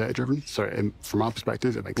entirely data-driven, so from our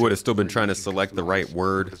perspective, it makes would have still been trying to select the right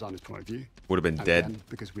word. Designer's point of view. Would have been And dead. again,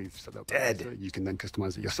 because we've set up that data, you can then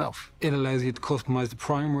customize it yourself. It allows you to customize the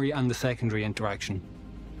primary and the secondary interaction.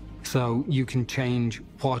 So you can change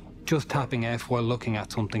what just tapping F while looking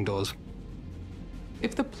at something does.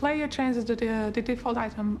 If the player changes the default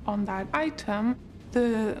item on that item,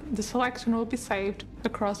 the selection will be saved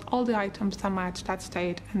across all the items that match that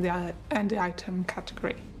state and the item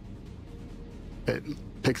category. It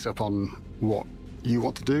picks up on what you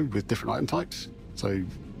want to do with different item types. So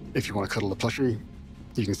if you want to cuddle a plushie,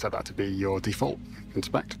 you can set that to be your default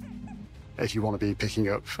inspect. If you want to be picking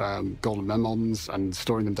up golden lemons and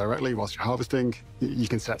storing them directly whilst you're harvesting, you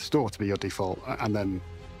can set store to be your default, and then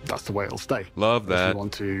that's the way it'll stay. Love that. If you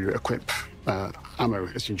want to equip ammo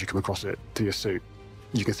as soon as you come across it to your suit,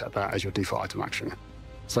 you can set that as your default item action.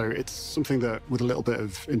 So it's something that, with a little bit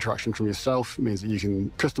of interaction from yourself, means that you can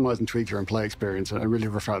customize and tweak your own play experience and really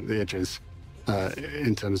rough out the edges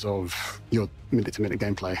in terms of your minute-to-minute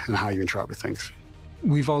gameplay and how you interact with things.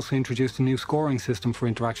 We've also introduced a new scoring system for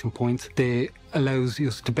interaction points that allows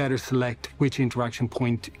us to better select which interaction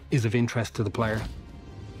point is of interest to the player.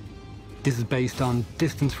 This is based on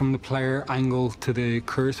distance from the player, angle to the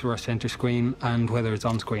cursor or center screen, and whether it's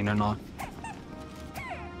on screen or not.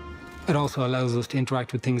 It also allows us to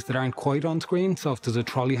interact with things that aren't quite on screen, so if there's a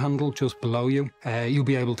trolley handle just below you, you'll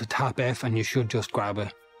be able to tap F and you should just grab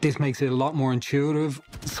it. This makes it a lot more intuitive.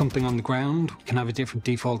 Something on the ground can have a different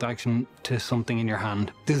default action to something in your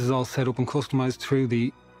hand. This is all set up and customized through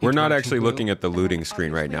the... We're not actually looking at the looting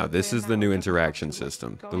screen right now. This is the new interaction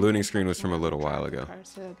system. The looting screen was from a little while ago.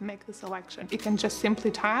 To make the selection, you can just simply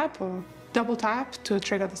tap or double tap to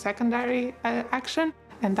trigger the secondary action,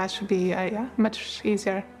 and that should be a much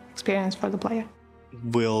easier experience for the player.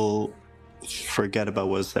 We'll forget about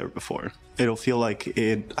what was there before. It'll feel like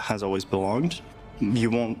it has always belonged.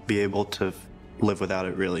 You won't be able to live without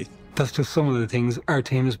it, really. That's just some of the things our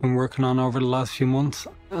team has been working on over the last few months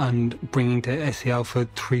and bringing to SE Alpha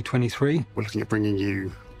 323. We're looking at bringing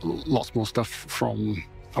you lots more stuff from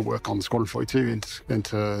our work on Squadron 42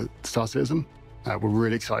 into Star Citizen. We're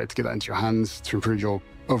really excited to get that into your hands to improve your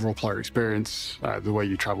overall player experience, the way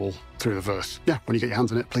you travel through the verse. Yeah, when you get your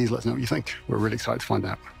hands on it, please let us know what you think. We're really excited to find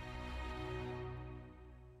out.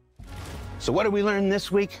 So what did we learn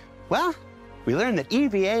this week? Well, we learned that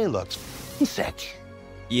EVA looks sick.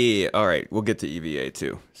 Yeah, all right, we'll get to EVA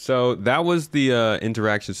too. So that was the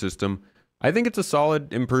interaction system. I think it's a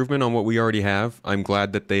solid improvement on what we already have. I'm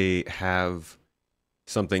glad that they have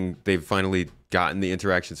something, they've finally gotten the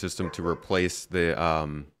interaction system to replace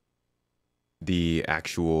the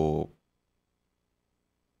actual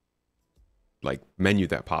like menu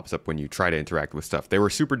that pops up when you try to interact with stuff. They were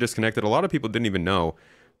super disconnected. A lot of people didn't even know.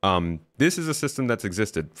 This is a system that's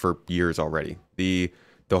existed for years already. The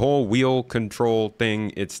whole wheel control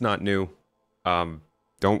thing, it's not new.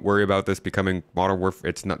 Don't worry about this becoming Modern Warfare.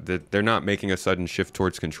 It's not, they're not making a sudden shift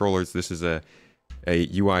towards controllers. This is a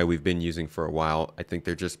UI we've been using for a while. I think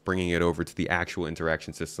they're just bringing it over to the actual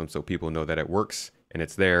interaction system so people know that it works and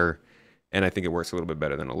it's there. And I think it works a little bit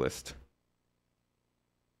better than a list.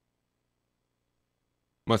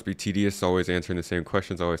 Must be tedious, always answering the same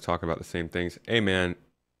questions, always talking about the same things. Hey man,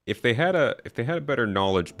 if they had a better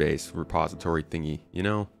knowledge base repository thingy, you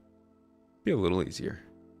know, it'd be a little easier.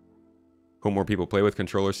 Hope more people play with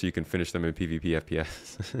controllers so you can finish them in PvP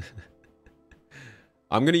FPS.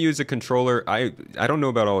 I'm gonna use a controller. I don't know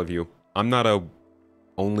about all of you. I'm not a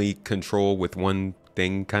only control with one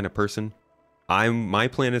thing kind of person. My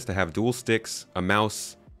plan is to have dual sticks, a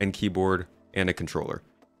mouse and keyboard, and a controller,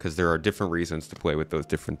 because there are different reasons to play with those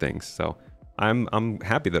different things. So I'm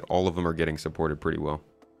happy that all of them are getting supported pretty well.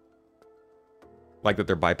 Like that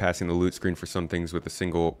they're bypassing the loot screen for some things with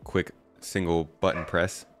a quick single button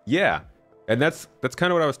press. Yeah, and that's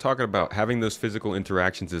kind of what I was talking about. Having those physical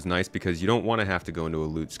interactions is nice because you don't want to have to go into a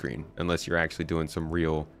loot screen unless you're actually doing some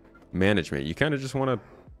real management. You kind of just want to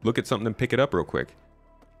look at something and pick it up real quick.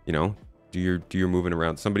 You know, do your moving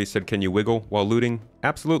around. Somebody said, can you wiggle while looting?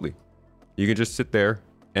 Absolutely. You can just sit there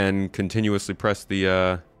and continuously press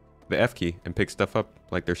the F key and pick stuff up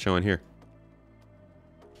like they're showing here.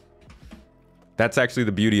 That's actually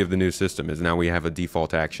the beauty of the new system, is now we have a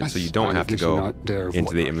default action, so you don't have to go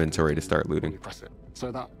into the inventory to start looting. Press it.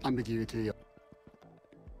 So that ambiguity.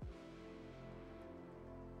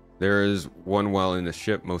 There is one while in the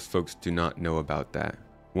ship. Most folks do not know about that.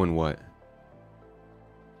 One what?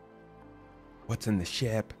 What's in the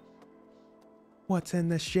ship? What's in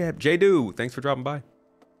the ship? J-Do, thanks for dropping by.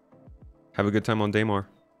 Have a good time on Daymar.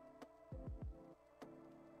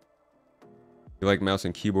 You like mouse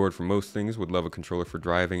and keyboard for most things, would love a controller for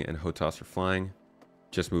driving and HOTAS for flying.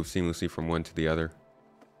 Just move seamlessly from one to the other.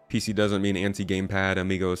 PC doesn't mean anti-gamepad,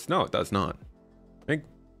 amigos. No, it does not.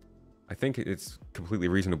 I think it's completely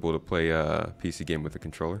reasonable to play a PC game with a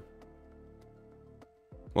controller.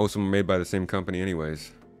 Most of them are made by the same company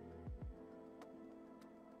anyways.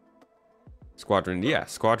 Squadron, yeah,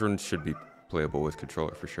 Squadron should be playable with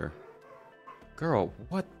controller for sure. Girl,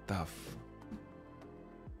 what the f...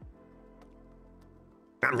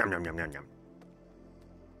 Yum, yum, yum, yum, yum, yum.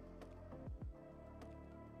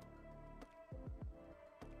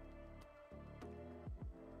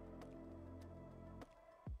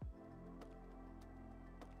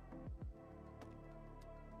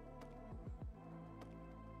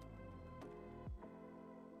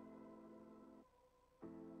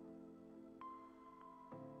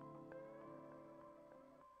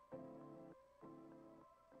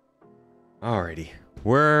 Alrighty,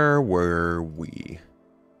 where were we?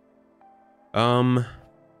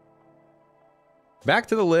 Back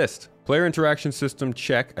to the list. Player interaction system,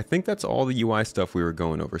 check. I think that's all the UI stuff we were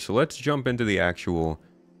going over. So let's jump into the actual...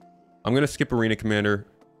 I'm gonna skip Arena Commander,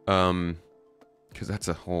 because that's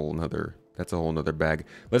a whole nother bag.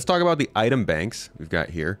 Let's talk about the item banks we've got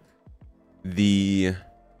here. The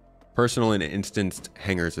personal and instanced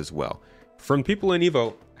hangers as well. From people in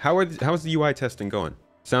Evo, how's the UI testing going?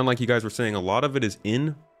 Sound like you guys were saying a lot of it is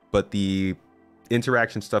in, but the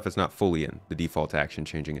interaction stuff is not fully in. The default action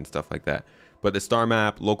changing and stuff like that. But the star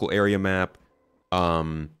map, local area map,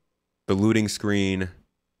 the looting screen,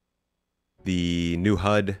 the new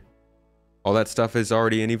HUD, all that stuff is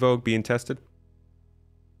already in Evoke being tested.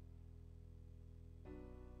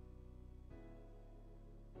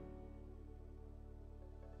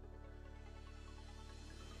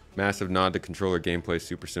 Massive nod to controller gameplay,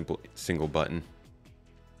 super simple, single button.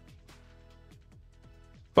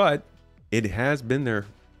 But it has been there.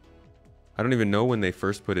 I don't even know when they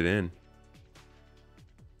first put it in.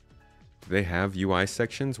 Do they have UI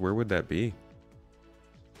sections? Where would that be?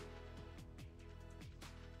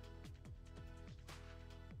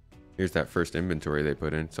 Here's that first inventory they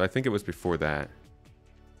put in. So I think it was before that.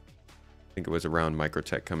 I think it was around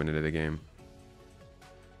Microtech coming into the game.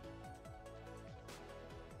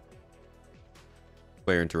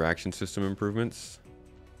 Player interaction system improvements.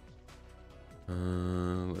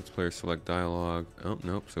 Let's player select dialogue. Oh,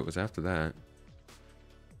 nope. So it was after that.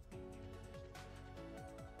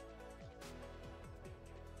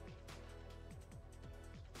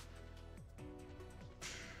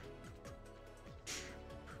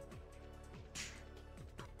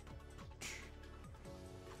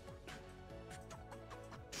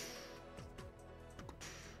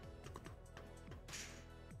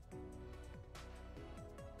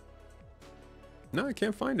 No, I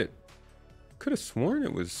can't find it. Could have sworn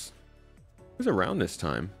it was around this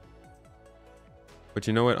time. But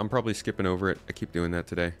you know what? I'm probably skipping over it. I keep doing that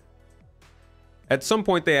today. At some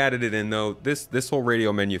point they added it in though. This whole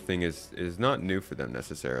radio menu thing is not new for them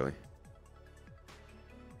necessarily.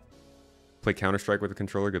 Play Counter-Strike with a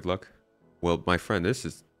controller, good luck. Well, my friend, this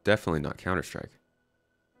is definitely not Counter-Strike.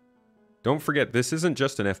 Don't forget, this isn't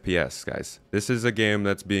just an FPS, guys. This is a game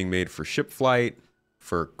that's being made for ship flight,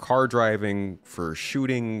 for car driving, for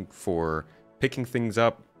shooting, for picking things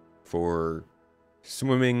up, for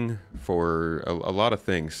swimming, for a lot of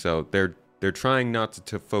things. So they're trying not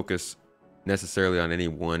to focus necessarily on any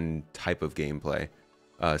one type of gameplay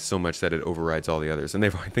so much that it overrides all the others. And I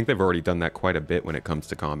think they've already done that quite a bit when it comes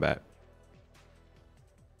to combat.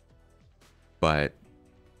 But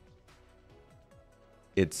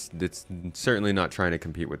it's certainly not trying to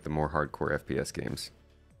compete with the more hardcore FPS games.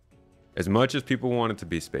 As much as people want it to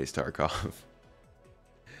be Space Tarkov.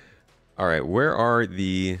 All right, where are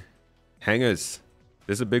the hangers?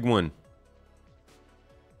 This is a big one.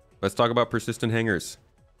 Let's talk about persistent hangers.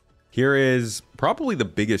 Here is probably the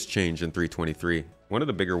biggest change in 3.23. One of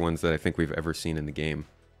the bigger ones that I think we've ever seen in the game.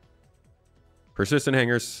 Persistent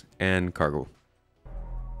hangers and cargo.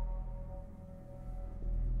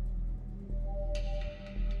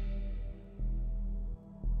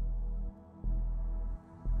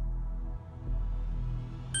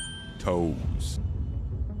 toes.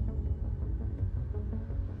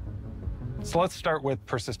 So let's start with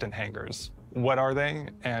persistent hangers. What are they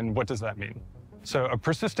and what does that mean? So a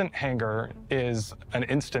persistent hanger is an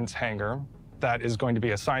instance hanger that is going to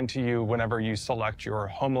be assigned to you whenever you select your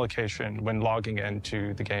home location when logging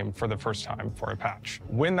into the game for the first time for a patch.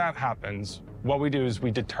 When that happens, what we do is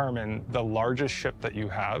we determine the largest ship that you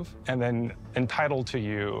have and then entitle to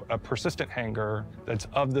you a persistent hanger that's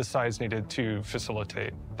of the size needed to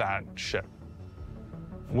facilitate that ship.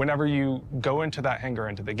 Whenever you go into that hanger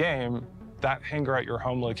into the game, that hanger at your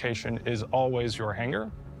home location is always your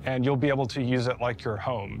hanger, and you'll be able to use it like your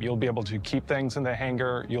home. You'll be able to keep things in the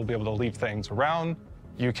hangar, you'll be able to leave things around,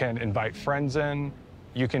 you can invite friends in,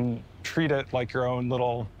 you can treat it like your own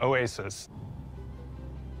little oasis.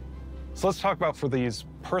 So let's talk about for these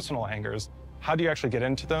personal hangars, how do you actually get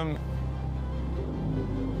into them?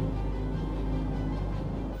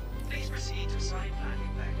 Please proceed to side landing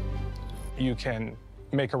bay. You can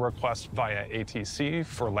make a request via ATC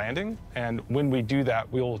for landing, and when we do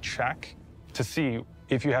that, we'll check to see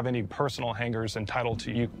if you have any personal hangars entitled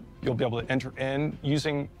to you. You'll be able to enter in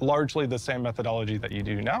using largely the same methodology that you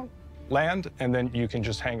do now, land, and then you can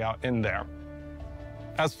just hang out in there.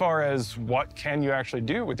 As far as what can you actually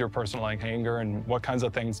do with your personal hanger and what kinds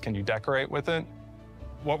of things can you decorate with it,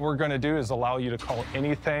 what we're going to do is allow you to call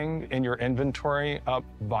anything in your inventory up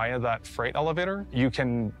via that freight elevator. You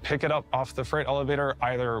can pick it up off the freight elevator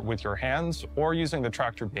either with your hands or using the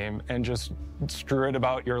tractor beam and just strew it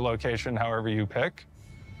about your location however you pick.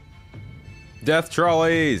 Death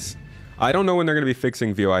trolleys! I don't know when they're going to be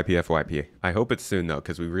fixing VoIP FYP. I hope it's soon, though,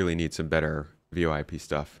 because we really need some better VoIP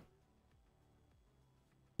stuff.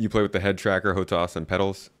 You play with the head tracker, HOTAS, and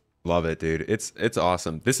pedals? Love it, dude. It's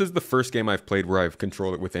awesome. This is the first game I've played where I've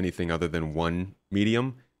controlled it with anything other than one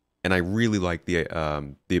medium, and I really like the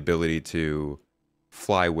ability to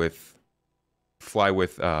fly with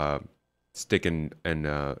stick and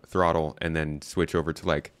throttle, and then switch over to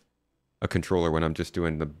like a controller when I'm just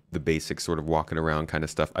doing the basic sort of walking around kind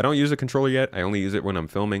of stuff. I don't use a controller yet. I only use it when I'm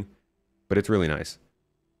filming, but it's really nice.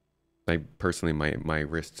 I personally, my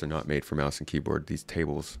wrists are not made for mouse and keyboard. These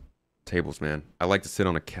tables, man. I like to sit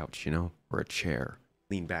on a couch, you know, or a chair.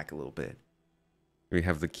 Lean back a little bit. Maybe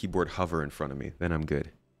have the keyboard hover in front of me. Then I'm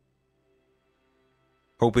good.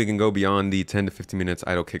 Hope we can go beyond the 10 to 15 minutes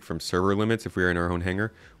idle kick from server limits if we are in our own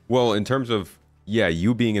hangar. Well, in terms of, yeah,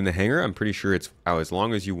 you being in the hangar, I'm pretty sure it's as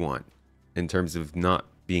long as you want. In terms of not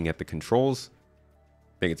being at the controls,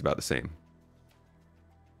 I think it's about the same.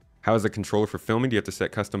 How is the controller for filming? Do you have to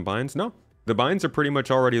set custom binds? No. The binds are pretty much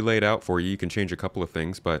already laid out for you. You can change a couple of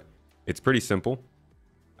things, but it's pretty simple.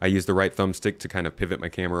 I use the right thumbstick to kind of pivot my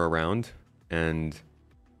camera around, and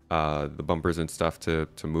the bumpers and stuff to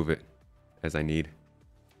move it as I need.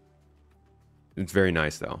 It's very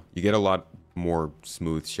nice, though. You get a lot more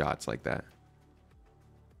smooth shots like that.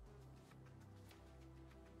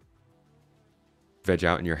 Veg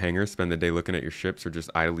out in your hangar, spend the day looking at your ships, or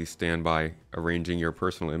just idly stand by arranging your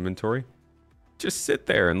personal inventory? Just sit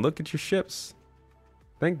there and look at your ships.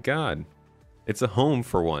 Thank God. It's a home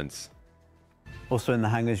for once. Also in the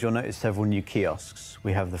hangars, you'll notice several new kiosks.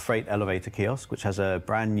 We have the freight elevator kiosk, which has a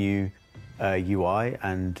brand new UI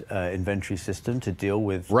and inventory system to deal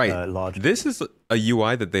with large... This is a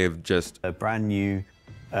UI that they have just... A brand new...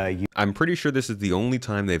 I'm pretty sure this is the only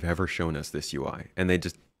time they've ever shown us this UI, and they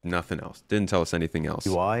just... Nothing else. Didn't tell us anything else.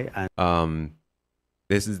 UI and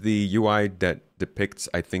this is the UI that depicts,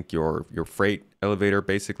 I think, your freight elevator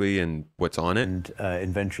basically and what's on it. And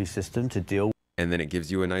inventory system to deal. And then it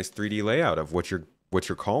gives you a nice 3D layout of what you're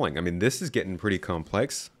calling. I mean, this is getting pretty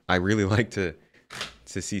complex. I really like to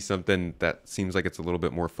see something that seems like it's a little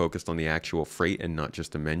bit more focused on the actual freight and not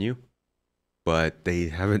just a menu. But they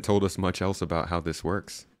haven't told us much else about how this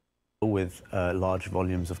works. With large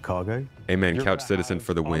volumes of cargo. Amen, Couch Citizen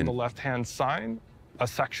for the win. On the left-hand side, a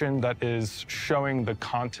section that is showing the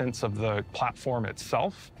contents of the platform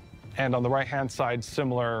itself. And on the right-hand side,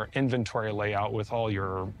 similar inventory layout with all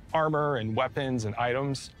your armor and weapons and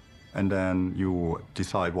items. And then you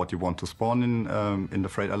decide what you want to spawn in the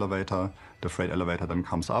freight elevator. The freight elevator then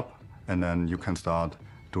comes up, and then you can start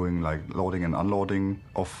doing like loading and unloading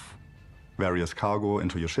of various cargo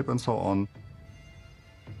into your ship and so on.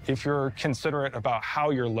 If you're considerate about how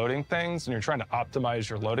you're loading things and you're trying to optimize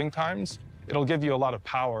your loading times, it'll give you a lot of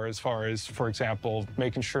power as far as, for example,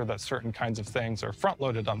 making sure that certain kinds of things are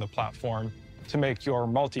front-loaded on the platform to make your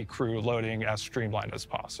multi-crew loading as streamlined as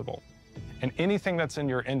possible. And anything that's in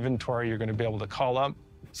your inventory, you're going to be able to call up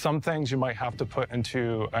Some things you might have to put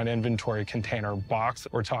into an inventory container box.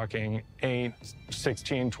 We're talking 8,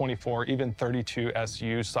 16, 24, even 32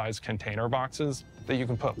 SU size container boxes that you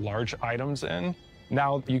can put large items in.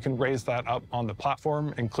 Now you can raise that up on the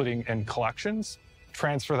platform, including in collections,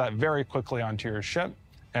 transfer that very quickly onto your ship,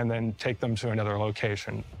 and then take them to another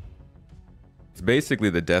location. It's basically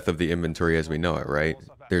the death of the inventory as we know it, right?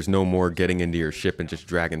 There's no more getting into your ship and just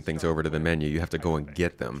dragging things over to the menu. You have to go and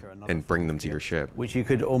get them and bring them to your ship. Which you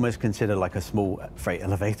could almost consider like a small freight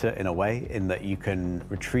elevator in a way, in that you can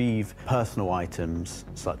retrieve personal items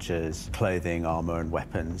such as clothing, armor, and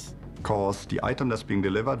weapons. Because the item that's being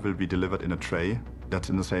delivered will be delivered in a tray that's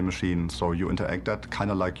in the same machine. So you interact that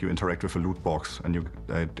kind of like you interact with a loot box and you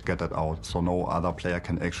get that out. So no other player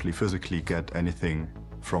can actually physically get anything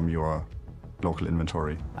from your local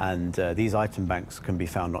inventory. And these item banks can be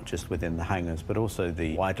found not just within the hangars, but also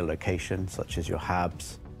the wider location, such as your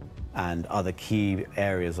habs and other key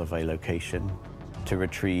areas of a location to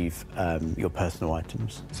retrieve your personal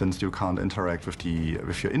items. Since you can't interact with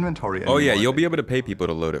your inventory anymore. Oh yeah, you'll be able to pay people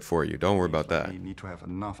to load it for you. Don't worry about that. You need to have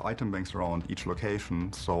enough item banks around each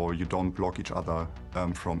location so you don't block each other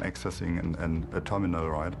from accessing a terminal,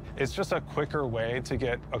 right? It's just a quicker way to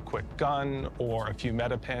get a quick gun or a few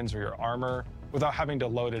meta pins or your armor without having to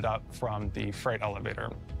load it up from the freight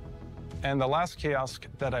elevator. And the last kiosk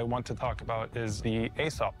that I want to talk about is the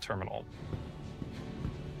ASOP terminal,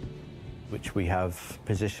 which we have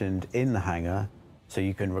positioned in the hangar, so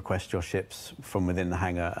you can request your ships from within the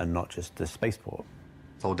hangar and not just the spaceport.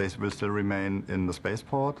 So they will still remain in the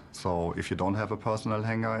spaceport. So if you don't have a personal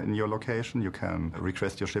hangar in your location, you can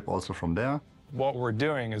request your ship also from there. What we're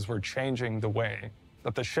doing is we're changing the way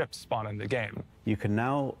that the ships spawn in the game. You can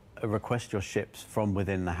now request your ships from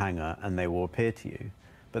within the hangar and they will appear to you,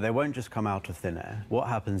 but they won't just come out of thin air. What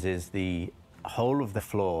happens is the whole of the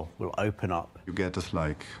floor will open up. You get this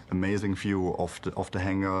like amazing view of the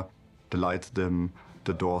hangar, the lights dim,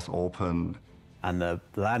 the doors open. And the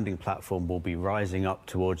landing platform will be rising up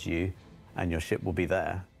towards you and your ship will be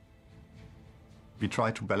there. We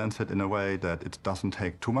try to balance it in a way that it doesn't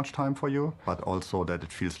take too much time for you, but also that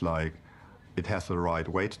it feels like it has the right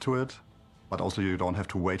weight to it, but also you don't have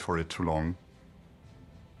to wait for it too long.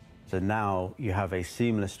 So now you have a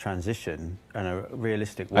seamless transition and a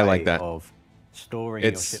realistic way of storing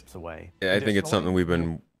your ships away. I think it's something we've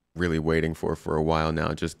been really waiting for a while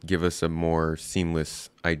now. Just give us a more seamless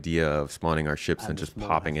idea of spawning our ships and just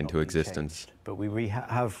popping into existence. But we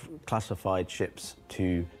have classified ships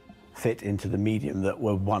to fit into the medium that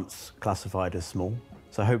were once classified as small.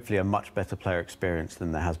 So hopefully a much better player experience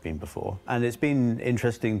than there has been before. And it's been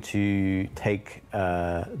interesting to take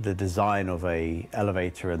the design of an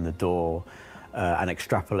elevator and the door and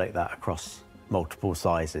extrapolate that across multiple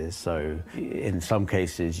sizes. So in some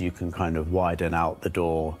cases you can kind of widen out the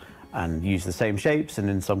door and use the same shapes, and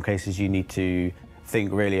in some cases you need to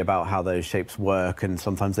think really about how those shapes work, and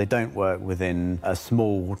sometimes they don't work within a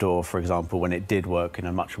small door, for example, when it did work in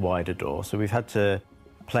a much wider door. So we've had to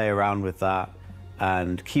play around with that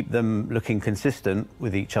and keep them looking consistent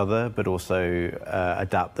with each other, but also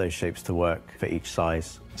adapt those shapes to work for each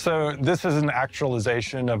size. So this is an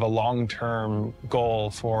actualization of a long-term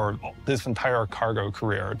goal for this entire cargo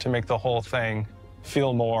career, to make the whole thing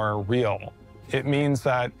feel more real. It means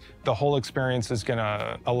that the whole experience is going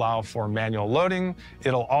to allow for manual loading.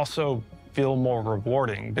 It'll also feel more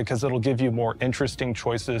rewarding because it'll give you more interesting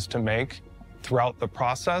choices to make throughout the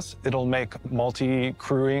process. It'll make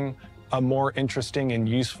multi-crewing a more interesting and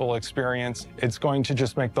useful experience. It's going to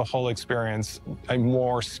just make the whole experience a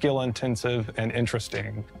more skill-intensive and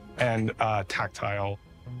interesting and tactile.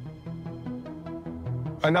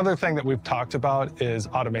 Another thing that we've talked about is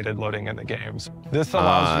automated loading in the games. This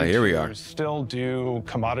allows you to still do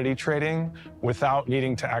commodity trading without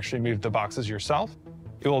needing to actually move the boxes yourself.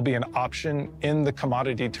 It will be an option in the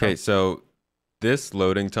commodity terminal. Okay, so this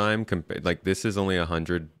loading time, like this is only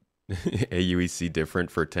 100 AUEC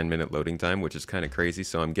different for 10-minute loading time, which is kind of crazy.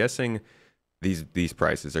 So I'm guessing these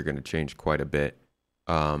prices are going to change quite a bit.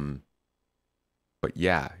 But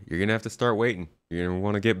yeah, you're going to have to start waiting. You're going to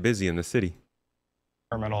want to get busy in the city.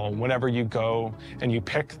 Terminal. Whenever you go and you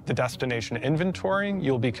pick the destination inventory,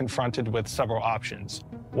 you'll be confronted with several options.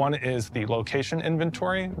 One is the location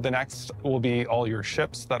inventory. The next will be all your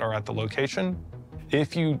ships that are at the location.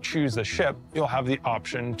 If you choose a ship, you'll have the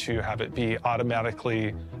option to have it be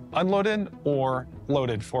automatically unloaded or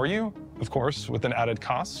loaded for you, of course, with an added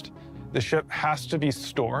cost. The ship has to be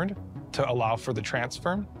stored to allow for the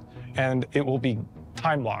transfer, and it will be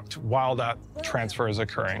time-locked while that transfer is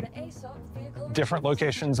occurring. Different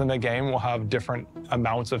locations in the game will have different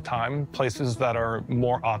amounts of time. Places that are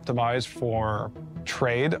more optimized for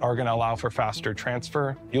trade are going to allow for faster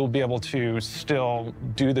transfer. You'll be able to still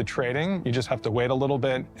do the trading. You just have to wait a little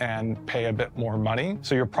bit and pay a bit more money,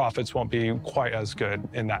 so your profits won't be quite as good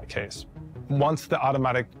in that case. Once the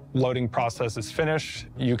automatic loading process is finished,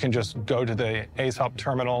 you can just go to the Ace Hub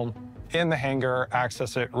terminal in the hangar,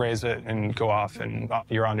 access it, raise it, and go off, and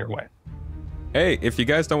you're on your way. Hey, if you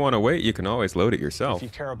guys don't want to wait, you can always load it yourself. If you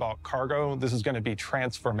care about cargo, this is going to be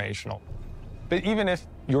transformational. But even if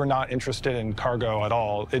you're not interested in cargo at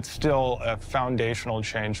all, it's still a foundational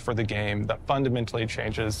change for the game that fundamentally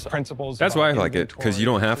changes principles. That's why I like it, because you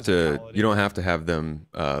don't have to have them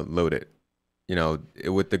load it. You know,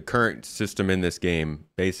 with the current system in this game,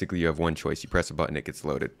 basically you have one choice. You press a button, it gets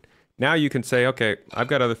loaded. Now you can say, okay, I've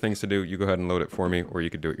got other things to do. You go ahead and load it for me, or you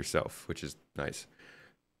could do it yourself, which is nice.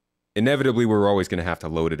 Inevitably, we're always going to have to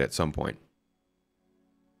load it at some point.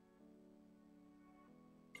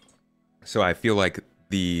 So I feel like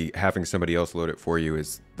the having somebody else load it for you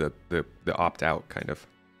is the opt-out kind of.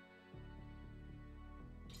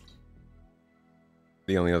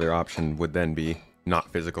 The only other option would then be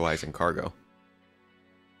not physicalizing cargo,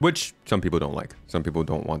 which some people don't like. Some people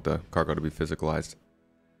don't want the cargo to be physicalized.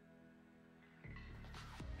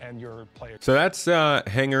 And your player. So that's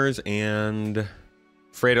hangars and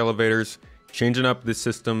freight elevators, changing up the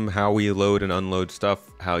system, how we load and unload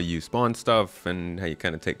stuff, how you spawn stuff, and how you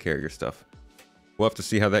kind of take care of your stuff. We'll have to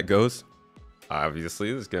see how that goes.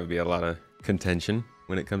 Obviously, there's going to be a lot of contention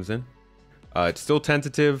when it comes in. It's still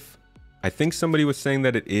tentative. I think somebody was saying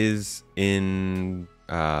that it is in...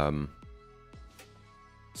 some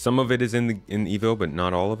of it is in Evo, but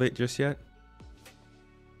not all of it just yet.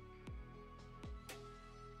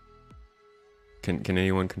 Can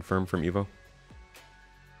anyone confirm from Evo?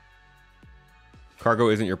 Cargo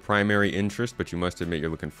isn't your primary interest, but you must admit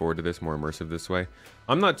you're looking forward to this, more immersive this way.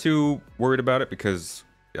 I'm not too worried about it because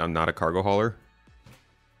I'm not a cargo hauler.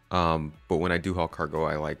 But when I do haul cargo,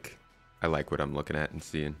 I like what I'm looking at and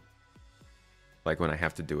seeing. Like when I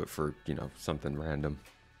have to do it for, you know, something random.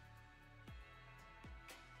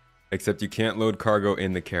 Except you can't load cargo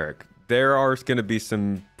in the Carrack. There are going to be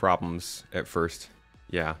some problems at first.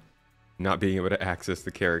 Yeah. Not being able to access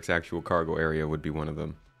the Carrack's actual cargo area would be one of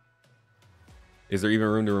them. Is there even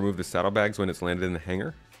room to remove the saddlebags when it's landed in the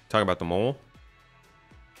hangar? Talking about the mole?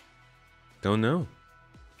 Don't know.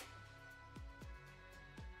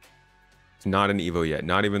 It's not an Evo yet.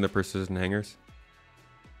 Not even the persistent hangars.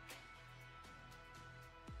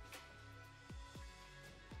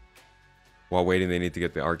 While waiting, they need to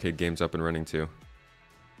get the arcade games up and running too.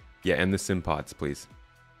 Yeah, and the sim pods, please.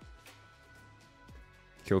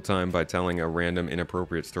 Kill time by telling a random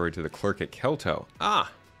inappropriate story to the clerk at Kelto.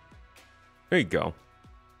 Ah! There you go.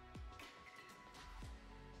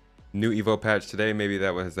 New Evo patch today. Maybe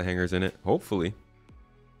that has the hangars in it. Hopefully.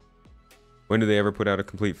 When do they ever put out a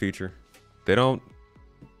complete feature? They don't.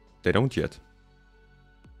 They don't yet.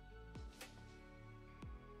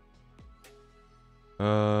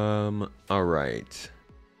 All right.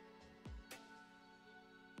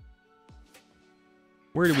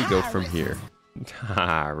 Where do we go from here?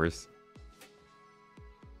 Harris.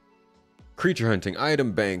 Creature hunting,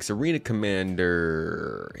 item banks, arena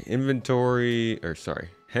commander, inventory, or sorry,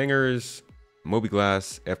 hangars,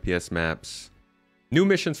 Mobi-Glass, FPS maps, new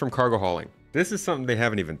missions from cargo hauling. This is something they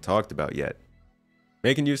haven't even talked about yet.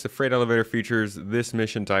 Making use of freight elevator features, this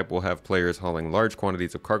mission type will have players hauling large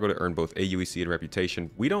quantities of cargo to earn both AUEC and reputation.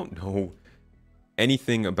 We don't know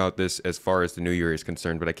anything about this as far as the new year is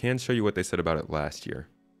concerned, but I can show you what they said about it last year.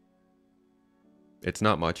 It's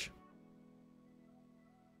not much.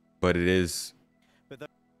 But it is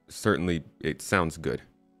certainly, it sounds good.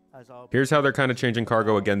 Here's how they're kind of changing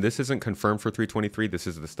cargo. Again, this isn't confirmed for 323. This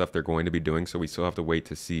is the stuff they're going to be doing, so we still have to wait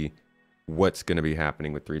to see what's going to be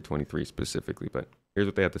happening with 323 specifically. But here's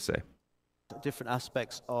what they have to say. Different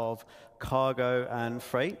aspects of cargo and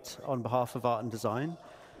freight on behalf of art and design.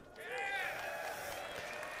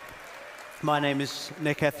 My name is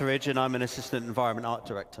Nick Etheridge, and I'm an assistant environment art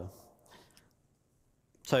director.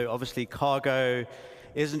 So obviously, cargo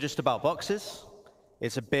isn't just about boxes.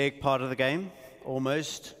 It's a big part of the game.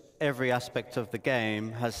 Almost every aspect of the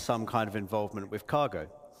game has some kind of involvement with cargo.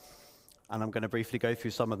 And I'm going to briefly go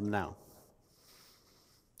through some of them now.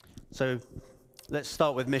 So let's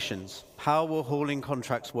start with missions. How will hauling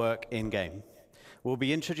contracts work in-game? We'll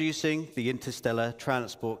be introducing the Interstellar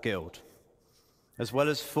Transport Guild, as well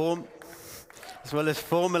as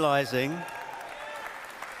formalizing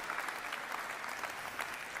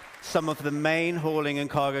some of the main hauling and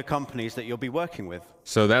cargo companies that you'll be working with.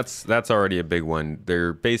 So that's already a big one.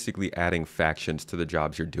 They're basically adding factions to the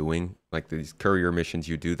jobs you're doing. Like these courier missions,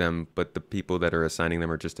 you do them, but the people that are assigning them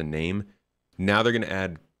are just a name. Now they're going to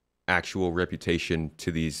add actual reputation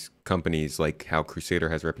to these companies, like how Crusader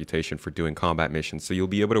has reputation for doing combat missions. So you'll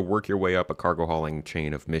be able to work your way up a cargo hauling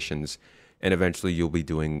chain of missions, and eventually you'll be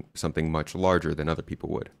doing something much larger than other people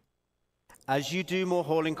would. As you do more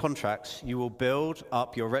hauling contracts, you will build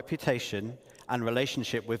up your reputation and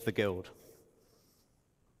relationship with the guild.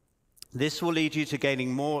 This will lead you to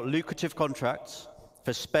gaining more lucrative contracts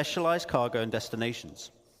for specialized cargo and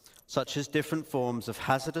destinations, such as different forms of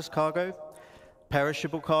hazardous cargo,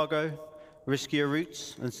 perishable cargo, riskier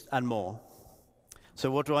routes, and more.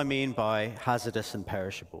 So what do I mean by hazardous and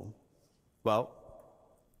perishable? Well,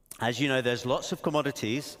 as you know, there's lots of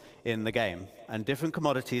commodities in the game, and different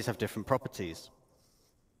commodities have different properties.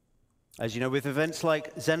 As you know, with events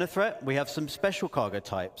like Xenothreat, we have some special cargo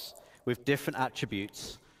types with different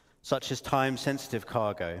attributes, such as time-sensitive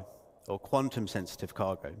cargo or quantum-sensitive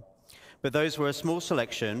cargo. But those were a small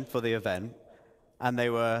selection for the event, and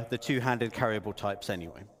they were the two-handed carryable types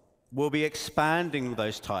anyway. We'll be expanding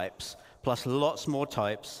those types, plus lots more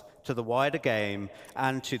types, to the wider game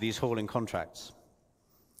and to these hauling contracts.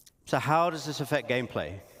 So how does this affect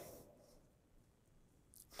gameplay?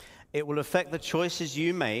 It will affect the choices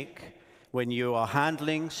you make when you are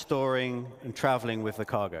handling, storing, and traveling with the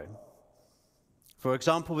cargo. For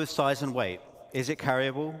example, with size and weight. Is it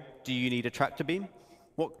carryable? Do you need a tractor beam?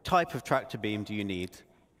 What type of tractor beam do you need?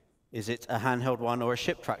 Is it a handheld one or a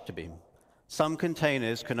ship tractor beam? Some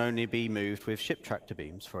containers can only be moved with ship tractor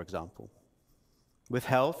beams, for example. With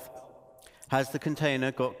health, has the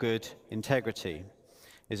container got good integrity?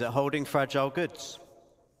 Is it holding fragile goods?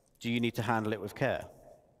 Do you need to handle it with care?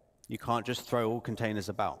 You can't just throw all containers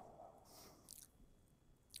about.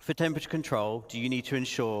 For temperature control, do you need to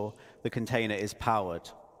ensure the container is powered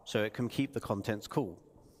so it can keep the contents cool?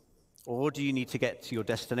 Or do you need to get to your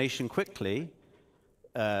destination quickly,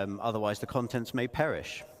 otherwise the contents may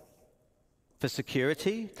perish? For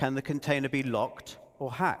security, can the container be locked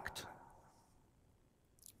or hacked?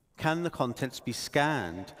 Can the contents be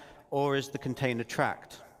scanned, or is the container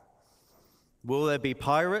tracked? Will there be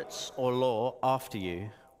pirates or law after you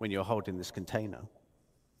when you're holding this container?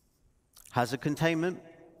 Hazard containment.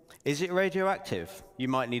 Is it radioactive? You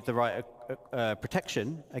might need the right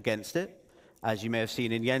protection against it, as you may have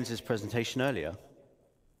seen in Jens's presentation earlier.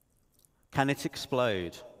 Can it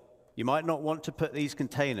explode? You might not want to put these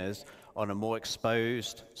containers on a more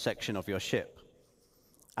exposed section of your ship.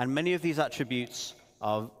 And many of these attributes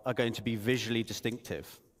are going to be visually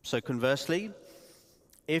distinctive. So conversely,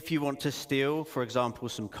 if you want to steal, for example,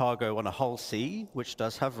 some cargo on a hull sea, which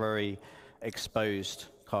does have very exposed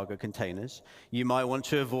cargo containers, you might want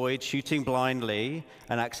to avoid shooting blindly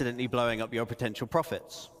and accidentally blowing up your potential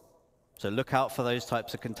profits. So look out for those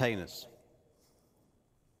types of containers.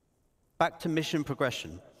 Back to mission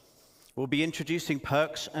progression. We'll be introducing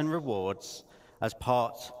perks and rewards as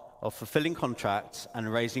part of fulfilling contracts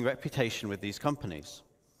and raising reputation with these companies.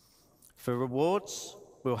 For rewards,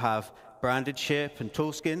 we'll have branded ship and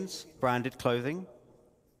tool skins, branded clothing.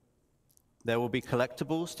 There will be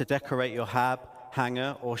collectibles to decorate your hab,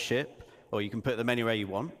 hangar, or ship, or you can put them anywhere you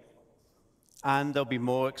want. And there'll be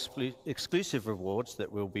more exclusive rewards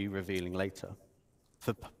that we'll be revealing later.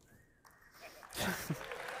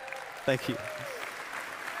 Thank you.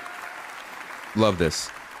 Love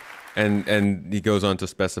this. And he goes on to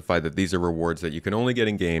specify that these are rewards that you can only get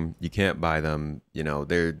in game. You can't buy them. You know,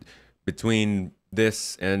 they're between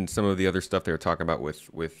this and some of the other stuff they were talking about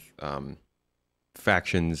with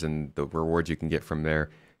factions and the rewards you can get from there.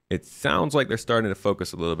 It sounds like they're starting to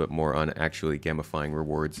focus a little bit more on actually gamifying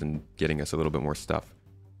rewards and getting us a little bit more stuff.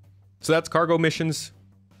 So that's cargo missions.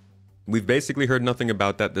 We've basically heard nothing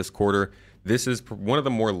about that this quarter. This is one of the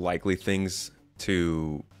more likely things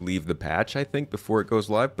to leave the patch, I think, before it goes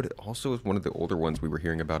live, but it also is one of the older ones we were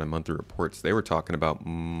hearing about in monthly reports. They were talking about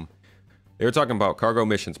cargo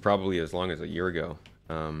missions probably as long as a year ago.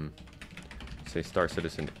 Say Star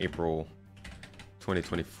Citizen April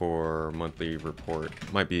 2024 monthly report.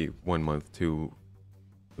 Might be 1 month too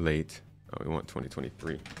late. Oh, we want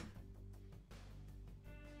 2023.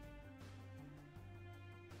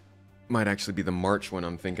 Might actually be the March one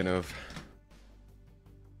I'm thinking of.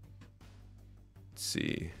 Let's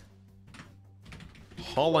see.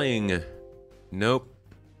 Hauling. Nope.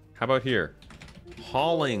 How about here?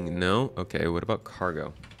 Hauling. No. Okay, what about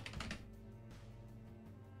cargo?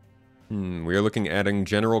 We are looking at adding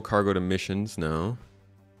general cargo to missions. No.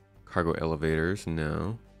 Cargo elevators.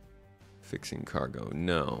 No. Fixing cargo.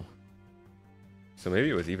 No. So maybe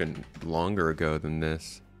it was even longer ago than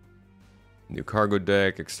this. New cargo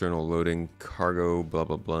deck, external loading, cargo, blah,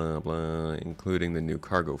 blah, blah, blah, including the new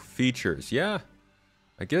cargo features. Yeah,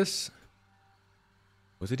 I guess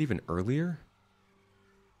Was it even earlier?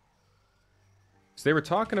 So they were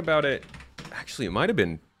talking about it. Actually, it might have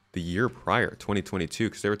been the year prior, 2022,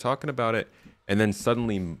 because they were talking about it, and then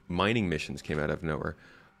suddenly mining missions came out of nowhere.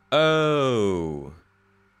 Oh.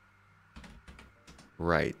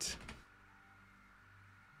 Right.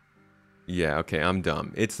 Yeah, okay, I'm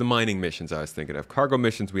dumb. It's the mining missions I was thinking of. Cargo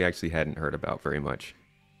missions we actually hadn't heard about very much.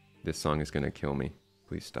 This song is going to kill me.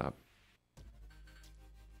 Please stop.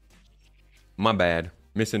 My bad.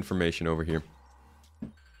 Misinformation over here.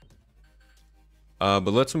 But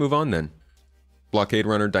let's move on then. Blockade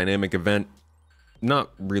Runner dynamic event.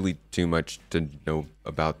 Not really too much to know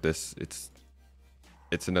about this.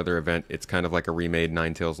 It's another event. It's kind of like a remade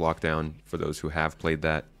Ninetales Lockdown for those who have played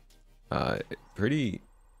that. Pretty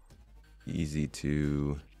easy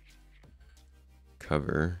to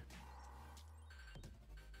cover.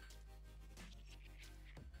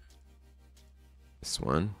 This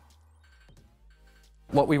one.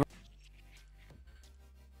 What we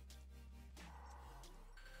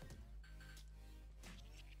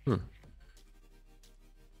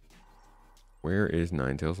Where is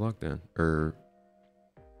Ninetales Lockdown? Or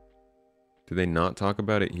do they not talk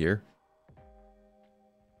about it here?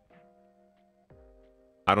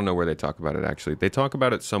 I don't know where they talk about it actually. They talk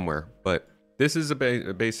about it somewhere, but this is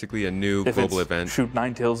basically a new global event. Shoot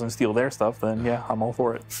Ninetales and steal their stuff, then yeah, I'm all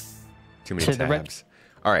for it. Too many tabs.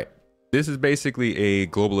 All right. This is basically a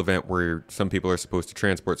global event where some people are supposed to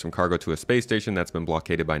transport some cargo to a space station that's been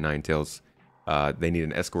blockaded by Ninetales. They need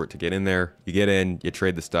an escort to get in there. You get in, you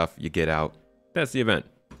trade the stuff, you get out. That's the event.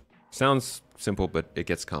 Sounds simple, but it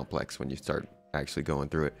gets complex when you start actually going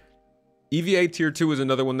through it. EVA Tier 2 is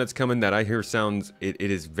another one that's coming that I hear sounds... It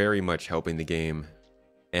is very much helping the game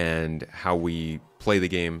and how we play the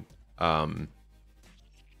game.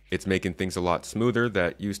 It's making things a lot smoother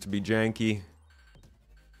that used to be janky.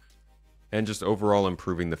 And just overall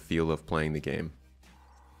improving the feel of playing the game.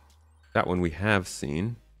 That one we have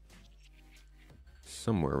seen.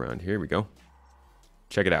 Somewhere around here we go.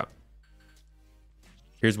 Check it out.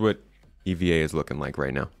 Here's what EVA is looking like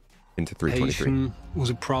right now into 323. Rotation was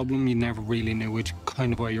a problem. You never really knew which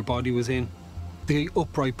kind of way your body was in. The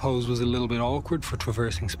upright pose was a little bit awkward for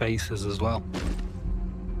traversing spaces as well.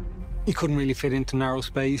 You couldn't really fit into narrow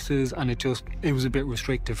spaces, and it was a bit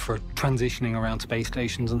restrictive for transitioning around space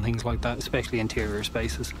stations and things like that, especially interior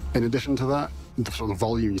spaces. In addition to that, the sort of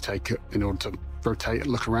volume you take in order to rotate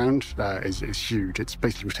and look around is huge. It's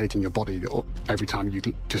basically rotating your body every time you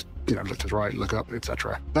just look to the right, look up,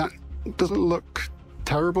 etc. That doesn't look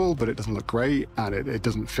terrible, but it doesn't look great, and it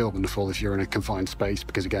doesn't feel wonderful if you're in a confined space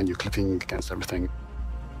because, again, you're clipping against everything.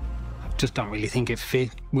 Just don't really think it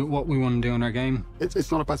fit with what we want to do in our game.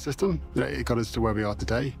 It's not a bad system. It got us to where we are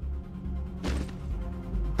today.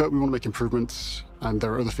 But we want to make improvements, and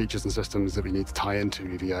there are other features and systems that we need to tie into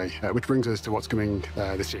EVA, which brings us to what's coming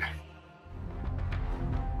this year.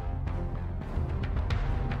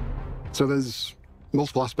 So there's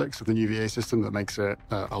multiple aspects of the new EVA system that makes it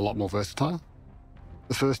a lot more versatile.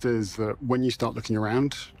 The first is that when you start looking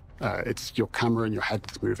around, it's your camera and your head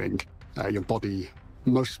that's moving. Your body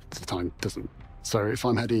most of the time doesn't. So if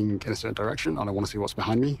I'm heading in a certain direction and I want to see what's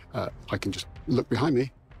behind me, I can just look behind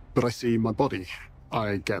me, but I see my body.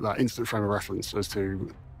 I get that instant frame of reference as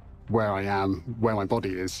to where I am, where my body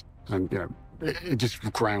is, and it just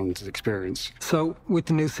grounds the experience. So with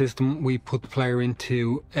the new system, we put the player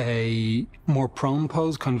into a more prone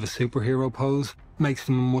pose, kind of a superhero pose. Makes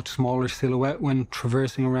them a much smaller silhouette when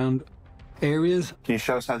traversing around areas. Can you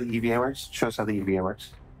show us how the EVA works? Show us how the EVA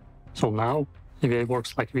works. So now EVA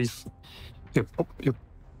works like this.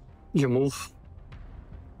 You move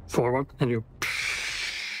forward and you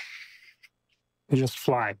just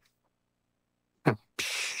fly. How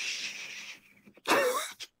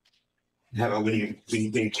about when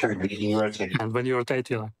you turn, when you rotate? And when you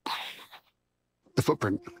rotate, you're like... The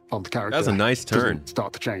footprint of the character. That's a nice turn.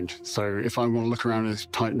 Start to change. So if I want to look around in this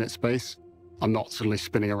tight-knit space, I'm not suddenly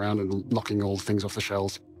spinning around and knocking all the things off the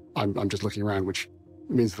shelves. I'm just looking around, which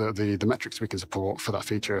means that the metrics we can support for that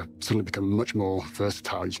feature suddenly become much more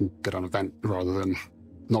versatile. You can get on an event rather than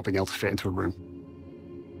not being able to fit into a room.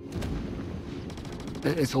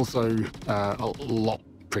 It's also a lot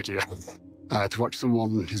prettier to watch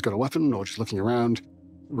someone who's got a weapon or just looking around,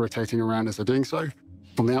 rotating around as they're doing so.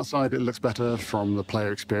 From the outside, it looks better. From the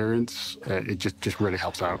player experience, it just really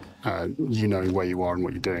helps out. You know where you are and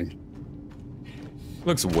what you're doing.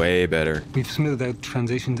 Looks way better. We've smoothed out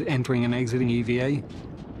transitions entering and exiting EVA.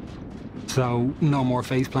 So no more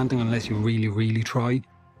face planting unless you really, really try.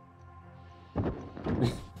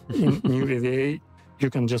 In new EVA, you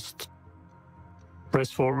can just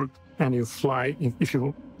press forward and you fly. If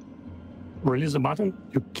you release the button,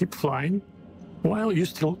 you keep flying, while you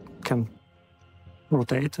still can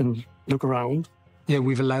rotate and look around. Yeah,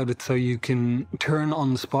 we've allowed it so you can turn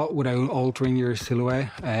on the spot without altering your silhouette,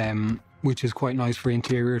 which is quite nice for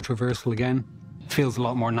interior traversal again. Feels a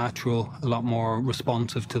lot more natural, a lot more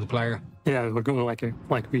responsive to the player. Yeah, we're going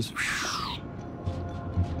like this.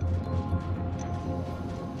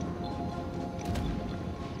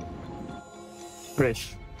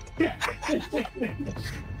 Great.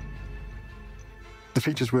 The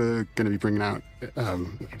features we're going to be bringing out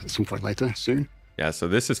at some point later, soon. Yeah, so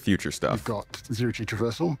this is future stuff. You've got zero-G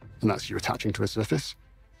traversal, and that's you attaching to a surface.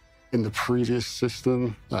 In the previous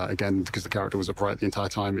system, again, because the character was upright the entire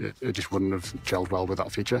time, it just wouldn't have gelled well with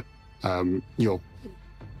that feature. You're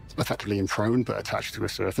effectively in prone, but attached to a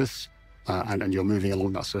surface, and you're moving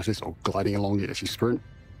along that surface or gliding along it if you sprint.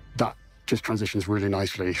 That just transitions really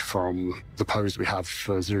nicely from the pose we have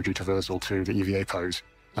for zero-G traversal to the EVA pose.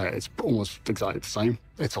 It's almost exactly the same.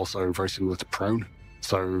 It's also very similar to prone.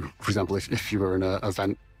 So, for example, if you were in a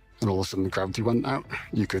vent and all of a sudden the gravity went out,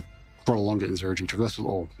 you could run along it in zero-G traversal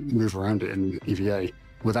or move around it in EVA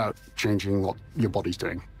without changing what your body's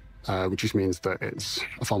doing, which just means that it's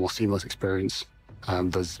a far more seamless experience.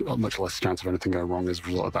 There's much less chance of anything going wrong as a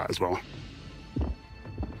result of that as well.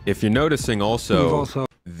 If you're noticing also,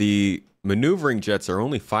 the maneuvering jets are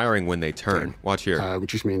only firing when they turn. Watch here. Which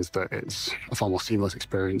just means that it's a far more seamless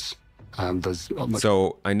experience.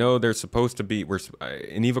 So I know there's supposed to be, in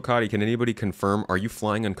Evocati, can anybody confirm, are you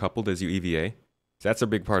flying uncoupled as you EVA? That's a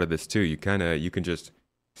big part of this too. You can just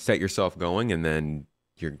set yourself going and then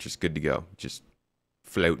you're just good to go. Just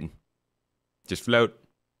floating. Just float.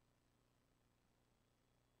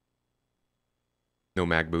 No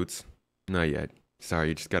mag boots. Not yet. Sorry,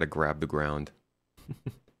 you just gotta grab the ground.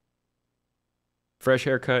 Fresh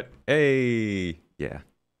haircut. Hey! Yeah.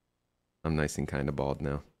 I'm nice and kind of bald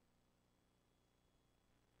now.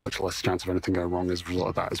 Much less chance of anything going wrong as a result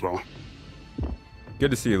of that as well. Good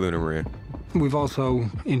to see you, Luna Maria. We've also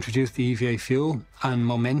introduced the EVA fuel and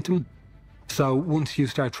momentum. So once you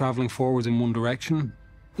start traveling forwards in one direction,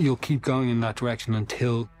 you'll keep going in that direction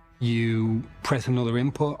until you press another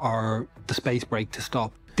input or the space brake to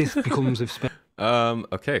stop. This becomes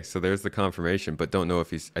okay, so there's the confirmation, but don't know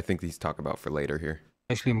if I think he's talking about for later here.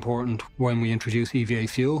 especially important when we introduce EVA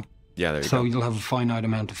fuel. Yeah, there you so go. You'll have a finite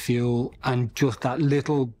amount of fuel, and just that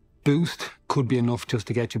little boost could be enough just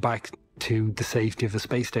to get you back to the safety of a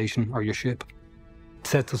space station or your ship. It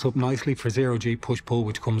sets us up nicely for zero-G push-pull,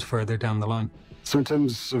 which comes further down the line. So in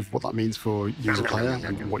terms of what that means for user player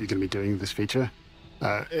and what you're going to be doing with this feature,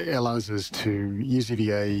 it allows us to use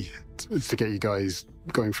EVA to get you guys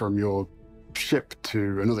going from your ship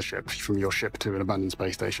to another ship, from your ship to an abandoned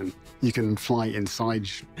space station. You can fly inside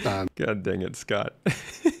God dang it, Scott.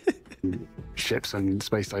 ships and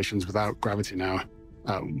space stations without gravity now,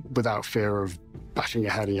 without fear of bashing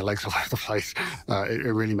your head and your legs all over the place.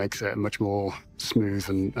 It really makes it a much more smooth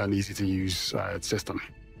and easy to use system.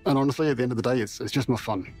 And honestly, at the end of the day, it's just more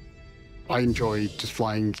fun. I enjoy just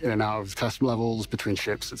flying in and out of test levels between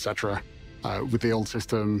ships, etc. With the old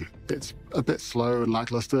system, it's a bit slow and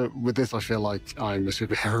lackluster. With this, I feel like I'm a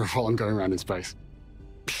superhero while I'm going around in space.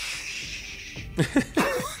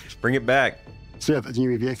 Bring it back. So yeah, the new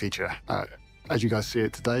EVA feature, as you guys see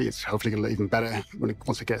it today, it's hopefully going to look even better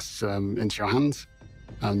once it gets into your hands.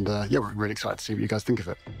 And yeah, we're really excited to see what you guys think of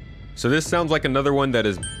it. So this sounds like another one that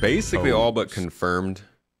is basically all but confirmed.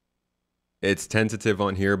 It's tentative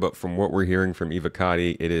on here, but from what we're hearing from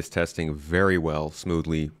Evocati, it is testing very well,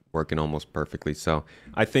 smoothly, working almost perfectly. So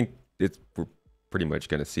I think we're pretty much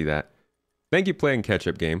going to see that. Thank you, Playing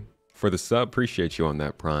Catch-Up Game, for the sub. Appreciate you on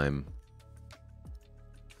that Prime.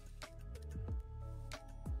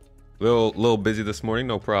 Little busy this morning,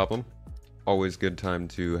 no problem. Always good time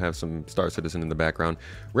to have some Star Citizen in the background.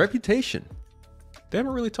 Reputation. They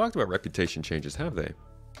haven't really talked about reputation changes, have they?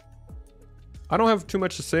 I don't have too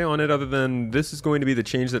much to say on it other than this is going to be the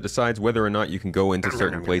change that decides whether or not you can go into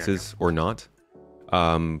certain places or not.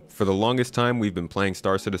 For the longest time, we've been playing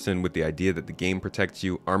Star Citizen with the idea that the game protects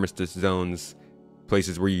you, armistice zones,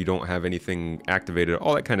 places where you don't have anything activated,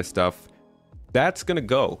 all that kind of stuff. That's going to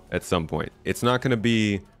go at some point. It's not going to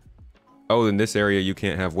be, oh, in this area you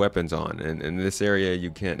can't have weapons on, and in this area you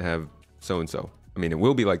can't have so-and-so. I mean, it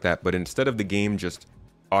will be like that, but instead of the game just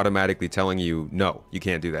automatically telling you, no, you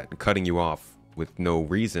can't do that, and cutting you off with no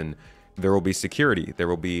reason, there will be security. There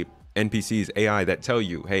will be NPCs, AI that tell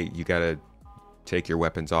you, hey, you gotta take your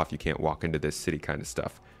weapons off. You can't walk into this city kind of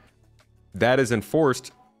stuff. That is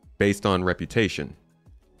enforced based on reputation.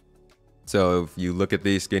 So if you look at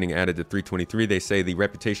these getting added to 323, they say the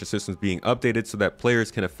reputation system is being updated so that players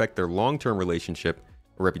can affect their long-term relationship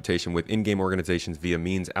a reputation with in-game organizations via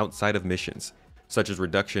means outside of missions, such as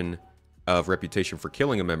reduction of reputation for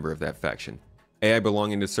killing a member of that faction. AI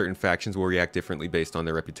belonging to certain factions will react differently based on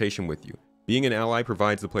their reputation with you. Being an ally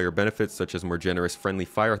provides the player benefits such as more generous friendly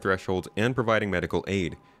fire thresholds and providing medical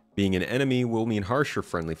aid. Being an enemy will mean harsher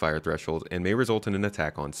friendly fire thresholds and may result in an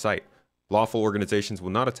attack on sight. Lawful organizations will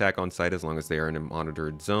not attack on sight as long as they are in a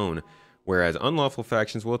monitored zone, whereas unlawful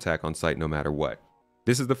factions will attack on sight no matter what.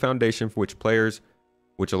 This is the foundation for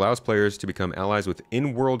which allows players to become allies with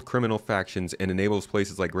in-world criminal factions and enables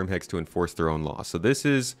places like Grimhex to enforce their own laws. So this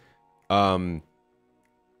is a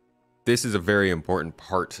very important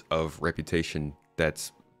part of reputation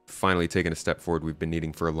that's finally taken a step forward we've been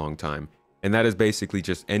needing for a long time. And that is basically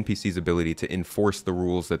just NPC's ability to enforce the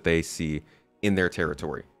rules that they see in their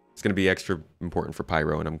territory. It's going to be extra important for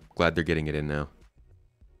Pyro, and I'm glad they're getting it in now.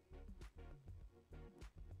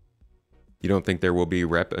 You don't think there will be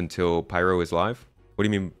rep until Pyro is live? What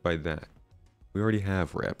do you mean by that? We already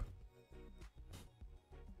have rep.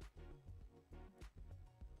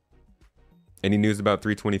 Any news about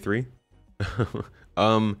 323?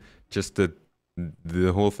 Just the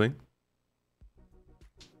whole thing.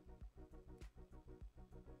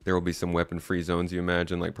 There will be some weapon-free zones, you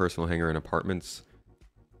imagine, like personal hangar and apartments.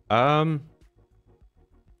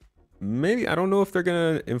 Maybe, I don't know if they're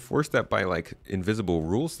gonna enforce that by like invisible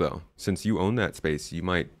rules though. Since you own that space, you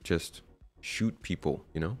might just shoot people,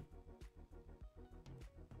 you know?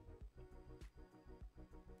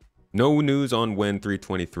 No news on when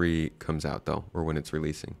 323 comes out though, or when it's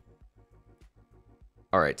releasing.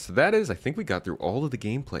 Alright, so that is, I think we got through all of the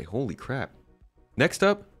gameplay. Holy crap. Next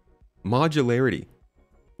up, modularity.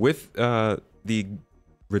 With the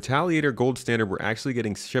Retaliator Gold Standard, we're actually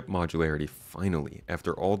getting ship modularity, finally,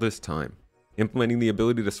 after all this time. Implementing the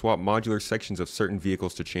ability to swap modular sections of certain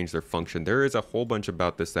vehicles to change their function. There is a whole bunch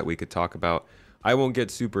about this that we could talk about. I won't get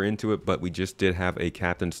super into it, but we just did have a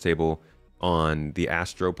captain's table on the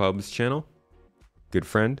Astropubs channel. Good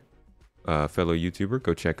friend, fellow YouTuber,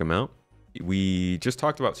 go check him out. We just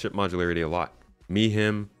talked about ship modularity a lot. Me,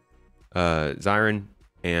 him, Zyron,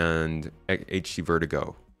 and HC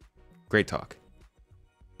Vertigo. Great talk.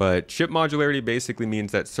 But ship modularity basically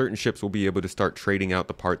means that certain ships will be able to start trading out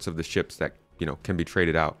the parts of the ships that, you know, can be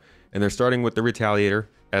traded out. And they're starting with the Retaliator,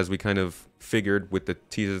 as we kind of figured with the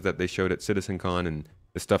teasers that they showed at CitizenCon and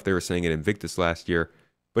the stuff they were saying at Invictus last year.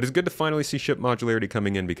 But it's good to finally see ship modularity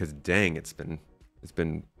coming in because dang,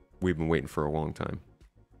 we've been waiting for a long time.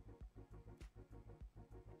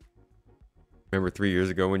 Remember 3 years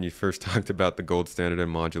ago when you first talked about the gold standard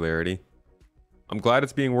and modularity? I'm glad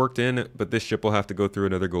it's being worked in, but this ship will have to go through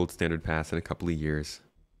another gold standard pass in a couple of years.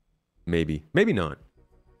 Maybe. Maybe not.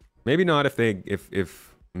 Maybe not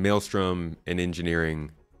if Maelstrom and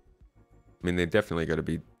engineering, I mean, they definitely got to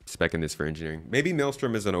be speccing this for engineering. Maybe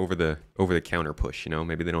Maelstrom is an over the counter push, you know?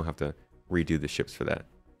 Maybe they don't have to redo the ships for that.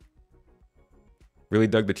 Really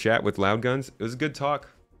dug the chat with Loud Guns. It was a good talk.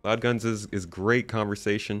 Loud Guns is great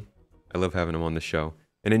conversation. I love having him on the show.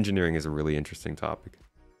 And engineering is a really interesting topic.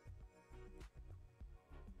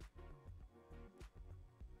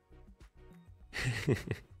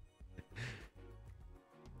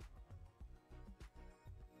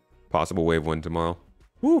 Possible wave 1 tomorrow.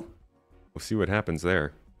 Woo! We'll see what happens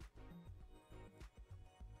there.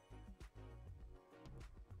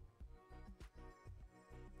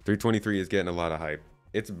 .323 is getting a lot of hype.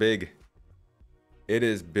 It's big. It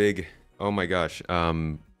is big. Oh my gosh.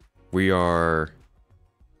 There's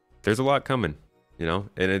a lot coming, you know?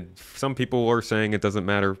 And some people are saying it doesn't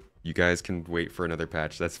matter. You guys can wait for another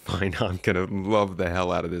patch. That's fine. I'm gonna love the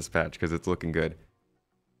hell out of this patch because it's looking good.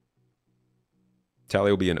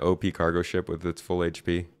 Tally will be an OP cargo ship with its full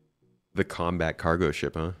HP. The combat cargo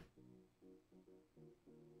ship, huh?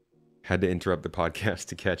 Had to interrupt the podcast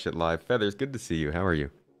to catch it live. Feathers, good to see you. How are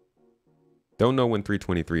you? Don't know when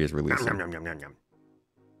 323 is releasing.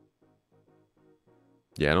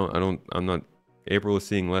 Yeah, I'm not. April is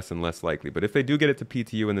seeing less and less likely, but if they do get it to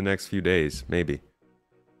PTU in the next few days, maybe.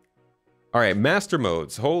 All right, master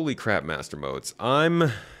modes. Holy crap, master modes. I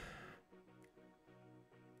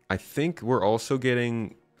think we're also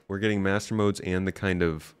getting master modes and the kind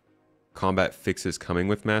of combat fixes coming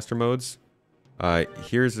with master modes.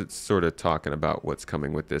 Here's it sort of talking about what's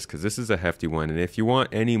coming with this, because this is a hefty one. And if you want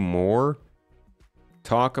any more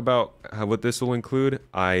talk about what this will include,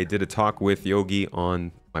 I did a talk with Yogi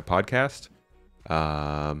on my podcast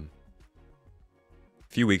a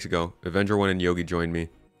few weeks ago. Avenger 1 and Yogi joined me.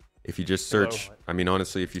 If you just search, hello. I mean,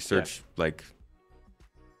 honestly, if you search like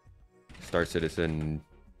Star Citizen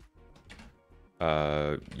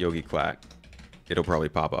Yogi Clat, it'll probably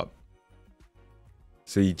pop up.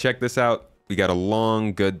 So you check this out. We got a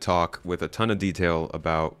long, good talk with a ton of detail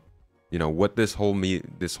about, you know, what this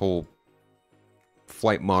whole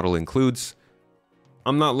flight model includes.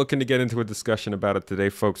 I'm not looking to get into a discussion about it today,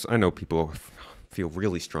 folks. I know people feel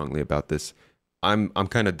really strongly about this. I'm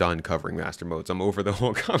kind of done covering master modes. I'm over the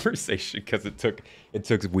whole conversation because it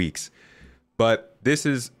took weeks. But this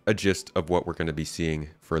is a gist of what we're going to be seeing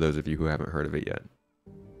for those of you who haven't heard of it yet.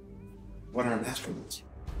 What are master modes?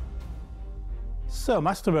 So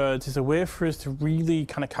master modes is a way for us to really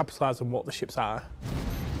kind of capitalize on what the ships are.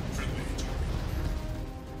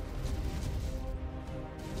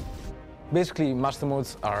 Basically, master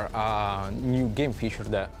modes are a new game feature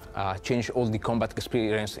that change all the combat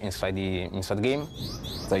experience inside the game.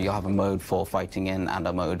 So you'll have a mode for fighting in and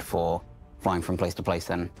a mode for flying from place to place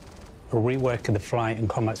then. A rework of the flight and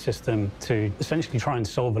combat system to essentially try and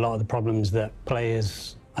solve a lot of the problems that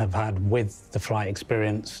players have had with the flight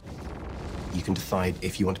experience. You can decide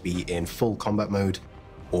if you want to be in full combat mode,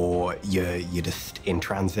 or you're just in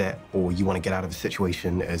transit, or you want to get out of a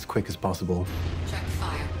situation as quick as possible.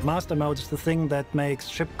 Master mode is the thing that makes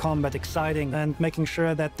ship combat exciting and making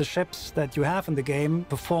sure that the ships that you have in the game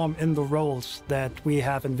perform in the roles that we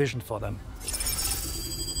have envisioned for them.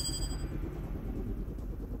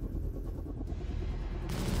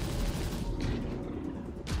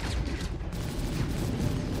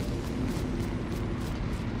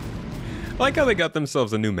 I like how they got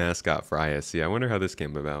themselves a new mascot for ISC. I wonder how this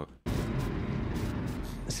came about.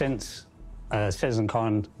 Since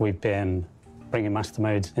CitizenCon, we've been bringing master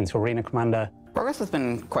modes into Arena Commander. Progress has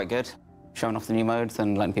been quite good, showing off the new modes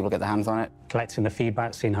and letting people get their hands on it. Collecting the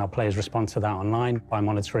feedback, seeing how players respond to that online by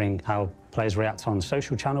monitoring how players react on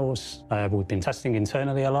social channels. We've been testing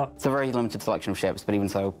internally a lot. It's a very limited selection of ships, but even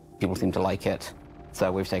so, people seem to like it.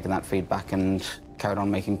 So we've taken that feedback and carried on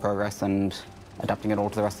making progress and adapting it all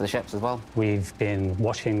to the rest of the ships as well. We've been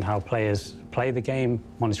watching how players play the game,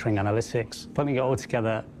 monitoring analytics, putting it all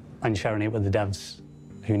together and sharing it with the devs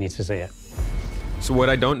who need to see it. So what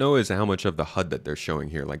I don't know is how much of the HUD that they're showing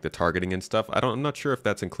here, like the targeting and stuff. I'm not sure if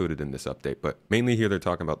that's included in this update, but mainly here they're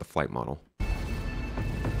talking about the flight model.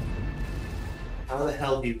 How the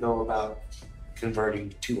hell do you go about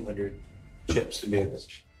converting 200 ships to vehicles?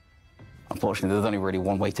 Unfortunately, there's only really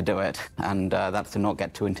one way to do it, and that's to not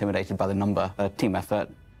get too intimidated by the number. A team effort.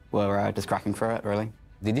 We're just cracking through it, really.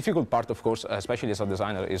 The difficult part, of course, especially as a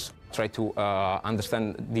designer, is try to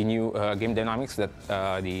understand the new game dynamics that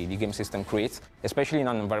the game system creates, especially in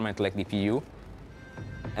an environment like the PU,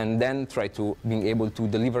 and then try to being able to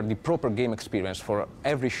deliver the proper game experience for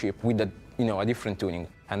every ship with a different tuning.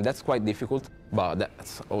 And that's quite difficult, but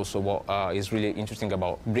that's also what is really interesting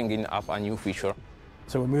about bringing up a new feature.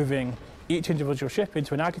 So we're moving each individual ship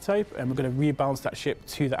into an archetype, and we're going to rebalance that ship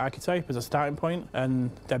to the archetype as a starting point. And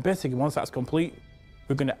then basically, once that's complete,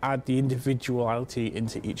 we're going to add the individuality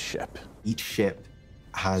into each ship. Each ship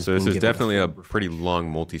has. So this is definitely a pretty long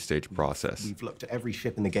multi-stage process. We've looked at every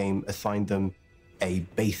ship in the game, assigned them a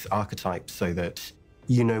base archetype so that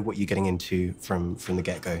you know what you're getting into from the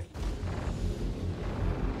get-go.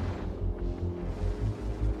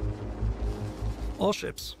 All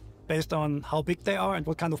ships, based on how big they are and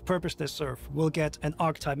what kind of purpose they serve, will get an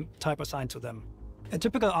archetype assigned to them. A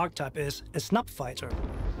typical archetype is a snub fighter.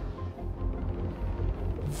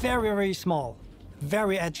 Very, very small,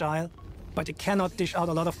 very agile, but it cannot dish out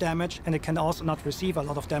a lot of damage, and it can also not receive a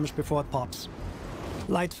lot of damage before it pops.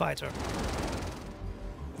 Light fighter.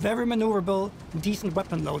 Very maneuverable, decent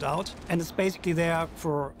weapon loadout, and it's basically there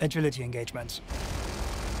for agility engagements.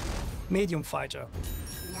 Medium fighter.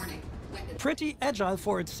 Pretty agile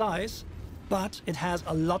for its size, but it has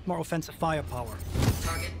a lot more offensive firepower.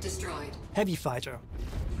 Target destroyed. Heavy fighter.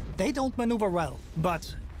 They don't maneuver well,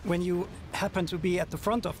 but when you happen to be at the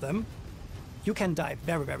front of them, you can die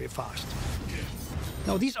very, very fast.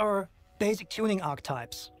 Now, these are basic tuning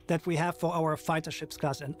archetypes that we have for our fighter ships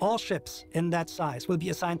class, and all ships in that size will be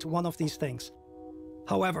assigned to one of these things.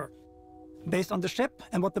 However, based on the ship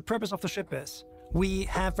and what the purpose of the ship is, we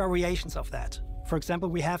have variations of that. For example,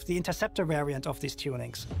 we have the interceptor variant of these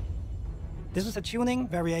tunings. This is a tuning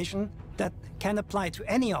variation that can apply to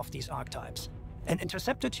any of these archetypes. An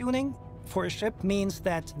interceptor tuning for a ship means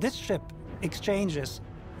that this ship exchanges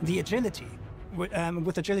the agility.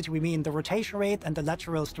 With agility, we mean the rotation rate and the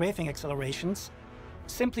lateral strafing accelerations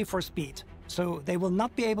simply for speed. So they will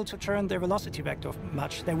not be able to turn their velocity vector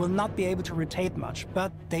much. They will not be able to rotate much,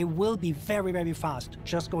 but they will be very, very fast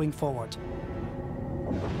just going forward.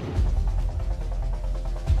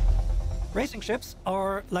 Racing ships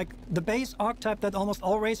are like the base archetype that almost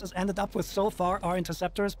all racers ended up with so far are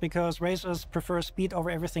interceptors, because racers prefer speed over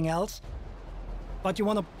everything else. but you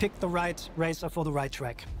want to pick the right racer for the right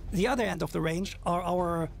track. The other end of the range are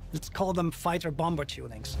our, let's call them fighter bomber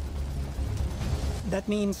tunings. That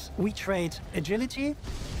means we trade agility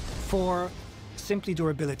for simply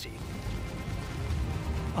durability.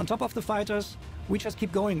 On top of the fighters, we just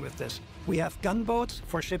keep going with this. We have gunboats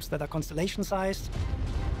for ships that are constellation-sized.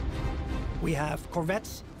 We have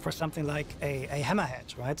corvettes for something like a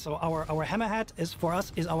hammerhead, right? So our hammerhead is, for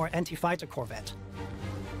us, is our anti-fighter corvette.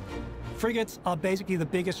 Frigates are basically the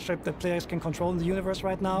biggest ship that players can control in the universe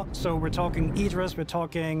right now. So we're talking Idris, we're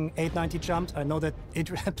talking 890 jumps. I know that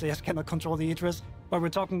players cannot control the Idris, but we're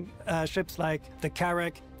talking ships like the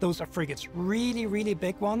Carrack. Those are frigates, really, really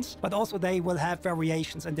big ones, but also they will have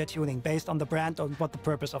variations in their tuning based on the brand and what the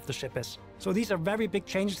purpose of the ship is. So these are very big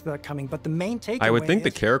changes that are coming, but the main takeaway I would think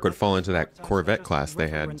the Carrack would fall into that Corvette class they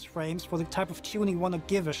had. Frames for the type of tuning you want to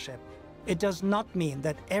give a ship. It does not mean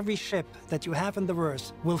that every ship that you have in the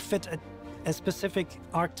verse will fit a specific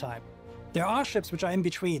archetype. There are ships which are in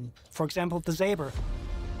between. For example, the Saber.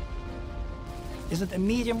 Is it a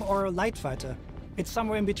medium or a light fighter? It's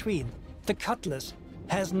somewhere in between. The Cutlass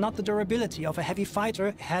has not the durability of a heavy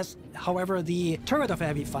fighter, has, however, the turret of a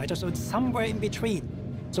heavy fighter, so it's somewhere in between.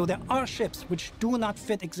 So there are ships which do not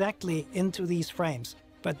fit exactly into these frames.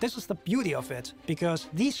 But this is the beauty of it, because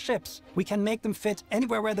these ships, we can make them fit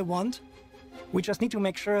anywhere where they want. We just need to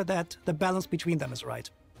make sure that the balance between them is right.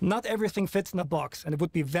 Not everything fits in a box, and it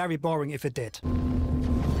would be very boring if it did.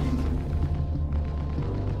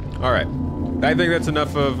 All right. I think that's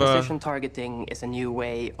enough of... Precision targeting is a new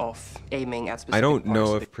way of aiming at specific I don't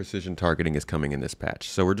know parts if precision targeting is coming in this patch,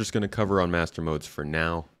 so we're just going to cover on master modes for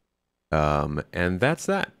now. And that's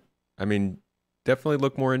that. I mean, definitely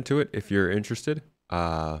look more into it if you're interested.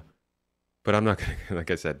 But I'm not going to...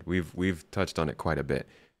 Like I said, we've touched on it quite a bit.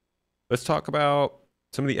 Let's talk about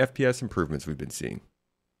some of the FPS improvements we've been seeing.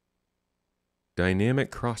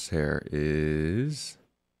 Dynamic crosshair is...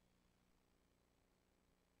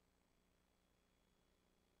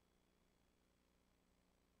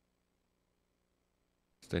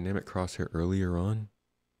 Dynamic crosshair earlier on?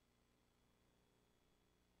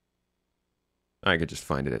 I could just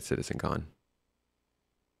find it at CitizenCon.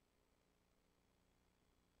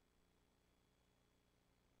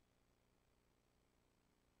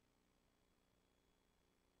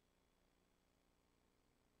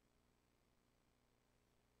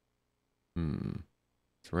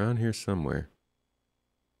 It's around here somewhere.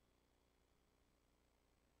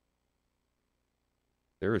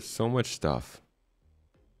 There is so much stuff.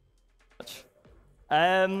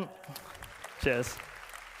 Cheers.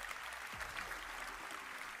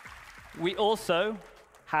 We also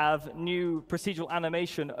have new procedural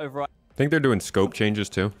animation over. I think they're doing scope changes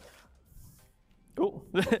too. Cool.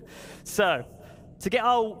 So, to get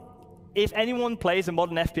our, if anyone plays a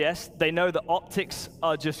modern FPS, they know the optics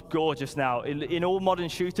are just gorgeous now. In all modern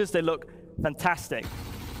shooters, they look fantastic.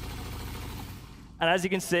 And as you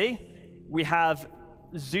can see, we have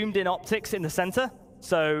zoomed in optics in the center.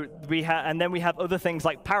 So and then we have other things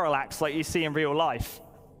like parallax, like you see in real life,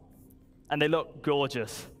 and they look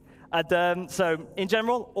gorgeous. And so in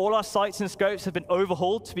general, all our sights and scopes have been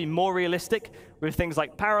overhauled to be more realistic, with things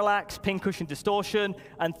like parallax, pincushion distortion,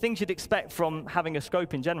 and things you'd expect from having a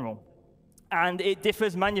scope in general. And it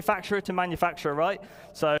differs manufacturer to manufacturer, right?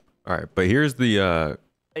 So. All right, but here's the.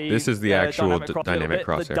 This is the actual dynamic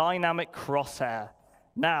crosshair. The dynamic crosshair.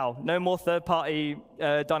 Now, no more third-party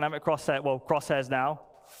dynamic crosshair, well, crosshairs now.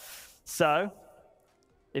 So,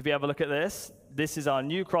 if you have a look at this, this is our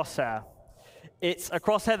new crosshair. It's a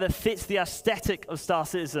crosshair that fits the aesthetic of Star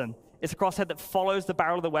Citizen. It's a crosshair that follows the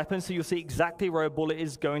barrel of the weapon, so you'll see exactly where a bullet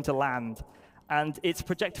is going to land. And it's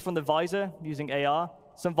projected from the visor using AR.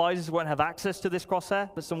 Some visors won't have access to this crosshair,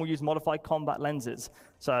 but some will use modified combat lenses.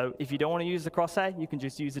 So, if you don't want to use the crosshair, you can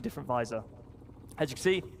just use a different visor. As you can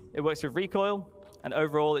see, it works with recoil. And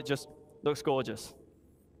overall, it just looks gorgeous.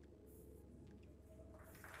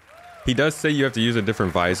 He does say you have to use a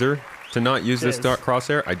different visor to not use this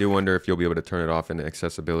crosshair. I do wonder if you'll be able to turn it off in the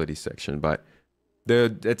accessibility section, but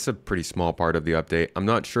it's a pretty small part of the update. I'm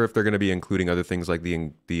not sure if they're going to be including other things like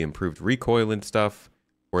the improved recoil and stuff,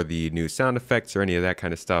 or the new sound effects or any of that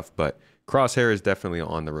kind of stuff, but crosshair is definitely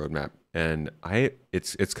on the roadmap, and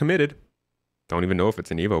it's committed. Don't even know if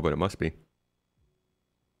it's an Evo, but it must be.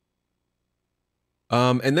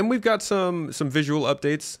 And then we've got some visual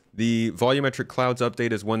updates. The volumetric clouds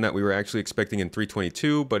update is one that we were actually expecting in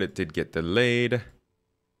 3.22, but it did get delayed.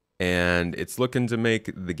 And it's looking to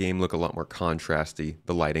make the game look a lot more contrasty.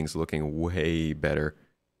 The lighting's looking way better.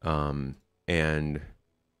 And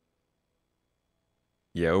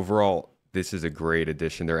yeah, overall, this is a great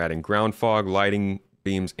addition. They're adding ground fog, lighting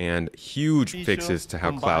beams and huge fixes to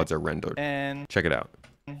how clouds are rendered. And check it out.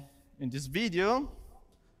 In this video,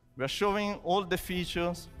 we are showing all the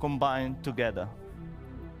features combined together.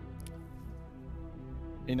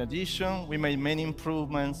 In addition, we made many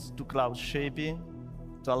improvements to cloud shaping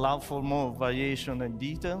to allow for more variation and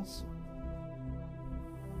details.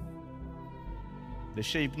 The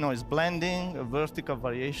shape noise blending, a vertical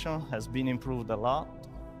variation, has been improved a lot.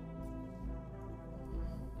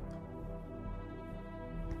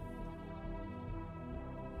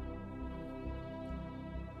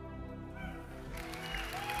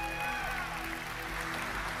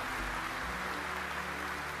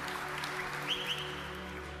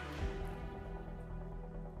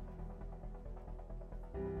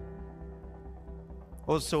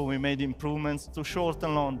 Also, we made improvements to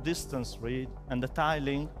shorten long distance read, and the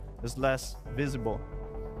tiling is less visible.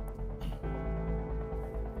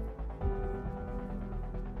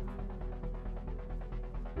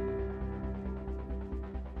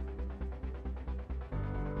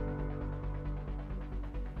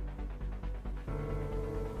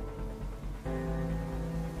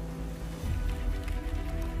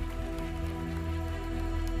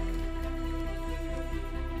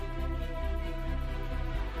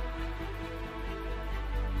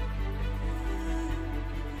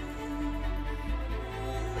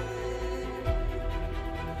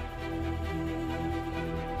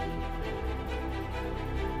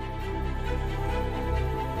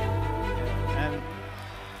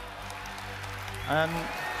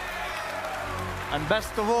 And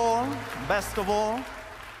best of all,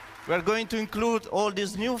 we're going to include all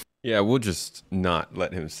these new. Yeah, we'll just not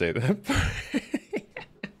let him say that.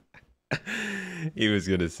 He was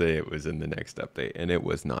going to say it was in the next update, and it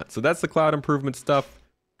was not. So that's the cloud improvement stuff.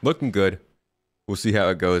 Looking good. We'll see how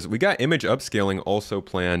it goes. We got image upscaling also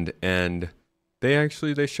planned, and they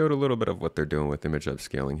showed a little bit of what they're doing with image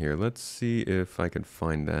upscaling here. Let's see if I can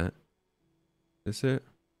find that. Is it?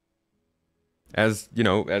 As you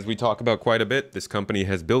know, as we talk about quite a bit, this company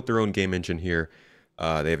has built their own game engine here.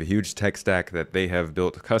 They have a huge tech stack that they have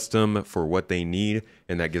built custom for what they need,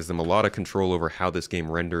 and that gives them a lot of control over how this game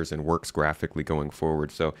renders and works graphically going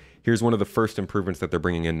forward. So here's one of the first improvements that they're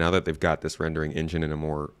bringing in now that they've got this rendering engine in a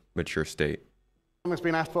more mature state. It's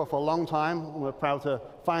been asked for a long time, and we're proud to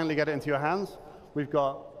finally get it into your hands. We've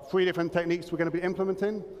got 3 different techniques we're going to be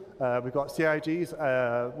implementing. We've got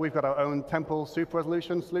CIGs, we've got our own Temple Super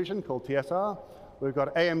Resolution solution called TSR. We've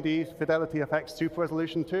got AMD's Fidelity FX Super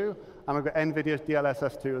Resolution 2, and we've got NVIDIA's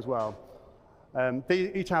DLSS 2 as well.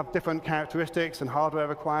 They each have different characteristics and hardware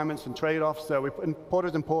requirements and trade-offs, so we thought it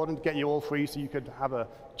was important to get you all 3 so you could have a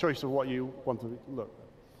choice of what you want to look.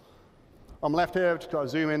 On the left here, we've just got a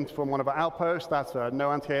zoom in from one of our outposts. That's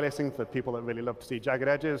no anti-aliasing for people that really love to see jagged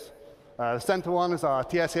edges. The center one is our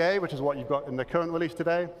TSA, which is what you've got in the current release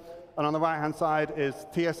today. And on the right-hand side is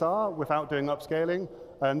TSR without doing upscaling.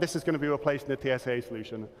 And this is going to be replacing the TSA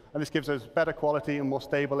solution. And this gives us better quality and more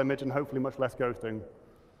stable image and hopefully much less ghosting.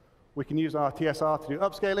 We can use our TSR to do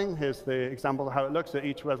upscaling. Here's the example of how it looks at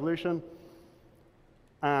each resolution.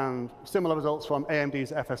 And similar results from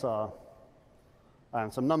AMD's FSR.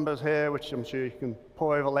 And some numbers here, which I'm sure you can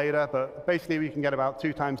pour over later. But basically, we can get about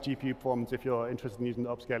 2 times GPU performance if you're interested in using the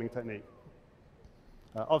upscaling technique.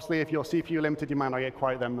 Obviously, if you're CPU limited, you might not get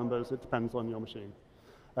quite them numbers. It depends on your machine.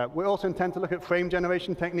 We also intend to look at frame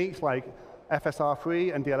generation techniques like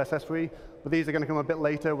FSR-free and DLSS-free, but these are going to come a bit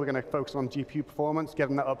later. We're going to focus on GPU performance,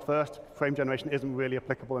 getting that up first. Frame generation isn't really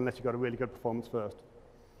applicable unless you've got a really good performance first.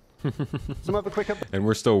 Some other quick updates. And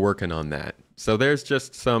we're still working on that. So there's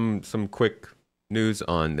just some quick news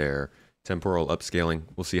on their temporal upscaling.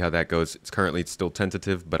 We'll see how that goes. It's currently still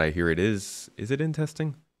tentative, but I hear it is. Is it in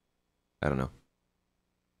testing? I don't know.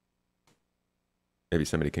 Maybe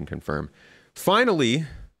somebody can confirm. Finally,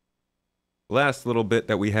 last little bit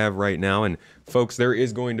that we have right now, and folks, there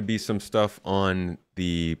is going to be some stuff on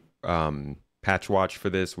the patch watch for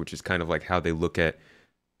this, which is kind of like how they look at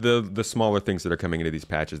the smaller things that are coming into these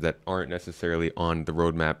patches that aren't necessarily on the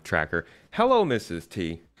roadmap tracker. Hello, Mrs.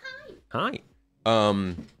 T. Hi.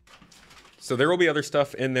 Hi. So there will be other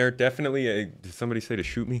stuff in there. Definitely. Did somebody say to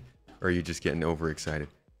shoot me? Or are you just getting overexcited?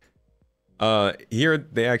 Here,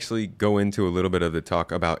 they actually go into a little bit of the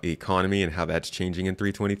talk about economy and how that's changing in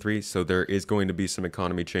 3.23. So there is going to be some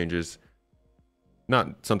economy changes.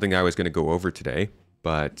 Not something I was going to go over today,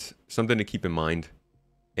 but something to keep in mind.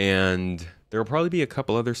 And there will probably be a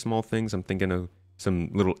couple other small things. I'm thinking of some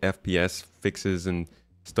little FPS fixes and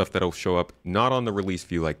stuff that'll show up, not on the release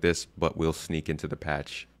view like this, but will sneak into the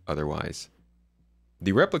patch otherwise.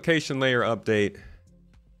 The replication layer update,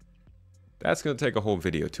 that's going to take a whole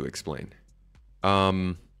video to explain.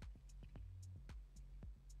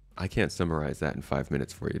 I can't summarize that in 5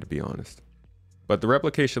 minutes for you, to be honest. But the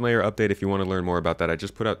replication layer update, if you want to learn more about that, I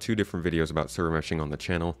just put out 2 different videos about server meshing on the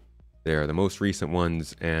channel. They're the most recent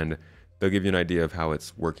ones, and they'll give you an idea of how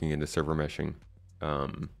it's working into server meshing.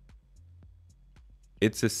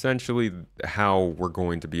 It's essentially how we're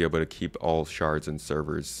going to be able to keep all shards and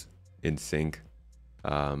servers in sync,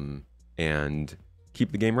 and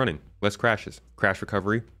keep the game running. Less crashes. Crash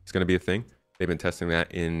recovery is going to be a thing. They've been testing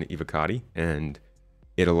that in Evocati, and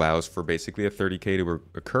it allows for basically a 30K to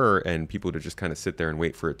occur and people to just kind of sit there and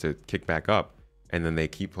wait for it to kick back up, and then they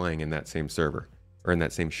keep playing in that same server, or in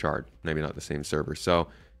that same shard, maybe not the same server. So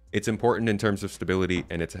it's important in terms of stability,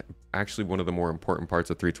 and it's actually one of the more important parts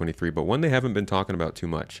of 3.23, but one they haven't been talking about too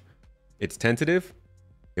much. It's tentative.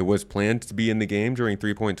 It was planned to be in the game during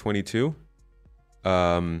 3.22.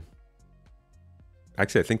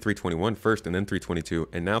 Actually, I think 3.21 first, and then 3.22,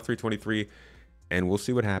 and now 3.23, and we'll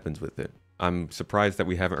see what happens with it. I'm surprised that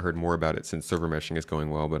we haven't heard more about it since server meshing is going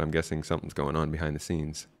well, but I'm guessing something's going on behind the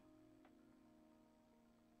scenes.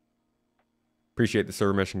 Appreciate the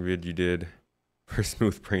server meshing vid you did for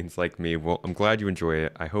smooth brains like me. Well, I'm glad you enjoy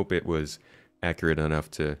it. I hope it was accurate enough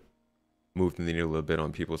to move the needle a little bit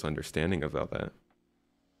on people's understanding about that.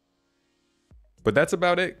 But that's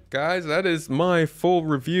about it, guys. That is my full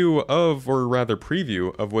review of, or rather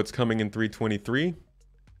preview of what's coming in 3.23.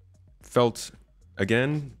 Felt,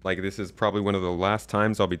 again, like this is probably one of the last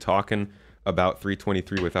times I'll be talking about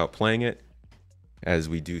 3.23 without playing it, as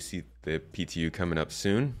we do see the PTU coming up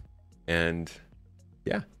soon. And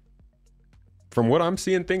yeah, from what I'm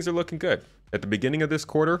seeing, things are looking good. At the beginning of this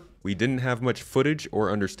quarter, we didn't have much footage or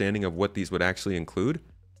understanding of what these would actually include.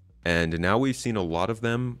 And now we've seen a lot of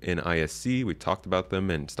them in ISC. We talked about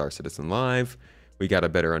them in Star Citizen Live. We got a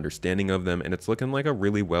better understanding of them, and it's looking like a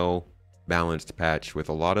really well balanced patch with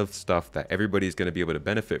a lot of stuff that everybody's going to be able to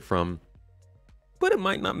benefit from, but it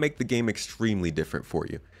might not make the game extremely different for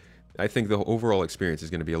you. I think the overall experience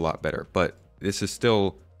is going to be a lot better, but this is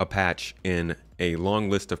still a patch in a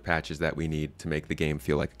long list of patches that we need to make the game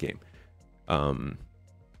feel like a game.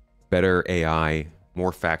 Better AI,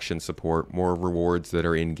 more faction support, more rewards that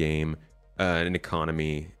are in-game, an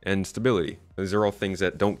economy, and stability. These are all things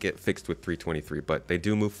that don't get fixed with 3.23, but they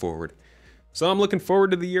do move forward. So I'm looking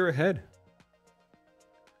forward to the year ahead.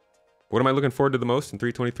 What am I looking forward to the most in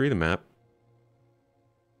 3.23? The map.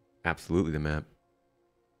 Absolutely the map.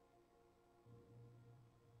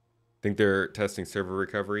 I think they're testing server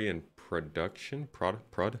recovery and production.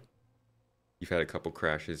 Prod? You've had a couple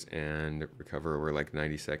crashes and recover over like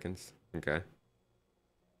 90 seconds. Okay.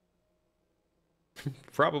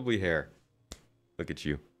 Probably hair. Look at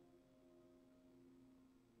you.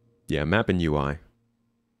 Yeah, map and UI.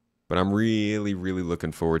 But I'm really, really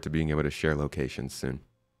looking forward to being able to share locations soon.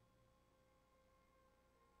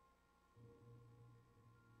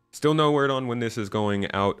 Still no word on when this is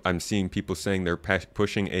going out. I'm seeing people saying they're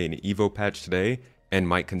pushing an Evo patch today and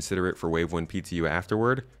might consider it for Wave 1 PTU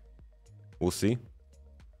afterward. We'll see.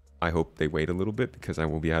 I hope they wait a little bit because I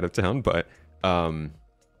will be out of town, but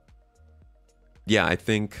yeah, I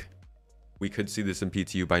think we could see this in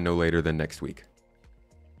PTU by no later than next week.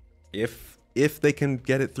 If they can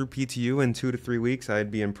get it through PTU in 2 to 3 weeks,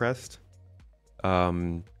 I'd be impressed. But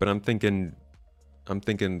I'm thinking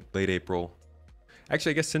late April.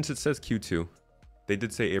 Actually, I guess since it says Q2, they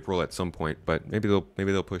did say April at some point, but maybe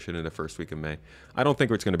they'll push it in the first week of May. I don't think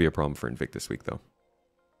it's going to be a problem for Invictus Week though.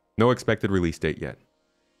 No expected release date yet.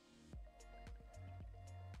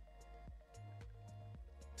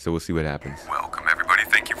 So we'll see what happens. Welcome, everybody.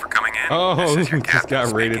 Thank you for coming in. Oh, this is your just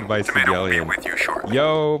got raided by Tomato will be with you Sigelian. shortly.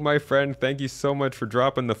 Yo, my friend, thank you so much for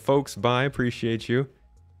dropping the folks by. Appreciate you.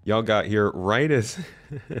 Y'all got here right as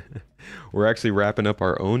we're actually wrapping up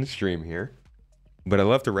our own stream here. But I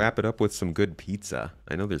love to wrap it up with some good pizza.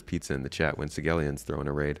 I know there's pizza in the chat when Sigelian's throwing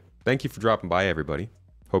a raid. Thank you for dropping by, everybody.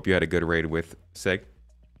 Hope you had a good raid with Seg.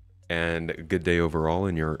 And a good day overall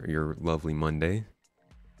in your lovely Monday.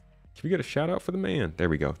 Can we get a shout out for the man? There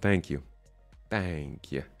we go. Thank you.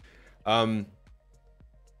 Thank you. Yeah,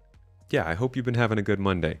 I hope you've been having a good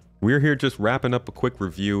Monday. We're here just wrapping up a quick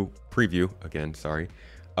preview again, sorry,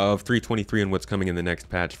 of 3.23 and what's coming in the next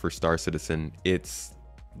patch for Star Citizen. It's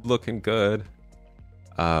looking good.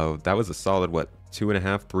 That was a solid, what,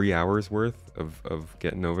 2.5, 3 hours worth of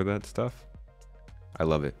getting over that stuff. I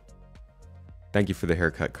love it. Thank you for the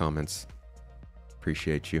haircut comments.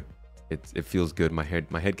 Appreciate you. It feels good. My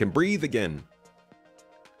head can breathe again.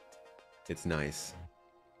 It's nice.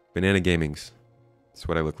 Banana Gamings. That's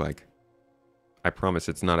what I look like. I promise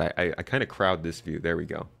it's not. I kind of crowd this view. There we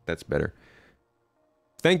go. That's better.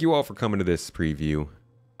 Thank you all for coming to this preview.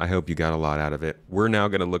 I hope you got a lot out of it. We're now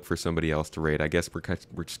going to look for somebody else to raid. I guess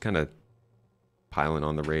we're just kind of piling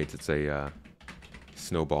on the raids. It's a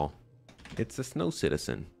snowball. It's a snow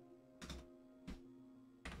citizen.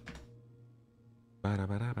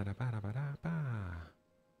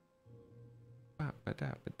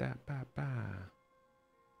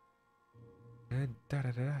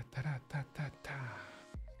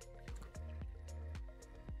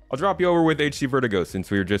 I'll drop you over with HC Vertigo since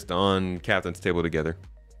we were just on Captain's Table together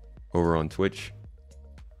over on Twitch.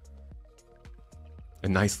 A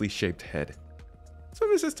nicely shaped head. That's what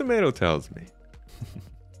Mrs. Tomato tells me.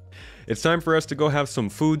 It's time for us to go have some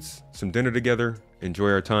foods, some dinner together, enjoy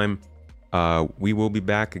our time. We will be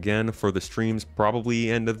back again for the streams probably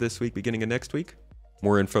end of this week, beginning of next week.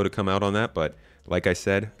 More info to come out on that, but like I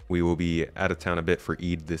said, we will be out of town a bit for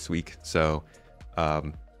Eid this week. So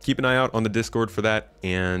keep an eye out on the Discord for that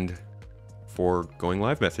and for going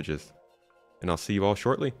live messages. And I'll see you all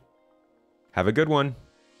shortly. Have a good one.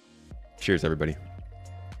 Cheers, everybody.